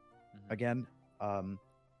outward Mhm. again,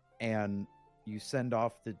 and you send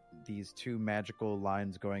off these two magical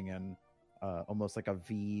lines going in, almost like a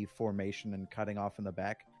V formation and cutting off in the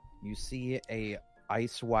back. You see a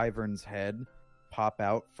ice wyvern's head pop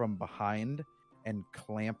out from behind and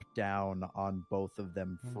clamp down on both of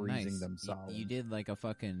them, Oh, freezing nice. them solid. You did like a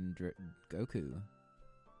fucking Goku.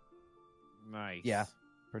 Nice. Yeah.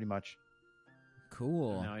 Pretty much.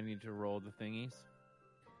 Cool. Now I need to roll the thingies.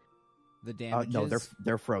 The damages. No,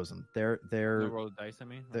 they're frozen. They're No, roll the dice. I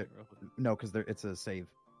mean, they're- no, because it's a save.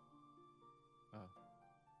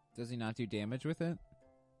 Does he not do damage with it?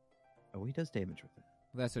 Oh, he does damage with it.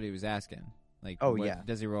 That's what he was asking. Like, Oh, what- yeah.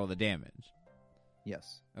 Does he roll the damage?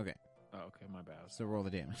 Yes. Okay, Oh, okay, my bad. so roll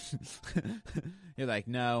the damage. You're like,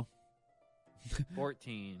 no.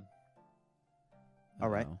 14. All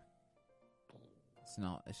right. Uh-oh.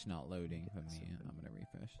 It's not loading for me. I'm gonna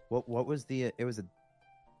refresh. What was the? Was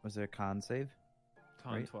it a con save?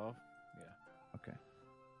 Con Right. 12. Yeah. Okay.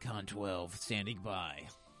 Con 12 standing by.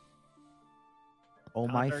 Oh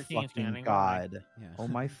Con my 13 fucking standing by. god! Yeah. Oh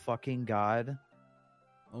my fucking god!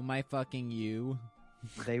 Oh my fucking you.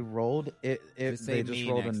 They rolled it. Just say They just me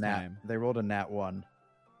rolled a next nat. time. They rolled a nat 1.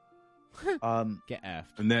 Get effed.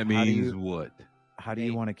 And that How do means you- what? How do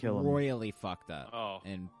you They want to kill him? Royally fucked up Oh.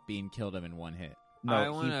 and being killed him in one hit.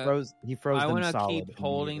 No, he froze I them want to solid. keep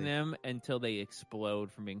holding immediately. them until they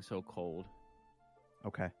explode from being so cold.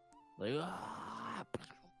 Okay. Like,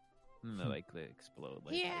 and they explode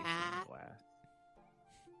like ice in glass.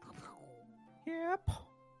 Yep.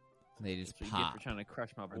 They just That's what you get pop. for trying to crush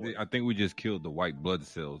my boy. I think we just killed the white blood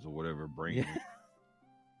cells or whatever brain.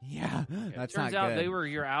 Yeah, that's Turns not out good. they were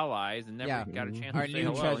your allies and never got a chance Our to say new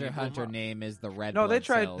hello. treasure and you blew 'em hunter up. name is the red. No, blood they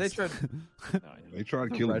tried. cells. They tried. They tried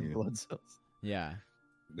the killing red you. blood cells. Yeah.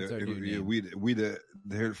 They're, That's our new yeah, name.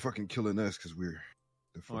 they're fucking killing us because we're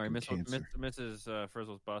the All right, fucking cancer. Mrs.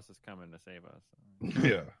 Frizzle's bus is coming to save us.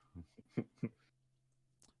 Yeah.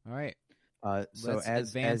 All right. So Let's as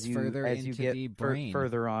advance you further as you into get the brain.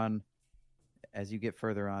 further on,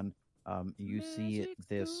 you see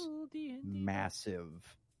this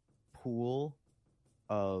massive pool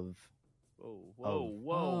of Whoa!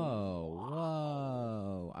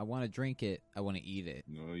 Whoa! I want to drink it. I want to eat it.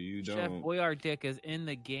 No, you Chef don't. Boyardee is in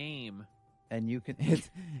the game. and you can It's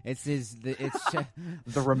Chef,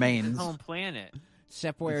 the remains. Home planet.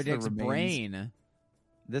 Chef It's the Boyardick's remains. brain.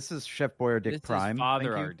 This is Chef Boyardee This Prime. is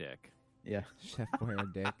Father Thank you. Ardick. Yeah, Chef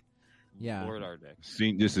Boyardick. Yeah. Lord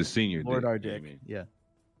Ardick. This is senior. Lord dick, Ardick. you mean. Yeah,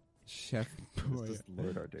 Chef this is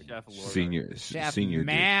Lord Ardick. Chef Lord Senior. Ardick. Chef Senior. dick.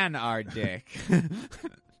 Man Ardick.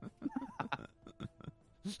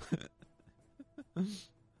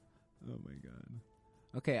 Oh my god.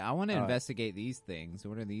 Okay, I want to investigate these things.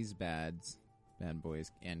 What are these bad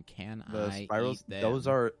boys? And can The I spirals. eat them?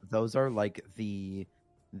 Those are like the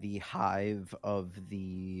hive of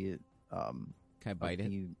the Can I bite it?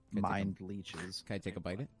 the take mind leeches. Can I take a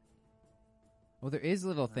bite? Well, there is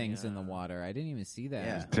little things in the water. I didn't even see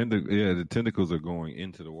that. Yeah. The tentacles are going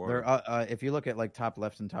into the water. They're if you look at like top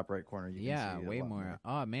left and top right corner, you Yeah, can see way a lot more.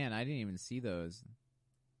 Oh man, I didn't even see those.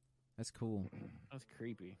 That's cool. That's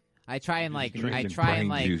creepy. I try and Just drinking brain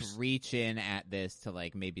juice. reach in at this to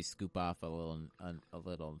like maybe scoop off a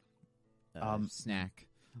little snack.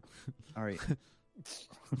 All right.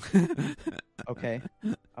 Okay.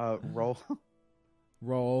 Roll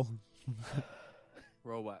Roll.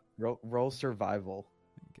 Roll what? roll survival.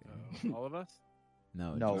 All of us?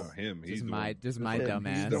 No, No. just, him. He's just my him.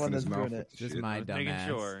 dumbass. He's the one stuffing his that's mouth doing with it. the Just shit. my Making dumbass.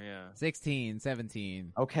 sure, yeah. 16,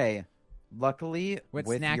 17. Okay. Luckily, What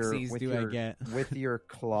with snacksies do I get? with your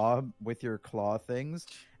claw things,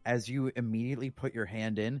 as you immediately put your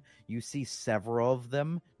hand in, you see several of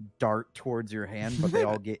them dart towards your hand, but they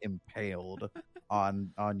all get impaled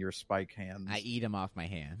on your spike hands. I eat them off my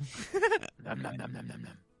hand. Nom, nom, nom, nom, nom,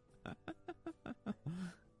 nom.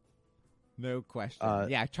 No question.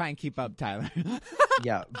 Yeah, try and keep up, Tyler.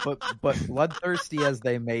 Yeah, but bloodthirsty as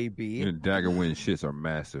they may be, And dagger wind shits are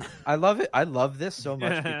massive. I love it. I love this so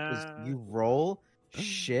much because you roll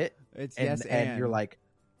shit It's and you're like,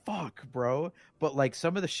 fuck, bro. But like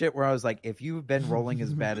some of the shit where I was like, if you've been rolling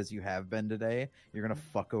as bad as you have been today, you're gonna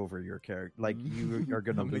fuck over your character. Like you are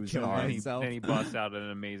gonna I'm gonna lose kill an arm. myself. Then he busts out an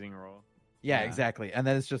amazing roll. Yeah, Yeah. exactly. And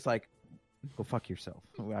then it's just like, go fuck yourself.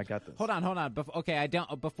 I got this. Hold on. Okay, I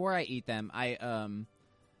don't. Before I eat them, I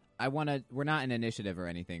want to. We're not in initiative or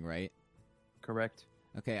anything, right? Correct.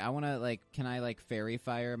 Okay, I want to Can I fairy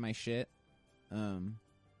fire my shit? You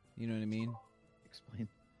know what I mean? Explain.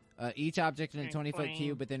 Each object in a 20-foot Explain.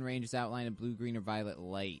 cube within range is outlined in blue, green, or violet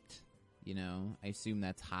light. You know, I assume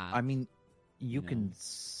that's hot. I mean, you No. can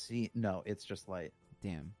see. No, it's just light.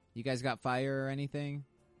 Damn. You guys got fire or anything?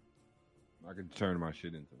 I can turn my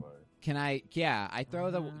shit into fire. Can I? Yeah, I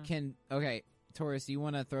throw the. Okay, Taurus, you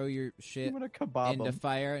want to throw your shit I'm gonna kebab into them.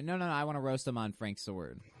 fire? No, I want to roast them on Frank's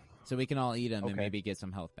sword, so we can all eat them and Okay. maybe get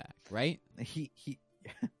some health back. Right? He.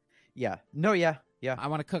 Yeah. No. Yeah. Yeah. I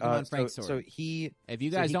want to cook them on Frank's sword. So he. If you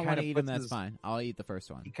so guys he don't want to kinda eat them, puts that's his- fine. I'll eat the first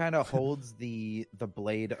one. He kind of holds the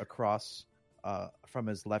blade across from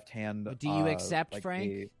his left hand. Do you accept, like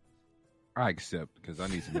Frank? I accept because I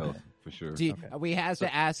need some help for sure. Do you- Okay. We have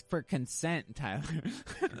to ask for consent, Tyler.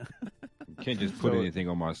 You can't just put So- anything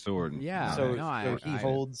on my sword. And, Yeah. So, no, so he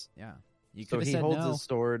holds. Yeah, you So could have he said holds no. his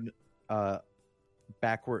sword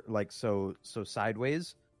backward, like so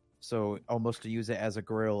sideways. So almost to use it as a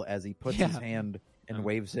grill, as he puts his Yeah. hand and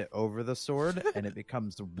waves it over the sword, and it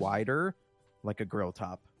becomes wider, like a grill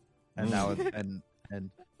top. And now and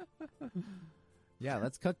Yeah,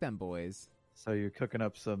 let's cook them, boys. so you're cooking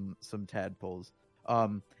up some tadpoles.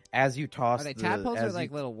 As you toss, Are they the- tadpoles or as like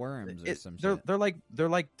you- little worms or some they're shit? they're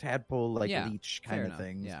like tadpole, like Yeah, leech Fair kind of enough.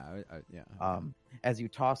 things. Yeah, yeah. As you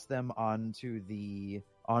toss them onto the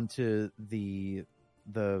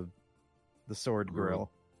sword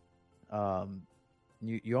grill,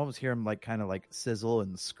 you almost hear them like kind of like sizzle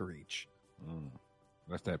and screech.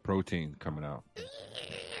 That's that protein coming out.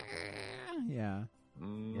 Yeah,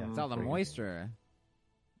 Yeah. it's all the Pretty- moisture.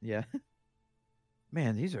 Yeah.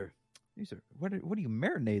 Man, these are what do you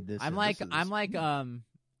marinate this? I'm in? like This is- I'm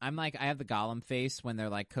like I have the Gollum face when they're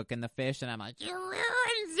like cooking the fish, and I'm like, you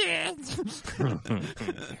ruined it.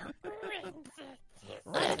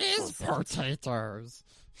 It is potatoes.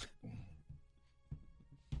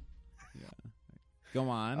 Yeah. Go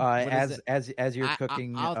on. What is it? as you're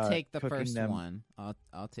cooking, I'll take the cooking first them. one.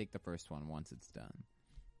 I'll take the first one once it's done.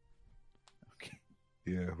 Okay.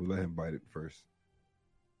 Yeah, we'll let him bite it first.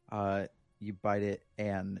 You bite it,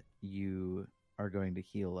 and you are going to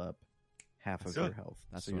heal up half of your health.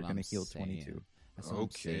 That's so what you're going I'm to heal saying. 22. That's what I'm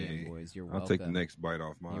saying, boys. You're welcome. I'll take the next bite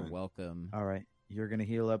off mine. You're welcome. All right. You're going to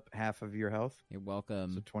heal up half of your health. You're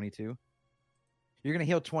welcome. So 22. You're going to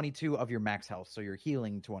heal 22 of your max health, so you're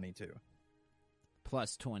healing 22.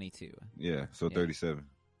 Plus 22. Yeah, so 37.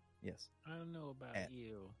 Yes. I don't know about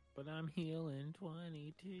you, but I'm healing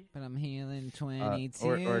 22. But I'm healing 22.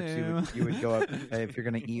 Or you would go up if you're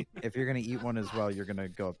going to eat. If you're going to eat one as well, you're going to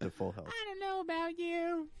go up to full health. I don't know about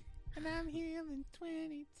you, but I'm healing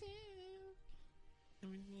 22.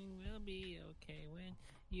 Everything will be okay when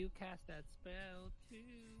you cast that spell too.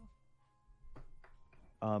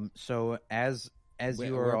 So as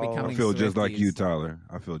you we're are all, becoming I feel just like you, Swifties. Tyler.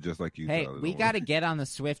 I feel just like you, Hey, Tyler. we Don't got to worry. get on the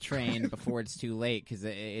Swift train before it's too late because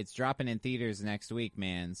it's dropping in theaters next week,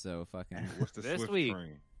 man. So fucking What's the This Swift week.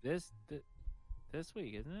 train? This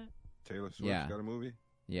week, isn't it? Taylor Swift Yeah. got a movie?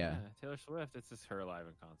 yeah. Taylor Swift. It's just her live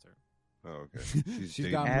in concert. Oh, okay. She's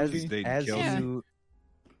got a as movie? dating as Kelsey. you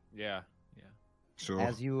Yeah. Sure.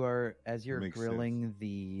 as you're Makes grilling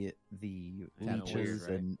the Kinda leeches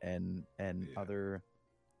weird, right? and Yeah. other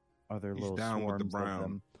He's little down with the swarms of brown.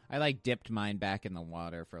 them. I like dipped mine back in the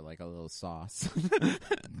water for like a little sauce.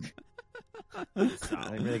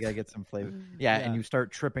 I really gotta get some flavor. Yeah, and Yeah. you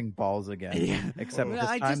start tripping balls again. Yeah. Except Well, this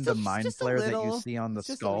I time just the a- mind just a flare that little. you see on the It's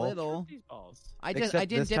just a skull. little. These balls. I Except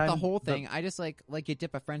didn't this dip the time whole the- thing. I just like you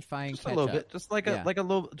dip a French fry in Just a ketchup. little bit, just like Yeah. a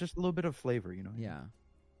little bit of flavor, you know. Yeah.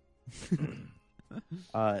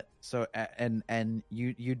 So and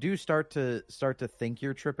you do start to think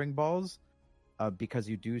you're tripping balls, because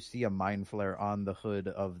you do see a mind flare on the hood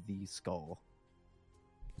of the skull.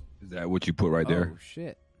 Is that what you put right there? Oh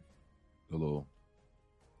shit. A little.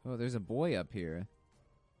 Oh, there's a boy up here.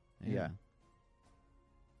 Yeah.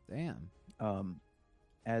 Damn.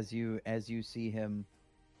 As you see him,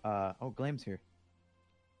 Glame's here.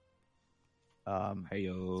 Hey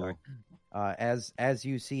yo. Sorry. As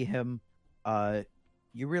you see him,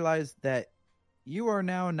 you realize that you are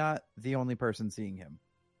now not the only person seeing him.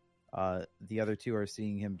 The other two are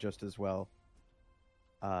seeing him just as well.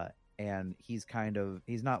 And he's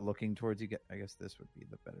not looking towards you. I guess this would be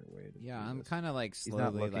the better way to. Yeah, do I'm this. kind of like He's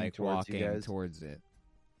not slowly looking like towards you walking guys. towards it.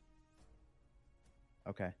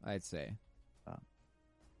 Okay. I'd say.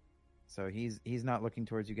 So he's not looking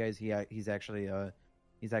towards you guys. He's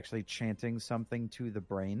actually chanting something to the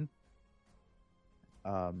brain.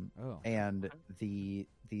 Oh, And the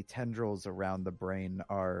tendrils around the brain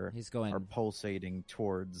are he's going. pulsating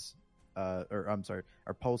towards, are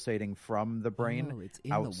pulsating from the brain Oh, it's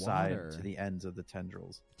in outside the water. to the ends of the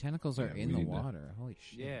tendrils. Tentacles are Yeah, in we the need that. water. Holy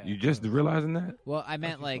shit. Yeah. You just realizing that? Well, I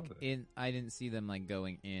meant you like saw that? in. I didn't see them like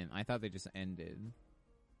going in. I thought they just ended.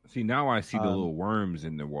 See, now I see the Um, little worms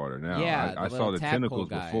in the water. Now Yeah, I the saw little the tadpole tentacles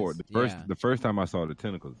before. guys. Yeah. The first time I saw the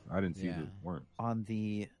tentacles, I didn't see Yeah. the worms. On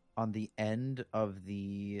the end of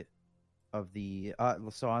the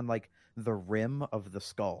so on like the rim of the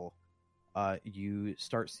skull, you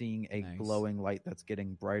start seeing a Nice. glowing light that's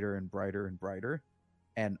getting brighter and brighter and brighter,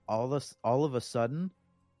 and all of a sudden,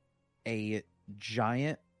 a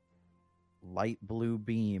giant light blue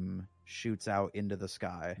beam shoots out into the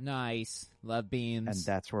sky, Nice. Love beams. and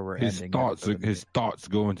that's where we're His ending. thoughts, episode his thoughts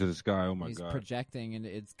go into the sky. Oh my He's god! projecting, and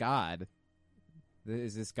it's God.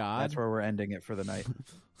 Is this God? That's where we're ending it for the night.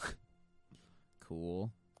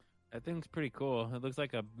 Cool. That thing's pretty cool. It looks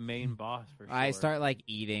like a main boss for sure. I start like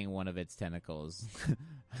eating one of its tentacles.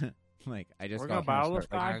 Like I just We're go gonna bottle this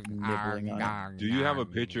start, like, guy? nibbling on it. Do you have a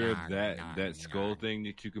picture of that skull thing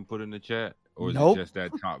that you can put in the chat, or is Nope. it just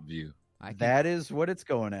that top view? That is what it's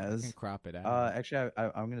going I as. can crop it out. Actually,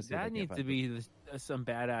 I'm gonna see. if I That can needs find to it. be some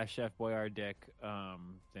badass Chef Boyardee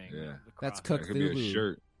thing. Yeah. The That's cross- That could be a Cthulhu.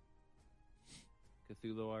 shirt.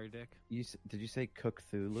 Cthulhu Ardick. Did you say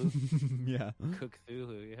Cthulhu? Yeah.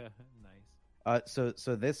 Cthulhu, yeah. Nice.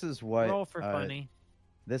 So this is what Roll for funny.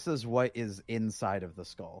 This is what is inside of the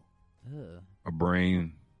skull. Ugh. A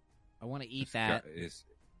brain. I want to eat It's that. got-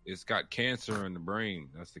 it's got cancer in the brain.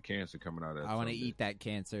 That's the cancer coming out of that. I want to someday. eat that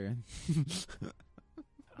cancer.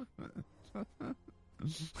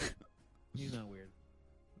 He's not weird.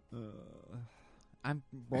 I'm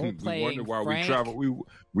role playing. We wonder why Frank. we travel.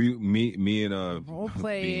 Me and Role Bean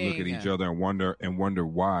playing. look at each other and wonder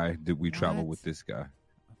why did we travel with this guy?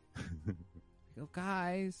 You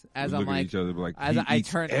guys, as we I'm look like, at each other like, as he I eats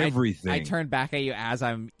turn everything. I turn back at you as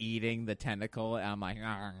I'm eating the tentacle, and I'm like, and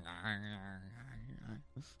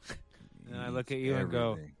I look at you and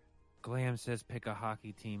go, Glam says pick a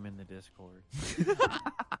hockey team in the Discord.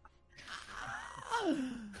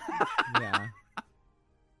 Yeah.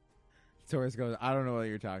 Taurus goes, I don't know what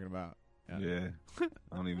you're talking about. Yeah.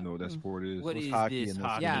 I don't even know what that sport is. What is hockey this in this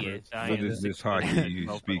hockey? universe? What is this hockey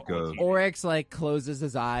you speak of? Oryx like closes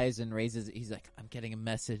his eyes and raises. He's like, I'm getting a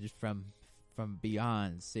message from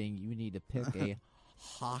beyond saying you need to pick a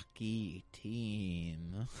hockey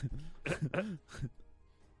team.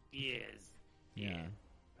 Yes. Yeah.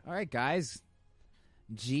 All right, guys.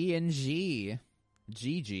 GG.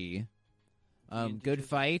 Good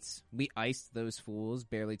fights. We iced those fools.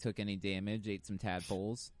 Barely took any damage. Ate some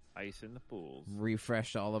tadpoles. Ice in the pools.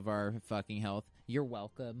 Refreshed all of our fucking health. You're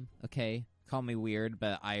welcome. Okay. Call me weird,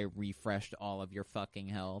 but I refreshed all of your fucking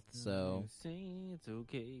health. So it's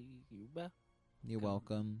okay. you're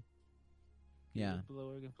welcome. Yeah.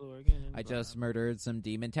 Again, I just murdered some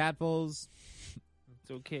demon tadpoles.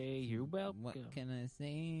 It's okay. You're welcome. What can I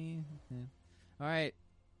say? All right.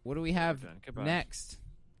 What do we have next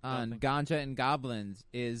on Ganja and Goblins?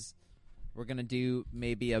 We're going to do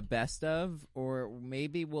maybe a best of, or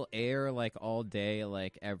maybe we'll air like all day,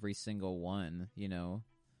 like every single one, you know?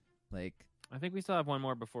 Like, I think we still have one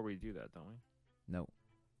more before we do that, don't we? No.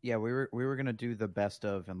 Yeah, we were gonna do the best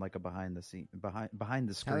of and like a behind the scene behind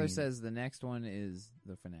the screen. Tyler says the next one is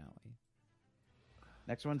the finale.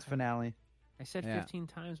 Next one's finale. I said 15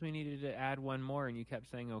 times we needed to add one more, and you kept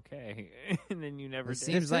saying okay, and then you never It did.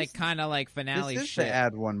 seems like kind of like finale This is shit. to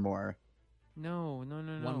add one more. No.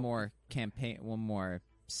 One more campaign, one more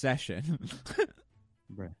session.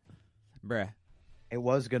 Bruh. It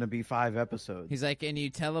was gonna be 5 episodes. He's like, and you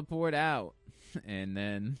teleport out, and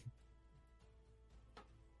then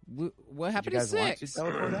what happened to 6?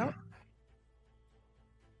 Teleport out?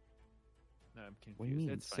 No, I'm confused. What do you mean?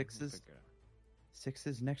 It's fine. 6 is 6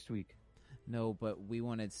 is next week. No, but we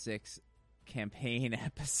wanted 6 campaign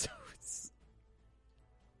episodes.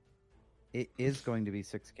 It is going to be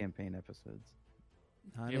 6 campaign episodes.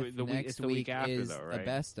 Not Yeah, if but next it's the week after, is though, a right?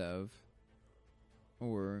 best of,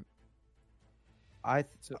 or Okay.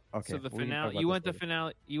 So the we can talk finale. about You this want the later.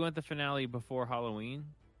 finale? You want the finale before Halloween?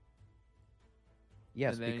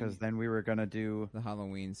 Yes, and then- because then we were gonna do the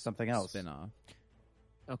Halloween something else. spinoff.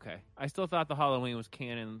 Okay. I still thought the Halloween was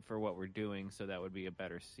canon for what we're doing, so that would be a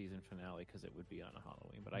better season finale because it would be on a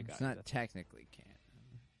Halloween. But I got It's it. not That's- technically canon.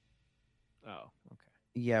 Oh, okay.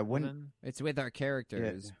 Yeah, Well, when then- It's with our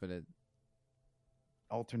characters, but it,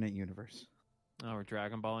 alternate universe. oh, we're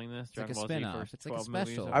Dragon Balling this. It's like Dragon a Ball Z spin-off. first It's like a 12 movies?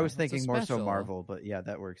 special. Okay. I was It's a thinking more so special. Marvel, but yeah,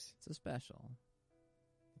 that works. it's a special.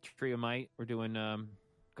 Tree of Might. We're doing Ganja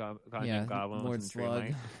Yeah, Goblins Lord and Tree of Slug.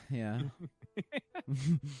 Might. Yeah.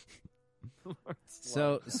 Lord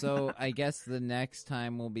Slug. So I guess the next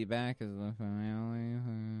time we'll be back is the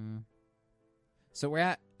finale. So we're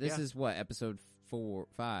at this Yeah. is what, episode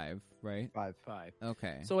 5, right? 5.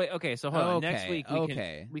 Okay. So wait, okay. So hold on. Next Okay, week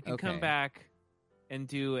we can come okay. back and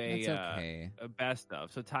do That's okay. a best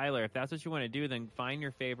of. So Tyler, if that's what you want to do, then find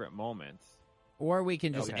your favorite moments. Or we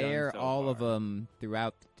can just Okay. air So all of far. them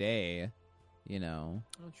throughout the day. You know,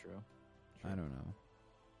 Oh, true. I don't know.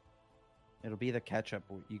 It'll be the catch up.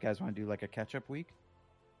 You guys want to do like a catch up week?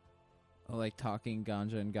 Oh, like talking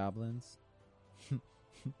Ganja and Goblins.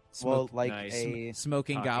 Well, like Nice. a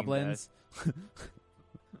Smoking Talking Goblins.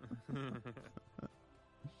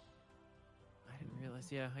 I didn't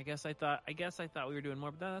realize. Yeah, I guess I thought we were doing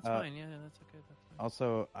more, but that's fine. Yeah, that's okay. That's fine.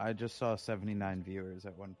 also. I just saw 79 viewers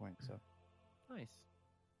at one point. So Nice.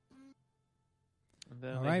 And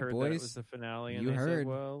then All they right, heard that boys. it was the finale, and You they heard. said,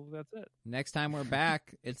 "Well, that's it." Next time we're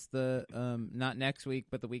back, it's the not next week,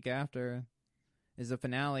 but the week after is the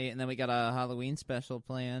finale, and then we got a Halloween special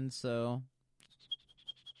planned. So,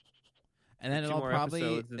 and then 2 it'll more probably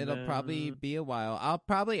episodes, and then- be a while. I'll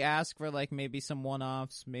probably ask for like maybe some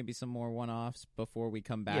one-offs, maybe some more one-offs before we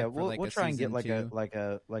come back. yeah, for we'll like we'll a try and get season like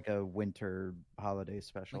 2. a winter holiday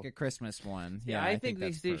special. like a Christmas one. Yeah, Yeah, I think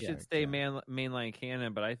that's these should perfect, stay yeah. mainline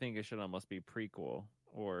canon, but I think it should almost be prequel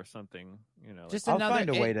or something. You know, Just I'll another. find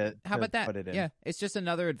a way to How about that? put it in. Yeah, it's just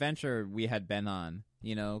another adventure we had been on.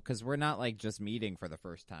 You know, because we're not like just meeting for the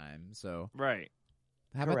first time. So right.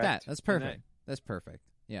 how about that? Correct. That's And perfect. That's perfect.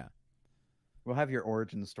 Yeah. We'll have your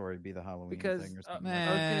origin story be the Halloween Because thing or I something. Nah.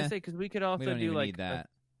 was gonna say because we could also We don't do even like need that.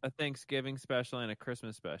 a Thanksgiving special and a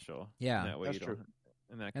Christmas special. Yeah. And that way That's you true. don't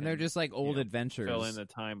And they're just like old adventures. Fill in the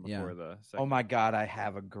time before the second. Oh my god, I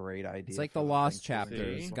have a great idea. It's like for the Lost thing.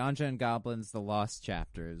 Chapters. See? Ganja and Goblins, the Lost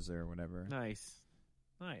Chapters, or whatever. Nice.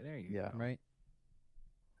 All right, there you Yeah. go. Right?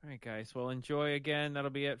 All right, guys. Well, enjoy again. That'll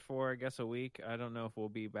be it for, I guess, a week. I don't know if we'll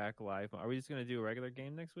be back live. Are we just going to do a regular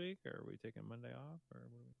game next week, or are we taking Monday off? Or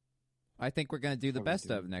I think we're going to do the What are we best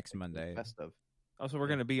of doing? next Monday. Best of. Oh, so we're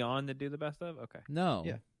going to be on to do the best of? Okay. No.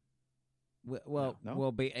 Yeah. Well, No?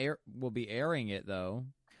 we'll be airing it though,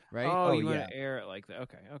 right? Oh, you yeah. want to air it like that?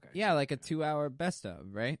 Okay. Yeah, like a 2-hour best of,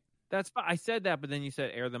 right? That's fine. I said that, but then you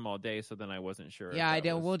said air them all day, so then I wasn't sure. Yeah, if I that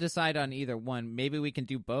don't. was- We'll decide on either one. Maybe we can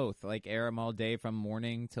do both, like air them all day from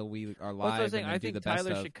morning till we are Well, that's what I was live, saying. and then I do think the best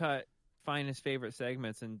Tyler of. should find his favorite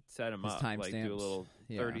segments and set them His up. Like do a timestamps. little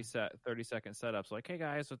Yeah. 30-second setups. Like, hey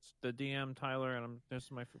guys, it's the DM Tyler, and this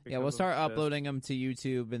is my. Yeah, we'll start because of this. uploading them to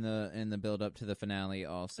YouTube in the build up to the finale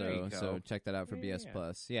There also. you So go. check that out for Yeah. BS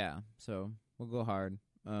Plus. Yeah, so we'll go hard.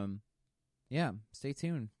 Yeah, stay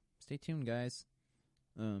tuned. Stay tuned, guys.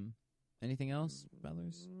 Anything else,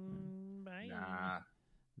 brothers? Bye. Nah.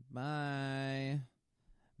 Bye.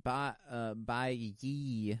 Bye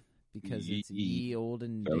ye, because it's Ye. ye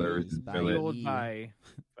olden Fellers, days. Bye fellers. Old ye. bye,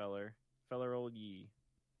 feller old ye.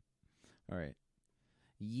 All right.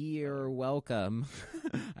 You're welcome.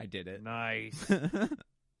 I did it. Nice.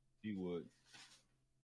 You would.